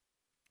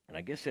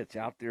I guess that's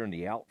out there in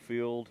the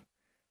outfield.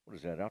 What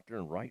is that, out there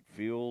in right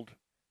field?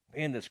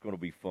 Man, that's going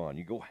to be fun.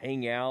 You go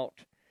hang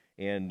out,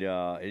 and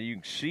you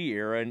can see,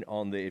 Aaron,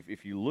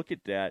 if you look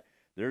at that,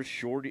 there's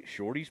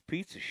Shorty's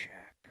Pizza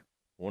Shack,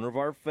 one of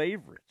our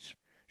favorites.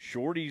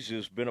 Shorty's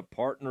has been a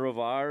partner of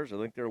ours. I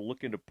think they're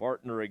looking to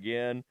partner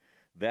again.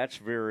 That's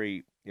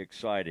very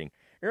exciting.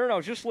 Aaron, I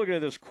was just looking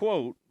at this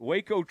quote,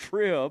 Waco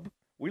Trib.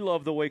 We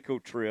love the Waco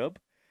Trib.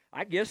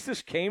 I guess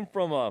this came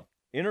from a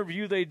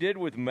interview they did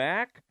with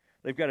Mac.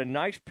 They've got a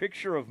nice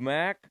picture of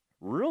Mac,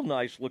 real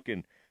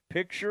nice-looking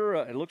picture.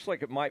 It looks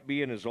like it might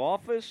be in his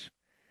office,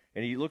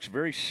 and he looks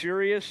very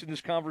serious in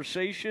this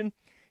conversation.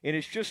 And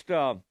it's just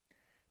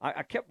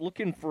I kept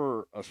looking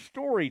for a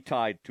story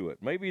tied to it.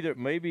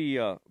 Maybe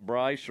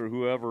Bryce or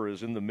whoever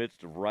is in the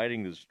midst of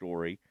writing this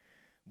story.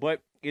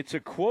 But it's a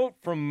quote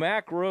from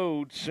Mac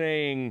Rhodes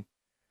saying,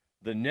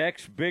 the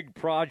next big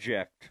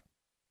project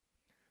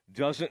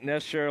doesn't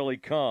necessarily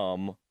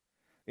come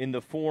in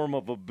the form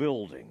of a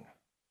building.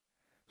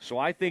 So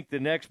I think the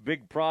next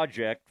big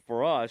project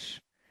for us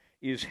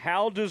is,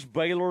 how does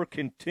Baylor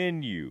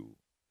continue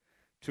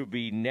to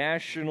be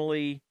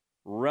nationally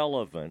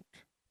relevant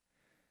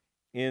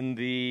in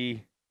the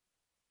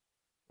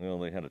 – well,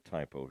 they had a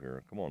typo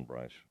here. Come on,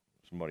 Bryce.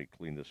 Somebody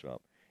clean this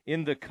up.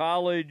 In the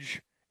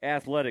college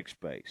athletic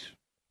space.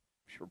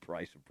 I'm sure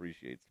Bryce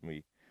appreciates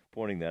me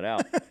pointing that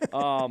out.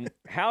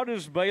 How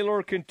does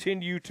Baylor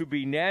continue to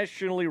be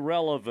nationally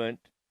relevant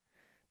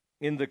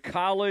in the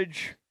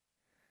college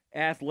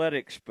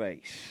athletic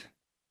space?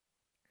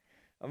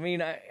 I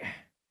mean, I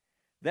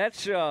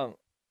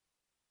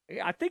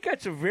think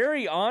that's a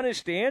very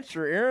honest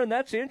answer, Aaron.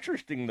 That's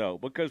interesting, though,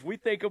 because we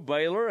think of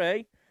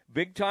Baylor,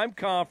 big-time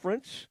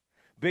conference,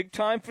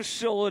 big-time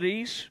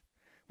facilities.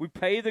 We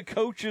pay the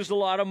coaches a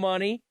lot of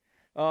money.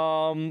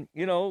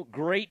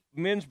 Great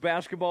men's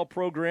basketball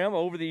program.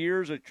 Over the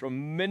years, a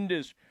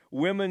tremendous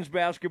women's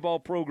basketball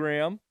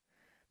program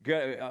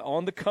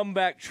on the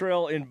comeback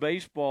trail in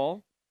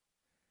baseball.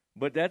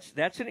 But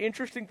that's an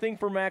interesting thing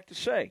for Mac to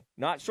say.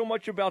 Not so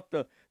much about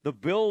the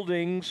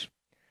buildings,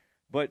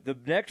 but the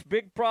next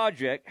big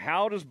project,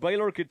 how does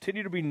Baylor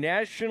continue to be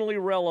nationally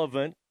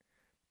relevant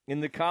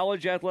in the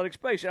college athletic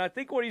space? And I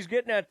think what he's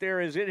getting at there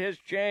is it has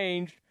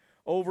changed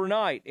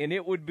overnight, and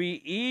it would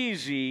be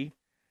easy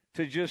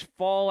to just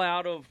fall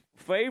out of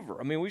favor.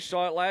 I mean, we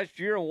saw it last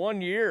year. In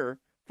 1 year,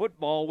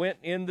 football went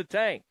in the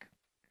tank.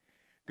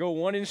 Go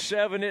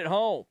 1-7 at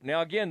home.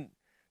 Now, again,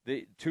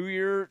 the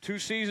 2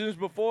 seasons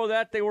before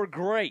that, they were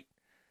great.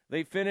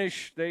 They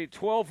finished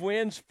 12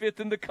 wins,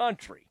 5th in the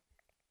country.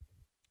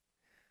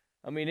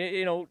 I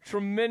mean,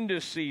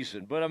 tremendous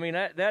season. But, I mean,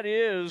 that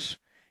is,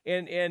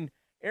 and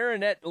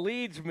Aaron, that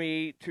leads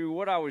me to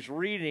what I was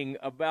reading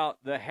about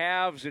the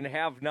haves and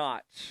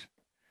have-nots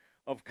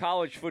of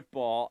college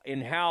football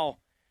and how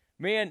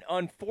man,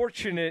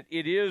 unfortunate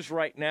it is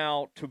right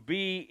now to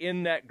be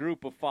in that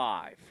group of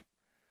five.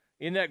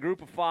 In that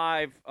group of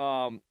five,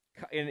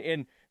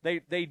 and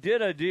they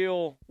did a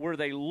deal where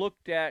they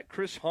looked at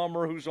Chris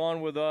Hummer, who's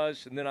on with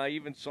us, and then I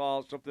even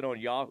saw something on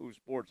Yahoo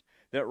Sports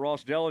that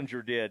Ross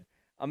Dellinger did.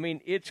 I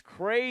mean, it's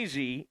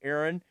crazy,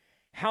 Aaron,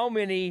 how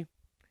many,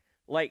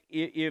 like,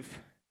 if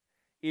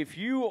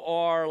you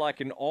are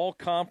like an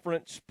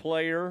all-conference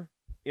player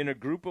in a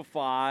group of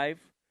five,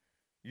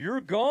 you're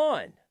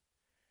gone.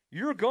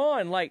 You're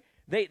gone. Like,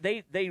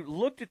 they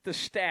looked at the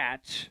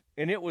stats,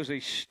 and it was a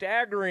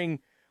staggering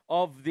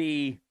of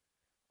the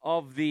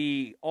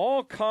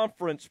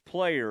all-conference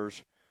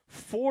players,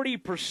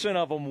 40%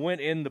 of them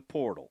went in the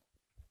portal.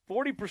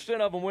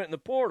 40% of them went in the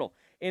portal.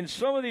 And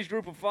some of these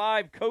group of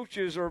five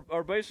coaches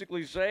are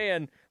basically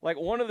saying, like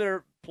one of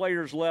their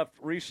players left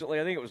recently,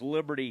 I think it was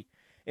Liberty,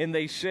 and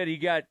they said he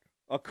got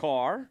a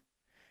car,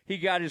 he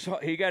got his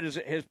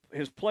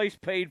place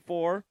paid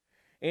for,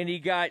 and he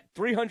got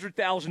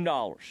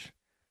 $300,000.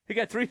 He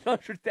got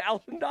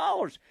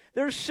 $300,000.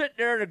 They're sitting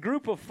there in a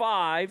group of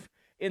five,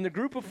 and the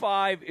group of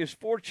five is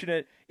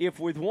fortunate if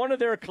with one of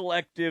their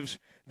collectives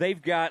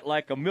they've got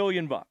like $1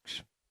 million.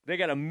 They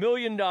got $1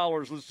 million,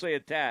 let's say,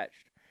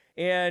 attached.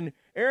 And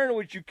Aaron,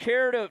 would you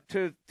care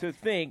to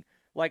think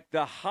like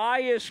the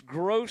highest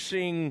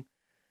grossing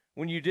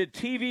when you did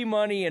TV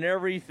money and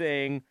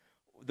everything?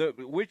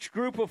 Which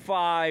group of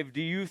five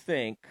do you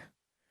think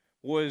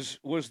was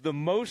the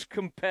most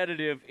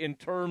competitive in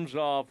terms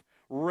of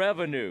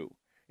revenue?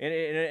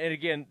 And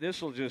again,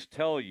 this will just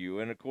tell you.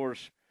 And of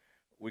course,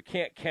 we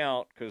can't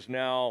count because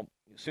now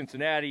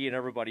Cincinnati and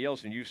everybody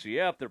else in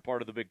UCF, they're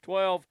part of the Big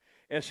 12.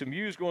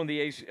 SMU's going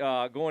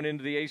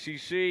into the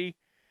ACC.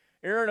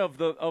 Aaron, of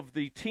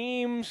the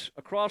teams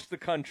across the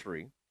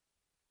country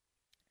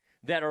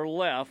that are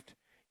left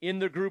in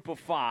the group of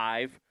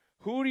five,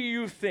 who do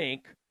you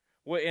think?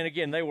 Well, and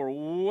again, they were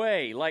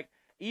way like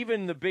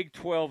even the Big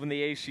 12 and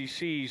the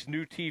ACC's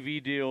new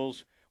TV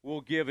deals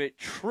will give it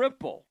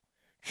triple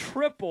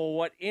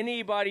what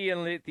anybody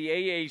in the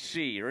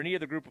AAC or any of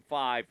the group of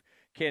five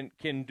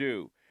can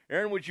do.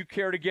 Aaron, would you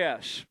care to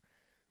guess?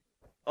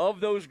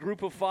 Of those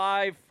group of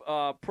five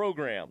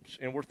programs,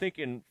 and we're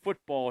thinking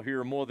football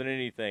here more than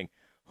anything,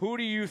 who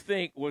do you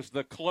think was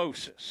the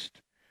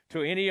closest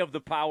to any of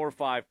the Power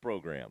 5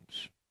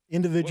 programs?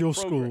 Individual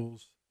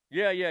schools.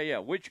 Yeah.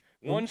 Which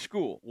one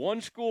school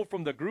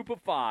from the group of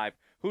five,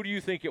 who do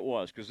you think it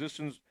was? Because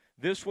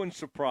this one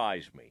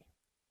surprised me.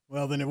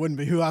 Well, then it wouldn't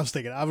be who I was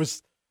thinking.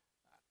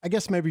 I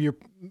guess maybe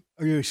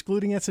are you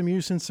excluding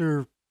SMU since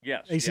they're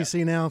yes,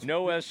 ACC now?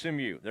 No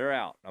SMU. They're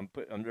out.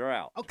 They're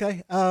out.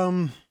 Okay.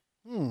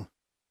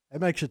 That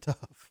makes it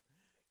tough.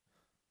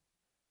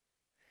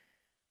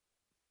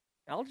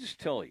 I'll just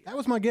tell you. That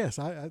was my guess.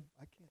 I can't.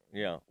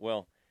 Yeah,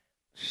 well,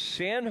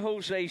 San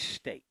Jose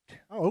State.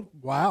 Oh,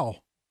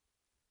 wow.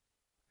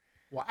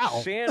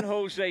 Wow. San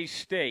Jose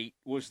State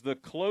was the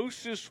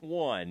closest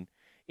one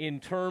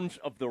in terms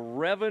of the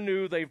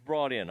revenue they've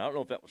brought in. I don't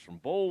know if that was from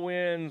bowl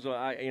wins.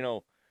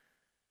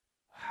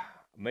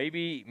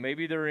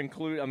 Maybe they're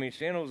included. I mean,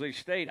 San Jose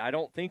State, I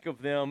don't think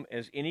of them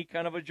as any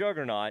kind of a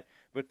juggernaut,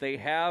 but they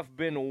have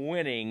been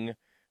winning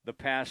the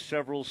past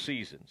several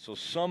seasons. So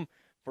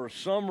for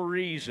some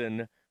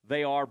reason,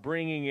 they are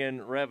bringing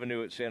in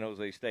revenue at San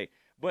Jose State.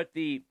 But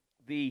the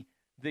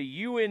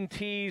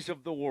UNTs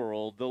of the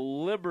world, the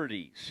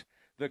Liberties,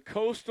 the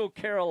Coastal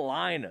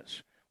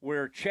Carolinas,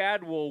 where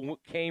Chadwell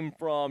came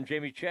from,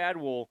 Jamie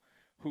Chadwell,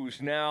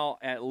 who's now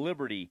at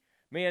Liberty,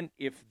 man,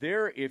 if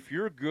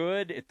you're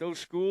good at those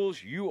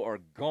schools, you are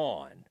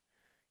gone.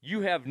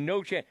 You have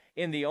no chance.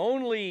 And the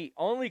only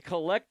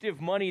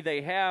collective money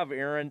they have,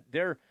 Aaron,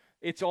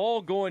 it's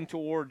all going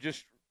toward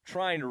just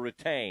trying to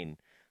retain.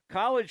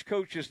 College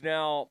coaches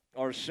now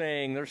are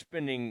saying they're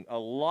spending a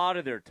lot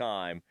of their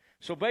time.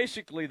 So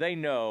basically they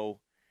know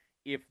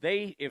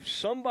if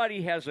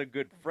somebody has a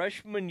good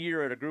freshman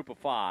year at a group of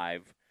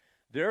five,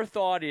 their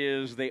thought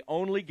is they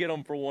only get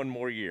them for one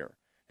more year.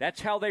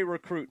 That's how they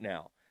recruit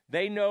now.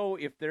 They know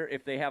if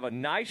they have a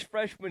nice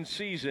freshman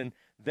season,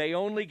 they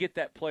only get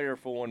that player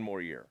for one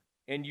more year.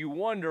 And you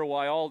wonder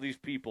why all these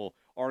people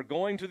are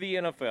going to the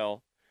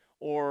NFL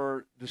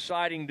or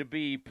deciding to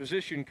be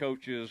position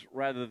coaches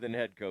rather than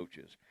head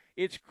coaches.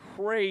 It's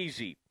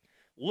crazy.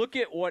 Look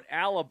at what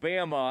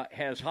Alabama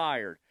has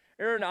hired.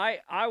 Aaron,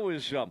 I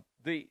was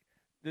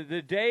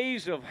the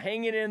days of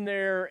hanging in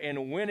there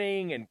and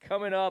winning and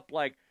coming up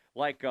like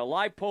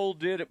Leipold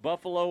did at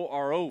Buffalo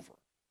are over.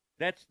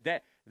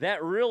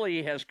 That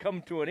really has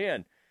come to an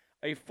end.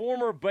 A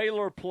former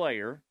Baylor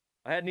player,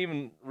 I hadn't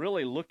even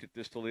really looked at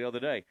this till the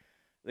other day.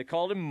 They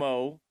called him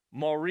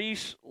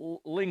Maurice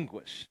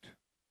Linguist.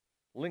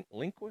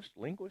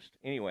 Linguist?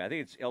 Anyway, I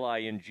think it's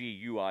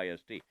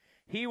Linguist.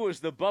 He was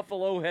the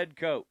Buffalo head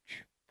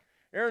coach.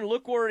 Aaron,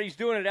 look where he's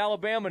doing at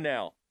Alabama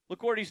now.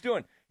 Look what he's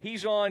doing.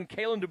 He's on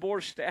Kalen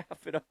DeBoer's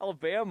staff at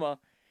Alabama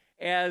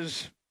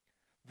as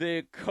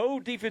the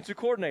co-defensive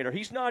coordinator.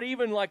 He's not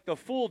even like the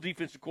full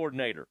defensive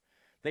coordinator.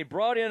 They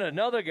brought in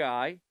another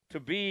guy to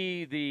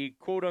be the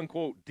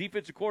quote-unquote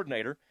defensive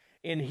coordinator,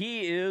 And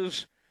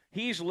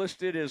he's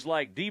listed as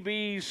like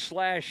DB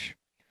 /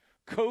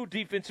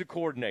 co-defensive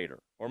coordinator,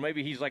 or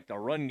maybe he's like the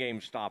run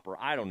game stopper.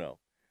 I don't know.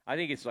 I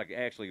think it's like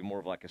actually more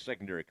of like a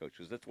secondary coach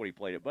because that's what he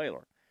played at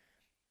Baylor.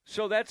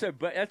 So that's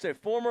a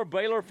former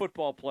Baylor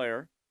football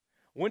player,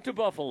 went to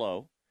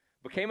Buffalo,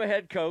 became a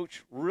head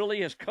coach,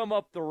 really has come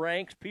up the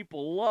ranks.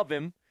 People love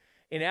him.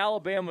 And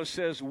Alabama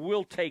says,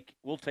 we'll take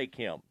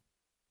him.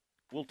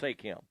 We'll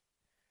take him.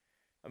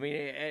 I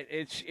mean,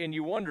 and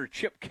you wonder,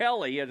 Chip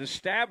Kelly, an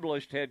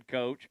established head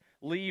coach,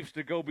 leaves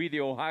to go be the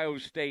Ohio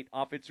State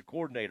offensive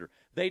coordinator.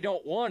 They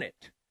don't want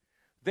it.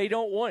 They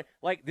don't want it.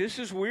 Like, this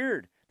is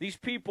weird. These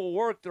people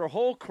work their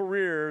whole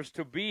careers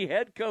to be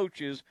head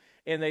coaches,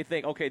 and they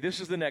think, okay, this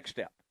is the next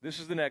step. This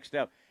is the next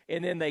step.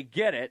 And then they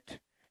get it,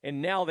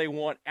 and now they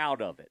want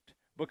out of it.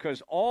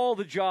 Because all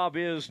the job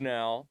is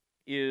now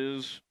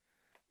is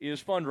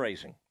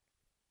fundraising.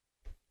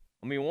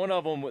 I mean, one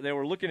of them, they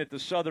were looking at the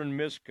Southern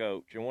Miss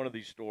coach in one of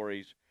these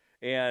stories,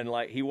 and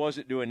like he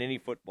wasn't doing any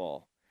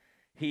football.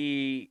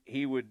 He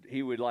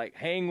would like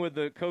hang with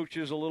the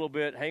coaches a little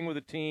bit, hang with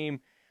the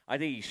team. I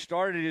think he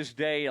started his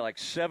day at like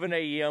 7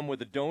 a.m.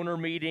 with a donor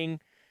meeting.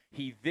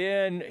 He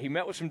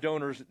met with some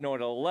donors at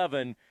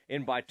 11,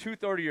 and by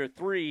 2:30 or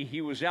 3,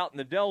 he was out in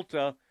the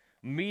Delta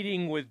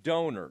meeting with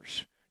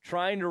donors,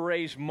 trying to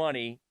raise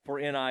money for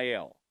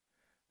NIL.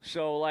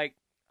 So like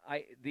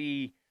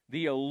the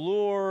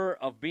allure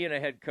of being a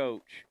head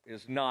coach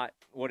is not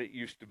what it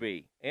used to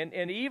be.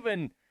 And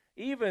even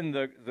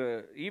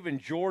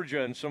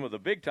Georgia and some of the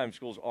big time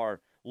schools are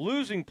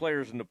losing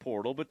players in the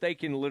portal, but they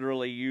can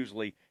literally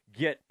usually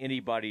get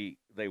anybody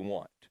they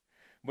want.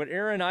 But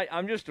Aaron,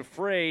 I'm just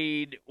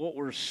afraid what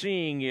we're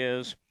seeing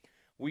is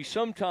we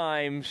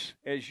sometimes,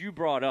 as you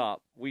brought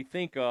up, we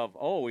think of,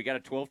 we got a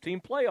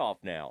 12-team playoff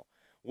now.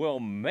 Well,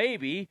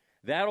 maybe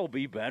that'll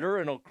be better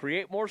and it'll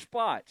create more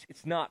spots.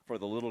 It's not for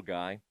the little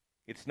guy.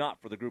 It's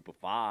not for the group of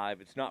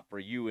 5. It's not for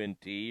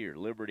UNT or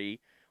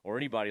Liberty or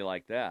anybody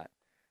like that.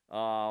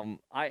 I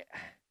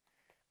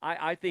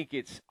think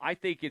it's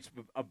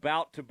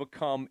about to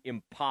become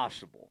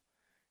impossible.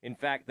 In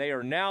fact, they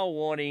are now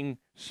wanting,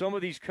 some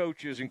of these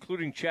coaches,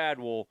 including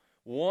Chadwell,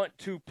 want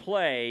to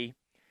play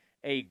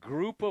a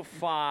group of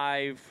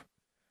 5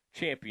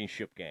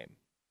 championship game.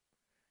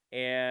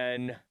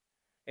 And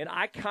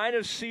I kind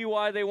of see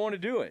why they want to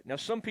do it. Now,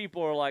 some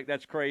people are like,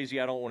 that's crazy,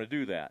 I don't want to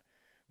do that.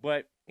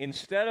 But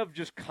instead of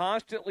just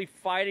constantly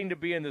fighting to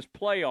be in this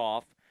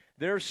playoff,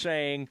 they're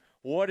saying,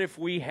 what if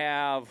we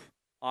have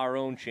our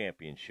own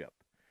championship?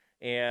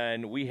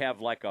 And we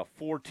have like a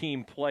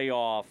 4-team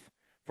playoff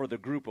for the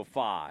group of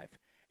 5.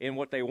 And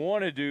what they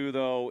want to do,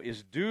 though,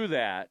 is do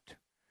that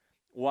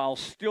while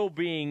still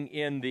being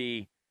in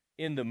the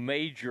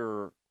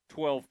major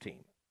 12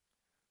 team.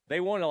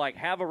 They want to like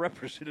have a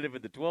representative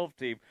in the 12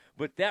 team,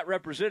 but that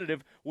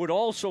representative would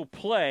also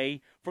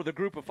play for the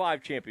group of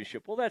 5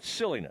 championship. Well, that's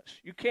silliness.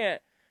 You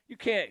can't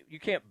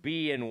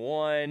be in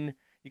one.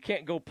 You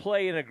can't go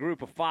play in a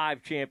group of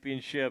 5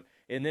 championship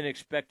and then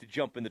expect to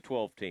jump in the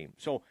 12 team.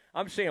 So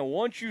I'm saying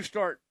once you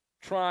start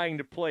trying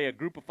to play a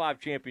group of 5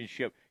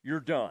 championship, you're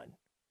done.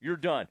 You're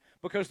done.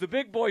 Because the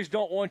big boys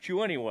don't want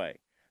you anyway.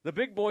 The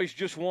big boys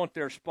just want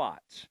their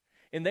spots.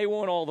 And they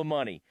want all the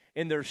money.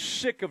 And they're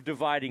sick of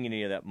dividing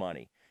any of that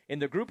money.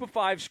 And the group of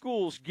 5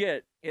 schools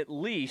get at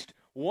least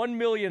 $1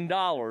 million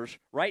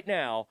right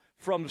now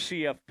from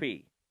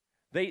CFP.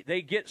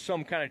 They get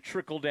some kind of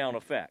trickle-down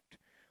effect.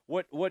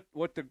 What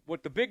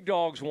the big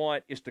dogs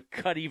want is to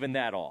cut even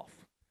that off.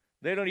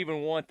 They don't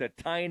even want the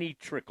tiny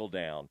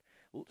trickle-down.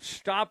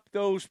 Stop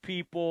those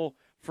people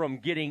from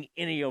getting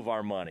any of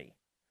our money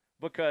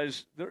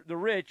because the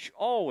rich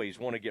always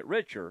want to get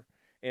richer.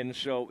 And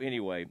so,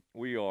 anyway,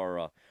 we are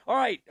all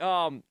right.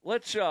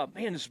 Let's man,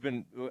 this has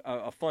been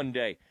a fun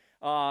day.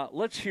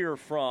 Let's hear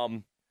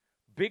from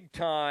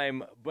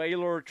big-time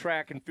Baylor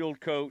track and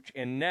field coach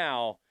and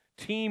now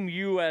Team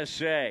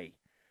USA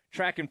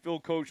track and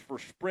field coach for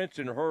sprints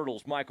and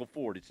hurdles, Michael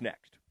Ford. It's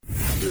next.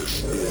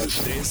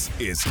 This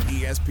is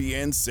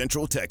ESPN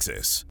Central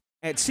Texas.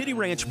 At City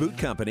Ranch Boot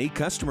Company,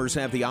 customers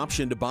have the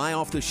option to buy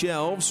off the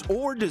shelves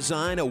or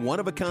design a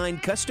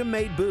one-of-a-kind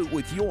custom-made boot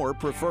with your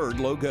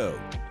preferred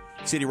logo.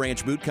 City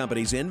Ranch Boot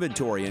Company's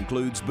inventory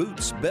includes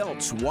boots,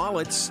 belts,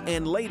 wallets,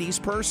 and ladies'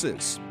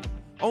 purses.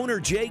 Owner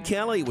Jay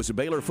Kelly was a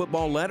Baylor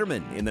football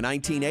letterman in the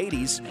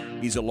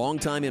 1980s. He's a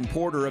longtime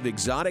importer of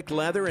exotic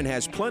leather and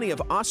has plenty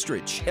of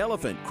ostrich,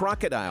 elephant,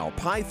 crocodile,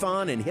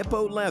 python, and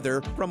hippo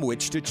leather from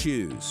which to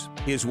choose.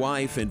 His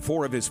wife and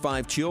 4 of his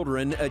 5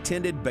 children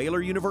attended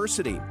Baylor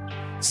University.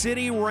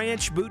 City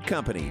Ranch Boot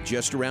Company,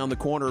 just around the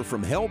corner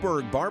from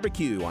Hellberg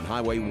Barbecue on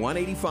Highway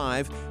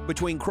 185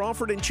 between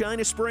Crawford and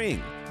China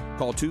Spring.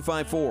 Call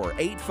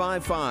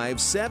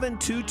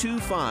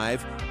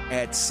 254-855-7225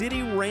 at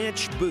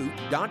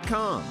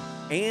cityranchboot.com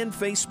and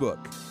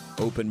Facebook.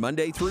 Open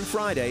Monday through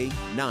Friday,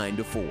 9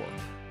 to 4.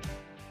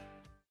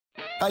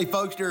 Hey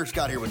folks, Derek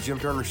Scott here with Jim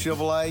Turner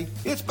Chevrolet.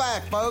 It's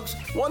back, folks.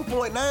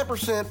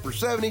 1.9% for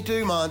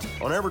 72 months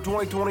on every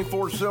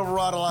 2024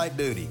 Silverado light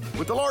duty.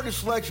 With the largest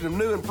selection of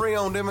new and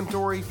pre-owned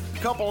inventory,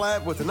 couple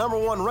that with the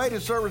 #1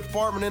 rated service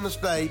department in the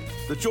state,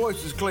 the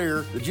choice is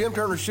clear. The Jim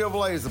Turner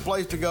Chevrolet is the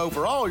place to go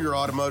for all your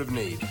automotive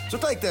needs. So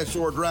take that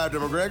short drive to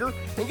McGregor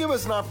and give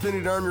us an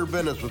opportunity to earn your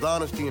business with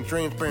honesty and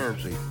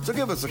transparency. So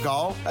give us a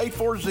call,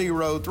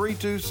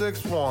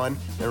 840-3261.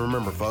 And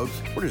remember,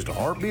 folks, we're just a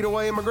heartbeat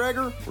away in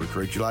McGregor. We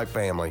treat you like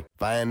family.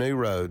 Find new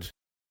roads.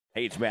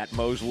 Hey, it's Matt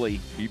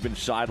Mosley. You've been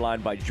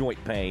sidelined by joint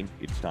pain.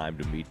 It's time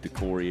to meet the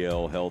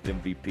Coryell Health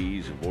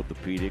MVPs of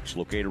orthopedics,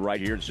 located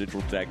right here in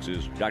Central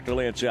Texas. Dr.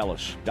 Lance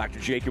Ellis, Dr.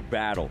 Jacob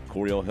Battle,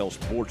 Coryell Health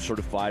Sports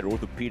Certified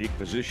Orthopedic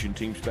Physician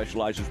Team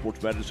specializes in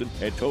sports medicine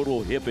and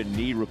total hip and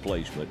knee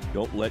replacement.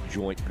 Don't let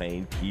joint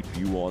pain keep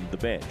you on the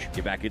bench.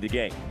 Get back in the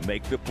game.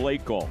 Make the play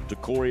call to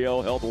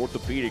Coryell Health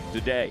Orthopedics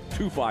today.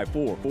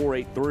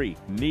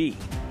 254-483-KNEE.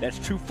 That's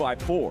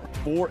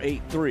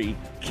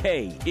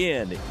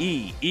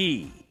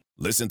 254-483-KNEE.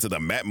 Listen to the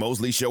Matt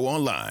Mosley Show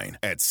online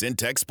at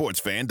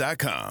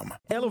syntechsportsfan.com.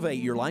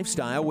 Elevate your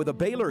lifestyle with a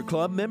Baylor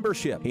Club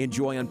membership.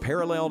 Enjoy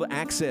unparalleled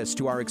access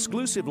to our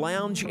exclusive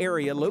lounge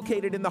area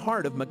located in the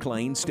heart of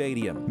McLean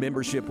Stadium.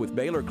 Membership with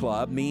Baylor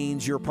Club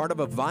means you're part of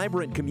a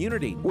vibrant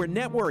community where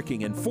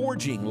networking and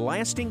forging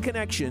lasting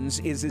connections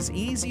is as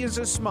easy as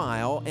a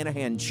smile and a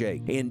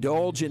handshake.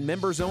 Indulge in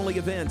members-only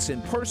events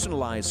and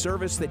personalized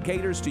service that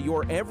caters to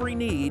your every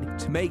need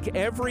to make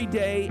every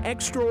day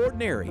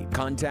extraordinary.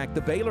 Contact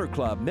the Baylor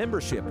Club membership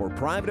or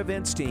private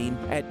events team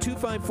at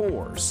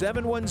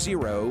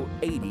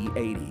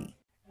 254-710-8080.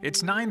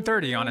 It's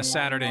 9:30 on a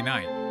Saturday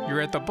night.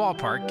 You're at the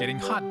ballpark getting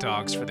hot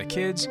dogs for the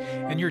kids,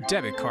 and your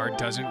debit card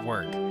doesn't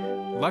work.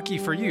 Lucky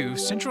for you,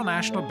 Central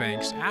National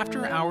Bank's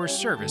after-hours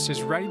service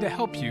is ready to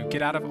help you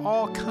get out of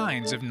all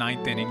kinds of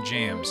ninth-inning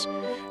jams.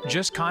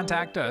 Just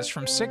contact us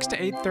from 6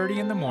 to 8:30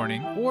 in the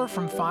morning or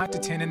from 5 to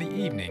 10 in the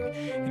evening,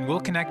 and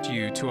we'll connect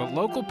you to a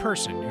local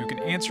person who can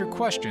answer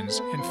questions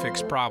and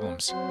fix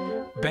problems.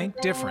 Bank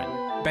different.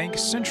 Bank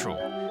Central.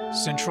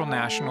 Central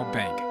National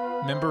Bank.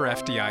 Member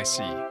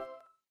FDIC.